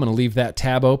right now. I'm going to leave that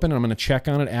tab open, and I'm going to check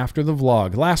on it after the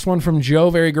vlog. Last one from Joe,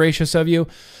 very gracious of you.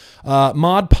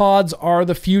 Mod pods are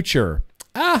the future.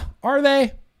 Are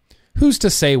they? Who's to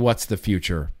say what's the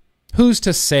future? Who's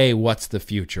to say what's the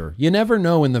future? You never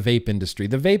know in the vape industry.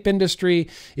 The vape industry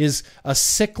is a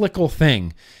cyclical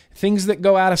thing. Things that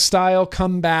go out of style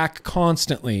come back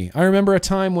constantly. I remember a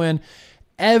time when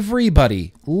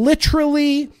everybody,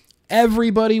 literally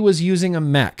everybody was using a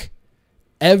mech.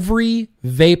 Every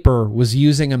vapor was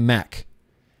using a mech.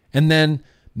 And then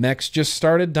mechs just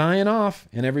started dying off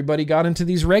and everybody got into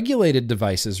these regulated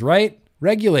devices, right?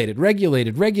 Regulated.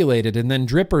 And then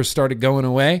drippers started going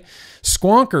away.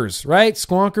 Squonkers, right?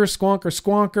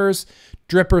 Squonkers.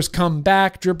 Drippers come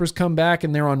back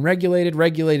and they're on regulated.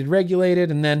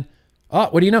 And then,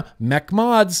 what do you know? Mech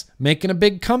mods making a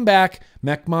big comeback.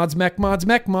 Mech mods.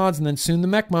 And then soon the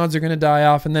mech mods are going to die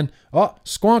off. And then,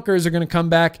 squonkers are going to come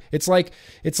back. It's like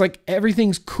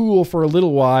everything's cool for a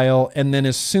little while. And then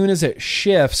as soon as it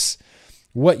shifts,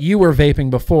 what you were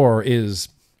vaping before is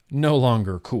no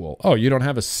longer cool. Oh, you don't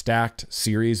have a stacked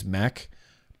series mech?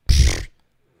 Pfft.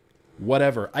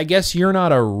 Whatever. I guess you're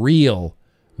not a real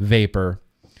vapor.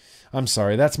 I'm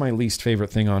sorry, that's my least favorite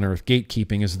thing on earth.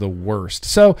 Gatekeeping is the worst.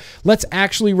 So let's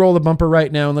actually roll the bumper right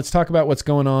now and let's talk about what's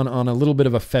going on a little bit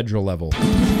of a federal level.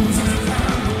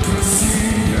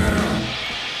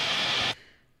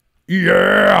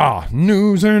 Yeah,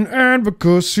 news and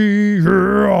advocacy.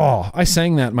 Yeah, I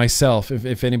sang that myself.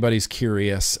 If anybody's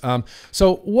curious.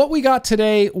 So what we got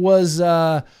today was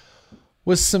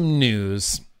some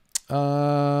news.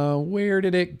 Where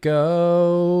did it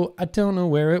go? I don't know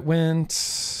where it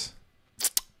went.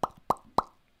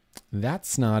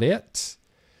 That's not it.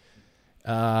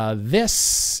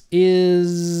 This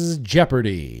is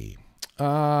Jeopardy.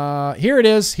 Here it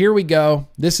is. Here we go.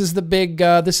 This is the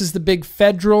big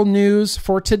federal news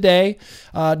for today.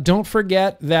 Don't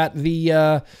forget that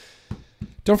the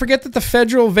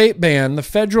federal vape ban, the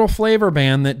federal flavor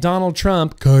ban that Donald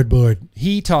Trump cardboard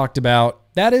he talked about,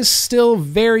 that is still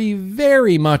very,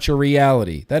 very much a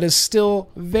reality. That is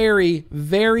still very,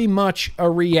 very much a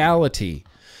reality.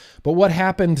 But what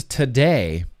happened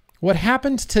today?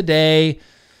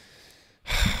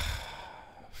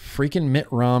 Freaking Mitt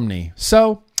Romney.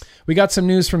 So we got some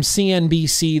news from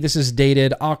CNBC. This is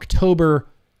dated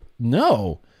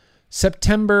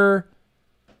September.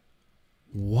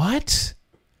 What?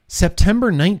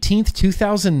 September 19th,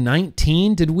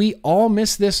 2019? Did we all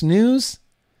miss this news?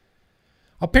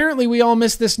 Apparently we all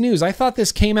missed this news. I thought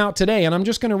this came out today, and I'm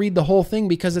just going to read the whole thing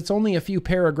because it's only a few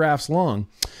paragraphs long.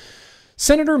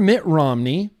 Senator Mitt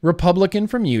Romney, Republican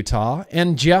from Utah,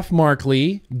 and Jeff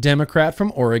Markley, Democrat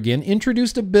from Oregon,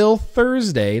 introduced a bill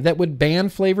Thursday that would ban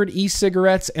flavored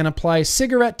e-cigarettes and apply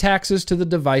cigarette taxes to the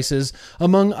devices,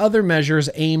 among other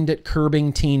measures aimed at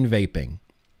curbing teen vaping.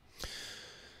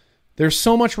 There's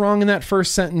so much wrong in that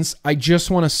first sentence, I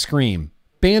just want to scream.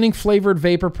 Banning flavored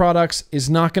vapor products is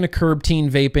not going to curb teen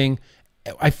vaping.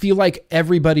 I feel like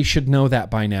everybody should know that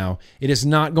by now. It is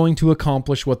not going to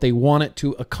accomplish what they want it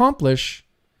to accomplish.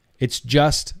 It's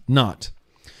just not.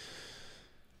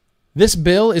 This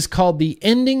bill is called the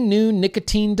Ending New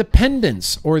Nicotine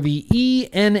Dependence, or the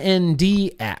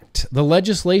ENND Act. The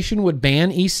legislation would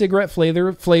ban e-cigarette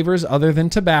flavors other than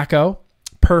tobacco.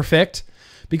 Perfect.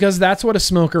 Because that's what a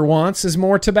smoker wants, is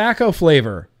more tobacco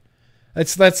flavor.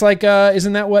 That's like,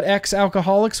 isn't that what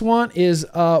ex-alcoholics want? Is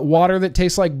water that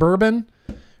tastes like bourbon,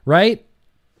 right?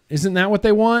 Isn't that what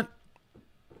they want?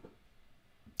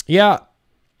 Yeah.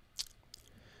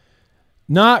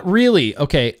 Not really.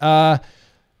 Okay.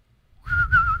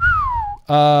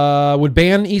 Would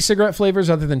ban e-cigarette flavors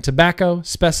other than tobacco,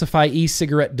 specify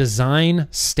e-cigarette design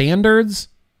standards,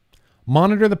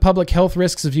 monitor the public health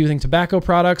risks of using tobacco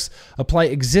products, apply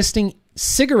existing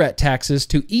cigarette taxes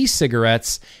to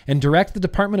e-cigarettes, and direct the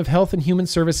Department of Health and Human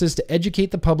Services to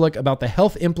educate the public about the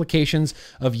health implications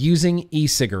of using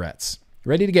e-cigarettes.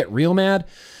 Ready to get real mad?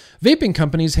 Vaping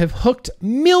companies have hooked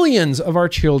millions of our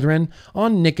children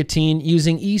on nicotine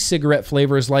using e-cigarette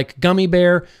flavors like gummy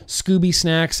bear, Scooby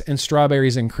Snacks, and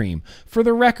strawberries and cream. For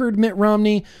the record, Mitt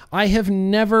Romney, I have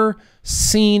never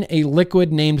seen a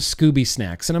liquid named Scooby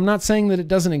Snacks. And I'm not saying that it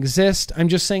doesn't exist. I'm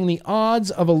just saying the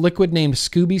odds of a liquid named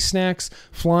Scooby Snacks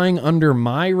flying under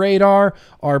my radar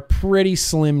are pretty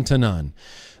slim to none.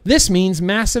 This means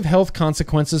massive health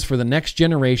consequences for the next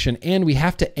generation, and we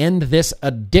have to end this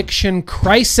addiction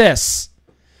crisis,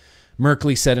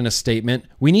 Merkley said in a statement.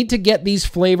 We need to get these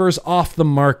flavors off the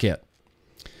market.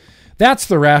 That's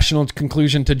the rational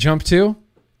conclusion to jump to.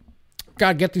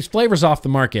 Gotta get these flavors off the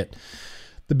market.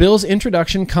 The bill's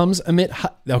introduction comes amid...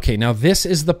 Okay, now this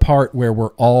is the part where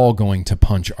we're all going to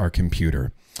punch our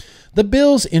computer. The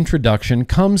bill's introduction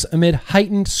comes amid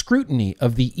heightened scrutiny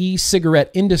of the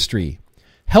e-cigarette industry.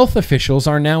 Health officials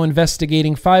are now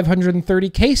investigating 530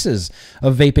 cases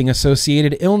of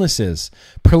vaping-associated illnesses.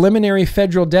 Preliminary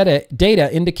federal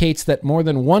data indicates that more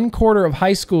than 1/4 of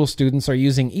high school students are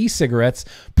using e-cigarettes,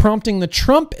 prompting the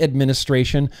Trump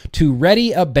administration to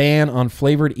ready a ban on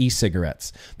flavored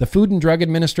e-cigarettes. The Food and Drug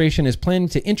Administration is planning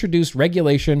to introduce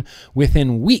regulation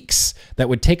within weeks that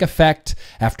would take effect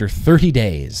after 30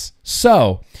 days.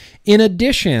 So, in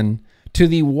addition to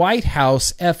the White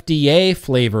House FDA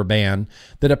flavor ban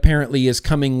that apparently is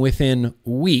coming within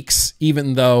weeks,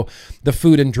 even though the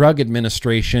Food and Drug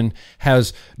Administration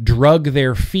has drug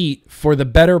their feet for the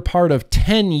better part of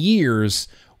 10 years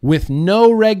with no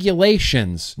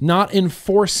regulations, not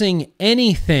enforcing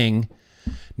anything.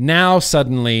 Now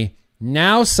suddenly,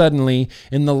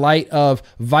 in the light of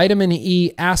vitamin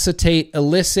E acetate,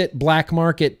 illicit black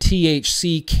market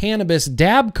THC cannabis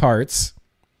dab carts,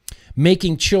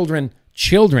 making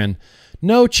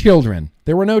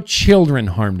there were no children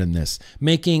harmed in this,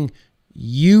 making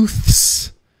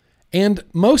youths and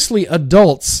mostly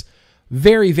adults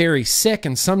very, very sick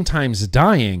and sometimes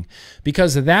dying.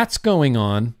 Because that's going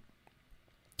on,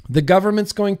 the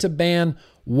government's going to ban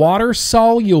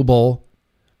water-soluble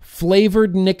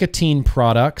flavored nicotine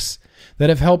products that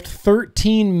have helped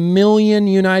 13 million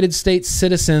United States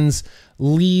citizens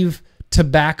leave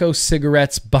tobacco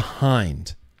cigarettes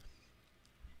behind.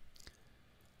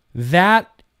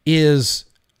 That is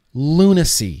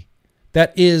lunacy.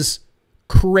 That is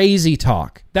crazy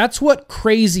talk. That's what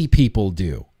crazy people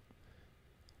do.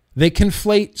 They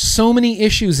conflate so many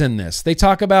issues in this. They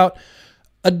talk about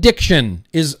addiction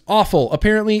is awful.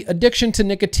 Apparently, addiction to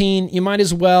nicotine, you might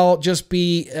as well just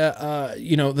be,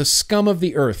 the scum of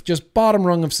the earth, just bottom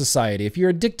rung of society. If you're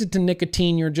addicted to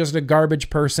nicotine, you're just a garbage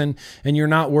person and you're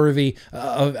not worthy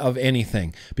of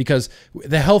anything, because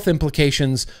the health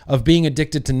implications of being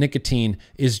addicted to nicotine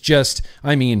is just,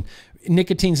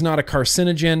 nicotine's not a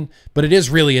carcinogen, but it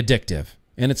is really addictive.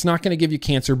 And it's not going to give you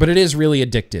cancer, but it is really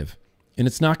addictive. And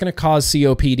it's not going to cause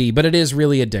COPD, but it is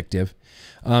really addictive.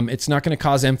 It's not going to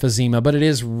cause emphysema, but it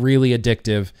is really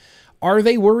addictive. Are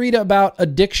they worried about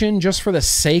addiction just for the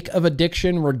sake of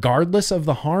addiction, regardless of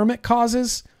the harm it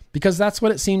causes? Because that's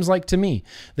what it seems like to me.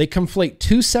 They conflate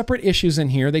two separate issues in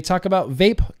here. They talk about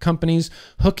vape companies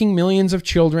hooking millions of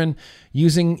children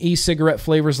using e-cigarette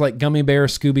flavors like gummy bear,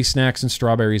 Scooby Snacks, and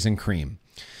strawberries and cream.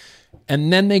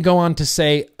 And then they go on to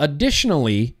say,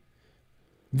 additionally,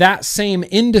 that same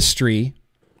industry...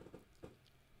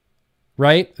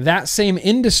 right? That same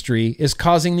industry is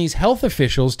causing these health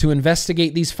officials to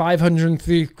investigate these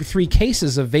 503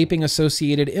 cases of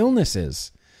vaping-associated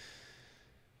illnesses.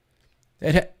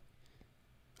 That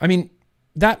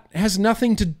has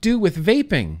nothing to do with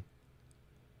vaping.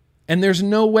 And there's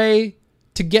no way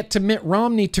to get to Mitt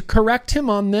Romney to correct him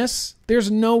on this. There's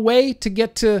no way to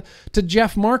get to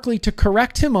Jeff Markley to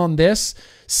correct him on this.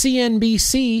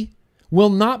 CNBC will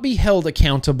not be held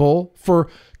accountable for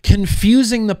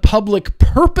confusing the public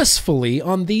purposefully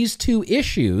on these two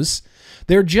issues.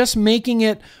 They're just making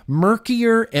it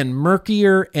murkier and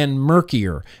murkier and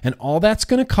murkier. And all that's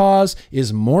going to cause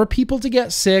is more people to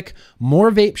get sick,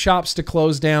 more vape shops to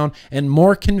close down, and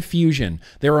more confusion.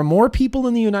 There are more people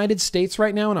in the United States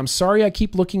right now, and I'm sorry I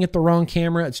keep looking at the wrong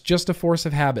camera. It's just a force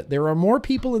of habit. There are more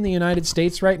people in the United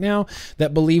States right now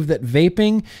that believe that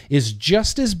vaping is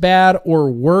just as bad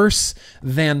or worse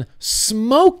than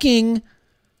smoking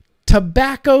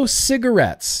tobacco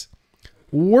cigarettes.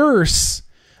 Worse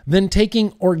than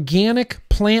taking organic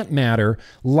plant matter,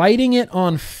 lighting it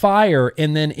on fire,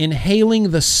 and then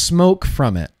inhaling the smoke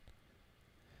from it.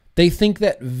 They think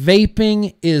that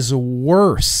vaping is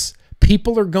worse.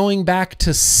 People are going back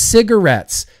to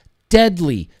cigarettes.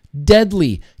 Deadly,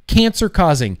 deadly, cancer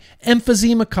causing,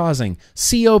 emphysema causing,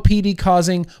 COPD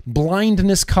causing,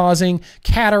 blindness causing,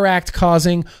 cataract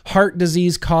causing, heart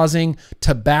disease causing,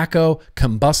 tobacco,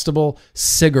 combustible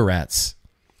cigarettes.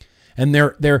 And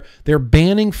they're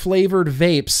banning flavored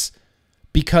vapes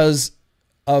because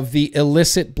of the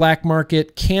illicit black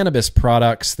market cannabis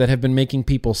products that have been making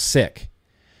people sick.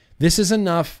 This is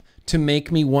enough to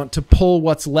make me want to pull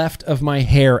what's left of my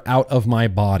hair out of my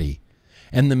body.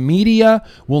 And the media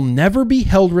will never be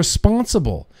held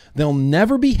responsible. They'll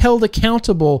never be held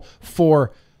accountable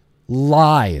for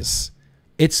lies.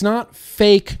 It's not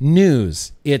fake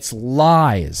news. It's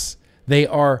lies. They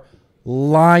are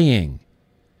lying.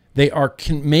 They are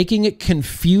making it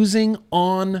confusing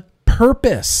on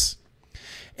purpose.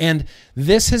 And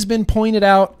this has been pointed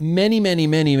out many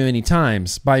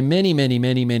times by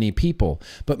many people.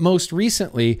 But most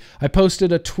recently, I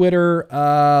posted a Twitter.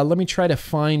 Let me try to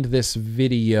find this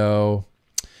video.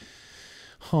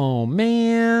 Oh,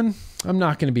 man. I'm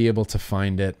not going to be able to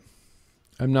find it.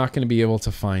 I'm not going to be able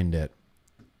to find it.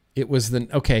 It was the...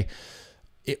 Okay.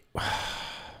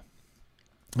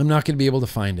 I'm not going to be able to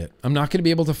find it. I'm not going to be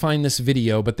able to find this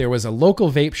video, but there was a local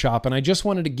vape shop, and I just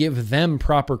wanted to give them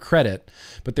proper credit.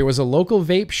 But there was a local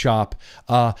vape shop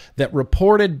that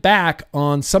reported back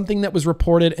on something that was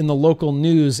reported in the local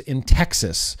news in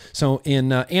Texas. So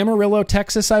in Amarillo,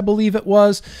 Texas, I believe it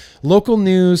was, local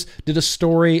news did a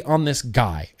story on this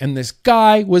guy. And this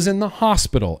guy was in the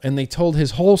hospital, and they told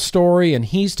his whole story, and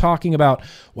he's talking about,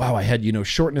 wow, I had,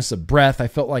 shortness of breath. I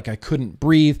felt like I couldn't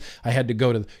breathe. I had to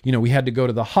go to, we had to go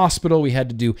to the hospital. We had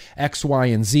to do X, Y,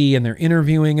 and Z, and they're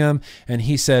interviewing him. And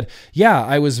he said, yeah,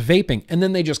 I was vaping. And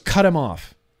then they just cut him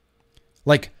off,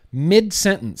 like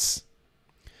mid-sentence.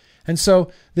 And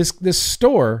so this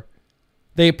store,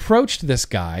 they approached this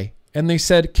guy and they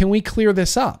said, can we clear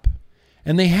this up?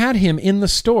 And they had him in the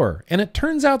store. And it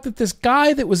turns out that this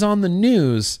guy that was on the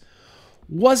news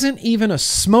wasn't even a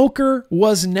smoker,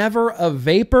 was never a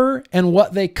vapor. And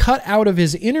what they cut out of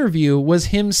his interview was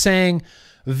him saying,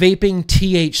 vaping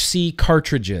THC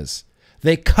cartridges.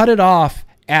 They cut it off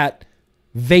at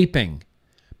vaping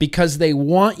because they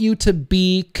want you to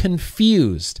be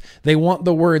confused. They want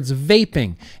the words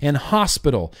vaping and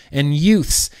hospital and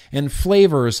youths and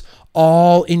flavors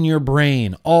all in your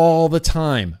brain all the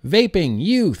time. Vaping,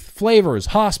 youth, flavors,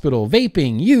 hospital.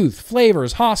 Vaping, youth,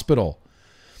 flavors, hospital.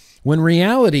 When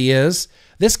reality is,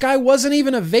 this guy wasn't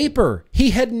even a vapor.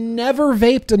 He had never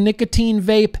vaped a nicotine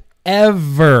vape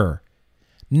ever.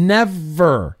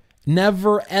 Never,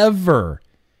 ever.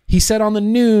 He said on the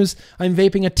news, I'm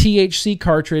vaping a THC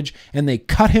cartridge, and they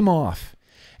cut him off,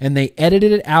 and they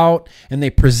edited it out, and they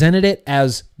presented it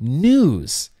as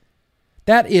news.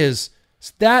 That is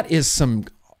some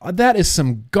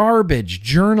garbage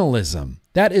journalism.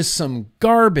 That is some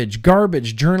garbage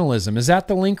journalism. Is that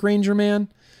the link, Ranger Man?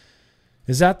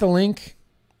 Is that the link?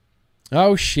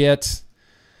 Oh, shit.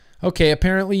 Okay,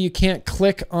 apparently you can't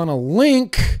click on a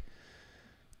link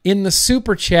in the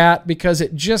super chat because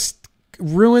it just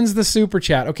ruins the super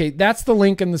chat. Okay, that's the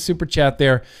link in the super chat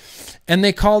there. And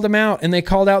they called him out, and they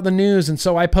called out the news. And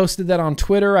so I posted that on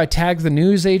Twitter. I tagged the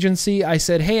news agency. I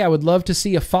said, hey, I would love to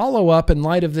see a follow-up in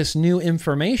light of this new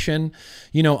information,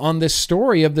 on this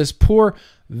story of this poor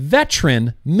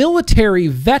veteran, military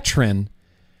veteran,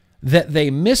 that they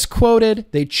misquoted.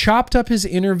 They chopped up his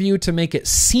interview to make it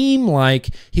seem like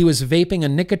he was vaping a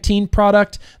nicotine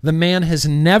product. The man has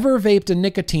never vaped a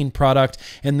nicotine product,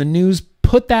 and the news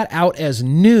put that out as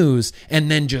news and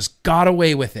then just got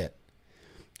away with it.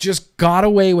 Just got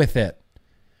away with it.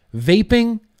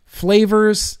 Vaping,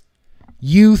 flavors,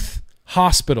 youth,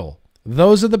 hospital.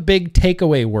 Those are the big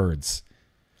takeaway words.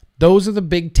 Those are the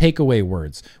big takeaway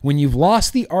words. When you've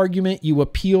lost the argument, you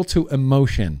appeal to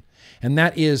emotion. And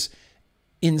that is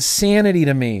insanity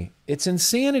to me. It's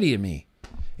insanity to me.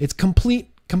 It's complete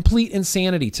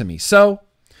insanity to me. So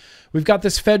we've got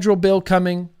this federal bill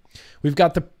coming. We've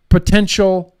got the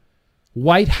potential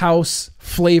White House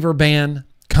flavor ban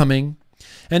coming.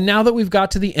 And now that we've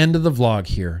got to the end of the vlog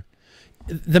here,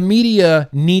 the media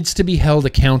needs to be held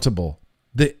accountable.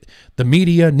 The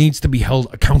media needs to be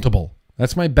held accountable.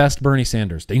 That's my best Bernie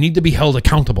Sanders. They need to be held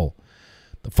accountable.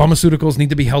 The pharmaceuticals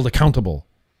need to be held accountable.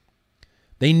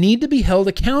 They need to be held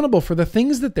accountable for the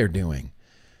things that they're doing.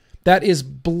 That is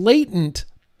blatant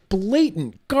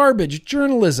garbage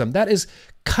journalism. That is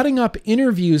cutting up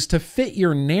interviews to fit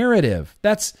your narrative.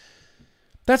 That's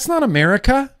not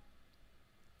America.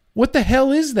 What the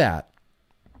hell is that?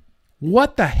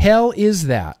 What the hell is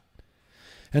that?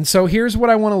 And so here's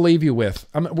what I want to leave you with.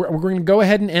 We're going to go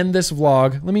ahead and end this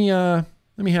vlog. Let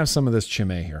me have some of this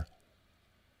chimay here.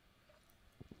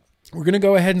 we're going to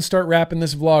go ahead and start wrapping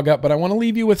this vlog up, but I want to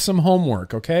leave you with some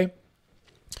homework, okay?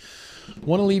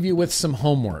 Want to leave you with some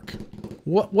homework.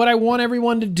 What I want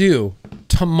everyone to do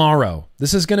tomorrow,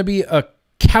 this is going to be a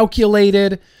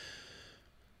calculated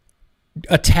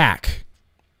attack.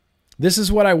 This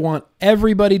is what I want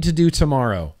everybody to do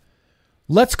tomorrow.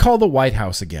 Let's call the White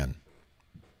House again.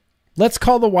 Let's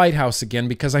call the White House again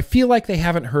because I feel like they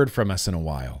haven't heard from us in a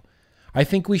while. I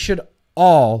think we should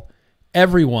all,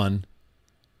 everyone,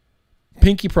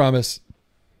 pinky promise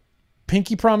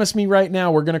me right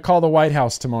now we're going to call the White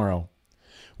House tomorrow.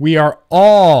 We are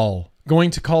all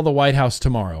going to call the White House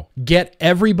tomorrow. Get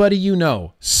everybody you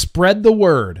know. Spread the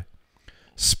word.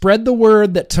 Spread the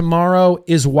word that tomorrow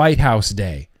is White House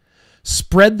Day.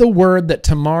 Spread the word that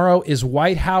tomorrow is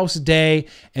White House Day,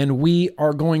 and we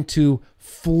are going to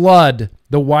flood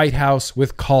the White House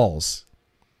with calls.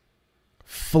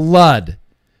 Flood.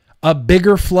 A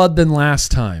bigger flood than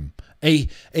last time. A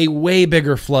way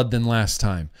bigger flood than last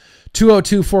time.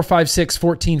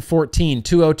 202-456-1414.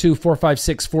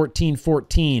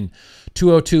 202-456-1414.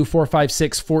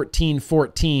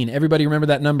 202-456-1414. Everybody remember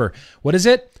that number. What is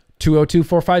it?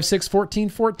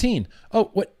 202-456-1414.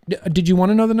 Oh, what? Did you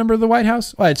want to know the number of the White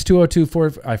House? Oh, it's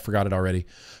 202-4... I forgot it already.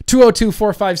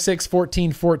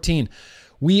 202-456-1414.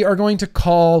 We are going to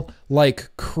call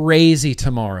like crazy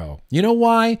tomorrow. You know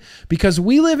why? Because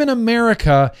we live in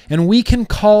America and we can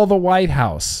call the White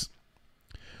House.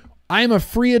 I am a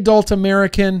free adult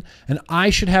American and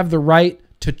I should have the right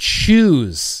to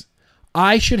choose.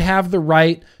 I should have the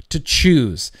right to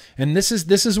choose. And this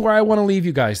is where I want to leave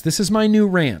you guys. This is my new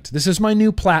rant. This is my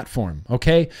new platform,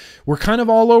 okay? We're kind of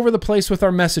all over the place with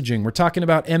our messaging. We're talking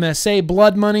about MSA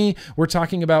blood money. We're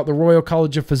talking about the Royal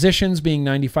College of Physicians being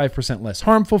 95% less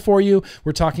harmful for you.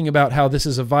 We're talking about how this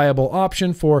is a viable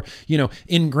option for,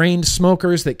 ingrained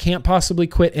smokers that can't possibly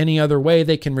quit any other way.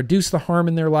 They can reduce the harm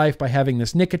in their life by having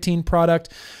this nicotine product.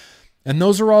 And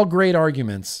those are all great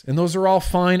arguments, and those are all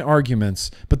fine arguments.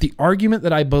 But the argument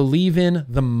that I believe in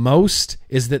the most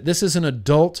is that this is an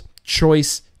adult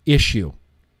choice issue.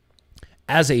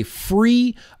 As a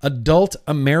free adult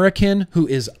American who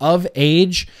is of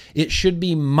age, it should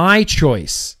be my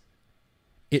choice.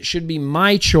 It should be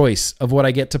my choice of what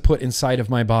I get to put inside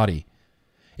of my body.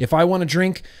 If I want to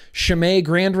drink Chimay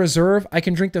Grand Reserve, I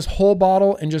can drink this whole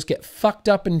bottle and just get fucked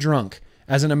up and drunk.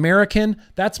 As an American,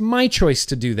 that's my choice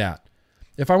to do that.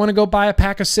 If I want to go buy a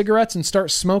pack of cigarettes and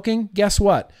start smoking, guess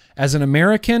what? As an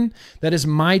American, that is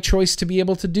my choice to be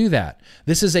able to do that.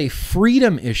 This is a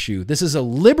freedom issue. This is a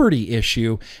liberty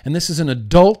issue. And this is an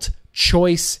adult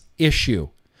choice issue.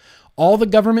 All the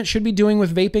government should be doing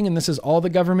with vaping, and this is all the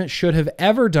government should have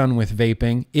ever done with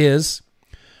vaping, is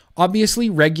obviously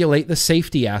regulate the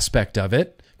safety aspect of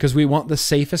it because we want the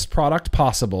safest product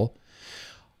possible.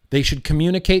 They should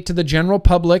communicate to the general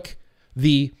public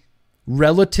the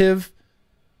relative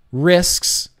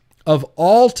risks of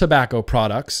all tobacco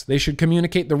products. They should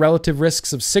communicate the relative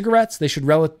risks of cigarettes. They should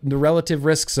the relative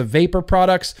risks of vapor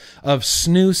products, of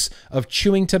snus, of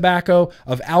chewing tobacco,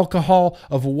 of alcohol,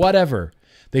 of whatever.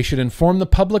 They should inform the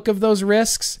public of those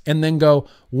risks and then go,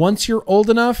 once you're old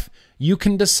enough, you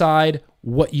can decide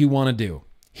what you want to do.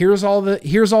 Here's all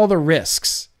the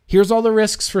risks. Here's all the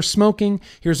risks for smoking.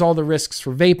 Here's all the risks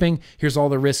for vaping. Here's all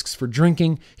the risks for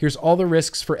drinking. Here's all the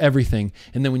risks for everything.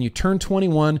 And then when you turn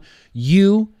 21,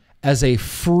 you, as a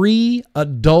free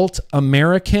adult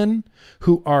American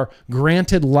who are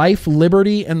granted life,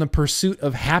 liberty, and the pursuit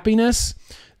of happiness,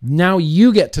 now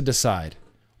you get to decide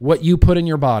what you put in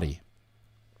your body.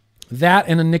 That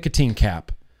and a nicotine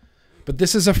cap. But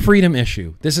this is a freedom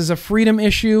issue. This is a freedom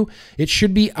issue. It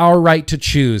should be our right to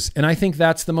choose. And I think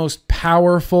that's the most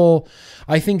powerful,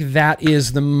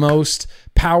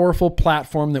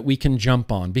 platform that we can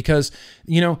jump on. Because,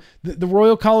 the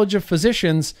Royal College of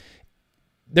Physicians,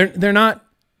 they're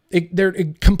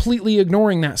completely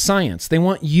ignoring that science. They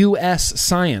want U.S.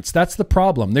 science. That's the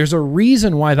problem. There's a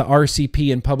reason why the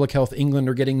RCP and Public Health England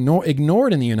are getting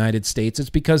ignored in the United States. It's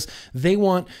because they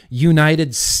want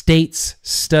United States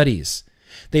studies.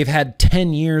 They've had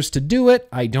 10 years to do it.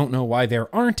 I don't know why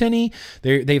there aren't any.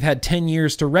 They've had 10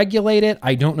 years to regulate it.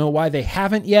 I don't know why they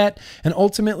haven't yet. And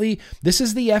ultimately, this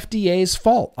is the FDA's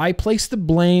fault. I place the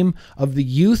blame of the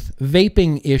youth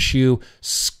vaping issue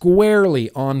squarely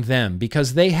on them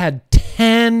because they had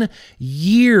 10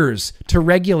 years to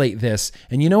regulate this.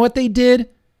 And you know what they did?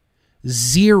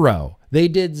 Zero. They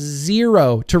did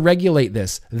zero to regulate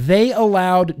this. They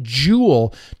allowed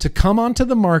Juul to come onto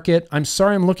the market. I'm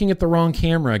sorry, I'm looking at the wrong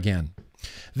camera again.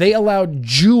 They allowed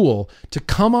Juul to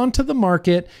come onto the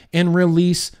market and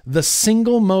release the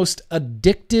single most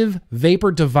addictive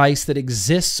vapor device that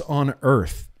exists on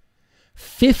Earth.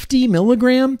 50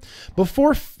 milligram.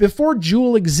 Before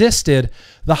Juul existed,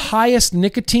 the highest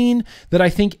nicotine that I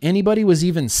think anybody was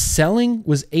even selling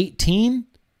was 18.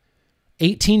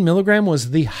 18 milligram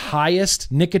was the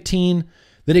highest nicotine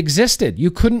that existed. You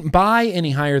couldn't buy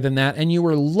any higher than that, and you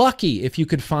were lucky if you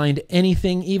could find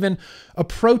anything even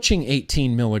approaching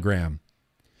 18 milligram.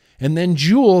 And then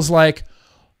Juul's like,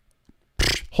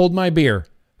 hold my beer,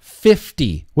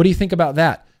 50. What do you think about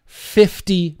that?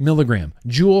 50 milligram.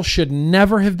 Juul should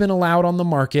never have been allowed on the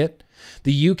market.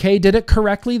 The UK did it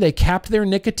correctly. They capped their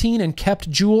nicotine and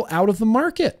kept Juul out of the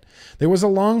market. There was a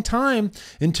long time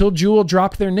until Juul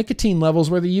dropped their nicotine levels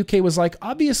where the UK was like,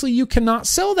 obviously you cannot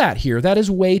sell that here. That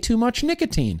is way too much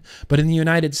nicotine. But in the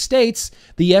United States,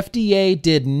 the FDA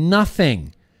did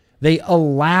nothing. They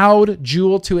allowed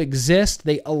Juul to exist.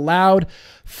 They allowed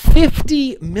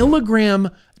 50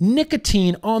 milligram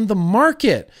nicotine on the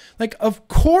market. Like, of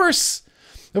course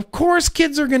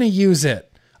kids are going to use it.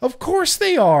 Of course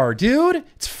they are, dude.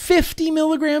 It's 50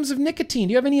 milligrams of nicotine.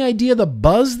 Do you have any idea the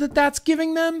buzz that that's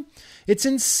giving them? It's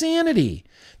insanity.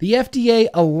 The FDA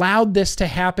allowed this to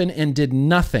happen and did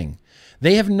nothing.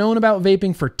 They have known about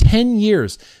vaping for 10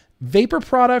 years. Vapor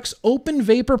products, open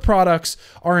vapor products,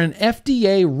 are an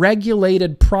FDA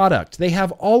regulated product. They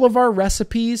have all of our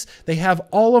recipes. They have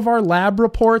all of our lab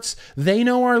reports. They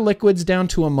know our liquids down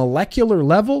to a molecular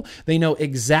level. They know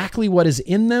exactly what is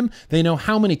in them. They know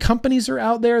how many companies are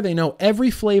out there. They know every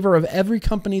flavor of every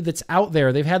company that's out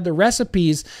there. They've had the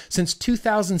recipes since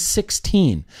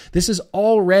 2016. This is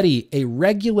already a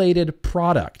regulated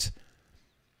product.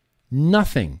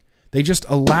 Nothing. They just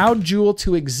allowed Juul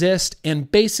to exist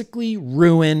and basically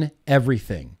ruin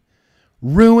everything.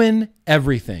 Ruin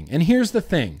everything. And here's the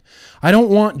thing. I don't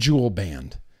want Juul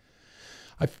banned.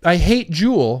 I hate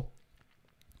Juul,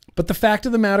 but the fact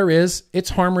of the matter is it's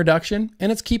harm reduction and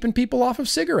it's keeping people off of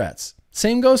cigarettes.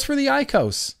 Same goes for the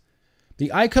IQOS.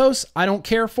 The IQOS, I don't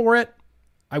care for it.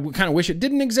 I kind of wish it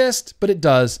didn't exist, but it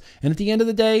does. And at the end of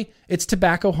the day, it's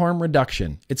tobacco harm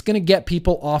reduction. It's going to get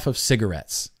people off of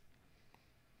cigarettes.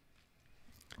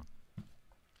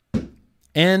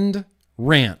 End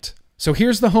rant. So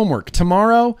here's the homework.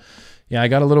 Tomorrow, I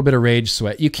got a little bit of rage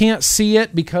sweat. You can't see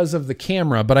it because of the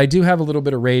camera, but I do have a little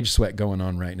bit of rage sweat going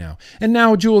on right now. And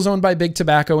now Juul's owned by Big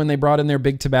Tobacco, and they brought in their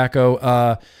Big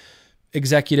Tobacco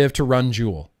executive to run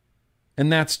Juul.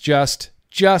 And that's just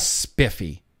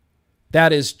spiffy.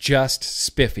 That is just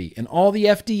spiffy. And all the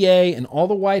FDA and all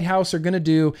the White House are going to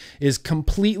do is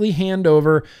completely hand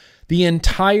over the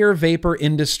entire vapor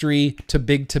industry to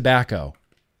Big Tobacco.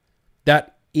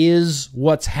 That is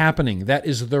what's happening. That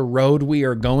is the road we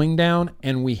are going down,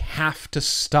 and we have to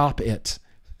stop it.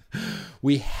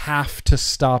 We have to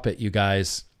stop it, you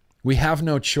guys. We have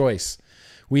no choice.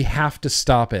 We have to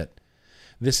stop it.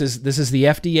 This is the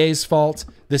FDA's fault.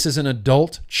 This is an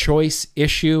adult choice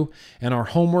issue, and our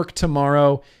homework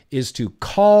tomorrow is to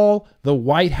call the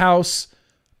White House.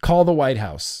 Call the White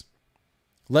House.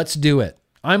 Let's do it.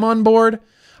 I'm on board.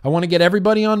 I want to get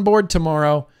everybody on board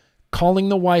tomorrow. Calling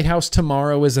the White House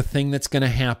tomorrow is a thing that's going to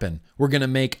happen. We're going to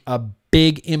make a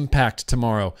big impact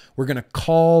tomorrow. We're going to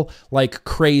call like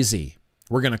crazy.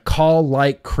 We're going to call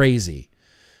like crazy.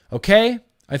 Okay?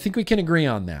 I think we can agree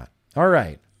on that. All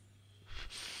right.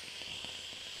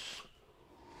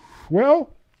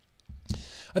 Well,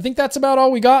 I think that's about all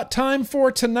we got time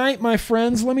for tonight, my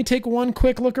friends. Let me take one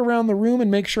quick look around the room and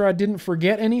make sure I didn't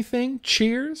forget anything.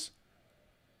 Cheers.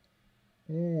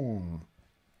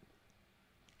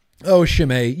 Oh,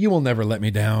 Shimei, you will never let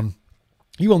me down.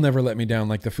 You will never let me down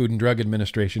like the Food and Drug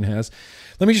Administration has.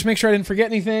 Let me just make sure I didn't forget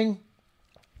anything.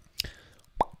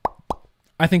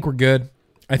 I think we're good.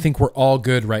 I think we're all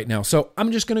good right now. So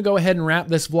I'm just going to go ahead and wrap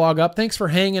this vlog up. Thanks for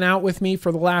hanging out with me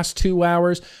for the last 2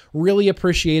 hours. Really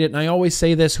appreciate it. And I always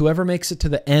say this, whoever makes it to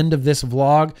the end of this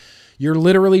vlog, you're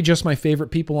literally just my favorite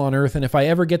people on earth. And if I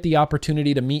ever get the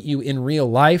opportunity to meet you in real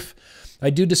life, I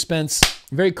do dispense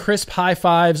very crisp high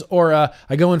fives, or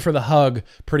I go in for the hug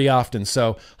pretty often.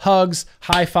 So hugs,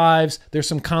 high fives, there's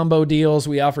some combo deals.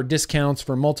 We offer discounts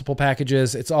for multiple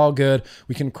packages. It's all good.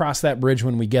 We can cross that bridge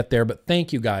when we get there. But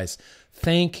thank you guys.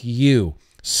 Thank you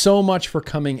so much for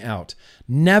coming out.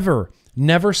 Never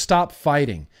stop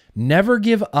fighting. Never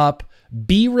give up.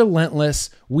 Be relentless.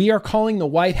 We are calling the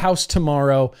White House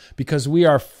tomorrow because we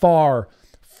are far,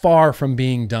 far from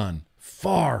being done.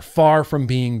 Far, far from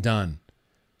being done.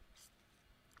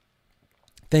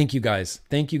 Thank you guys.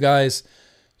 Thank you guys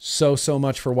so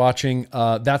much for watching.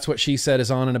 That's What She Said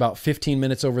is on in about 15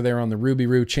 minutes over there on the Ruby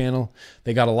Roo channel.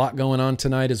 They got a lot going on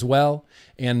tonight as well.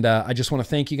 And I just want to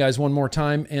thank you guys one more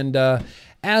time. And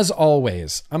as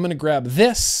always, I'm going to grab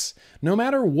this. No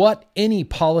matter what any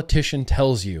politician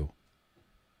tells you,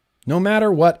 No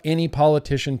matter what any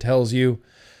politician tells you.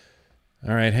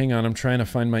 All right, hang on. I'm trying to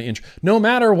find my intro. No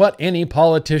matter what any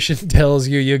politician tells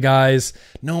you, you guys,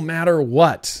 no matter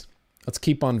what. Let's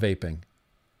keep on vaping.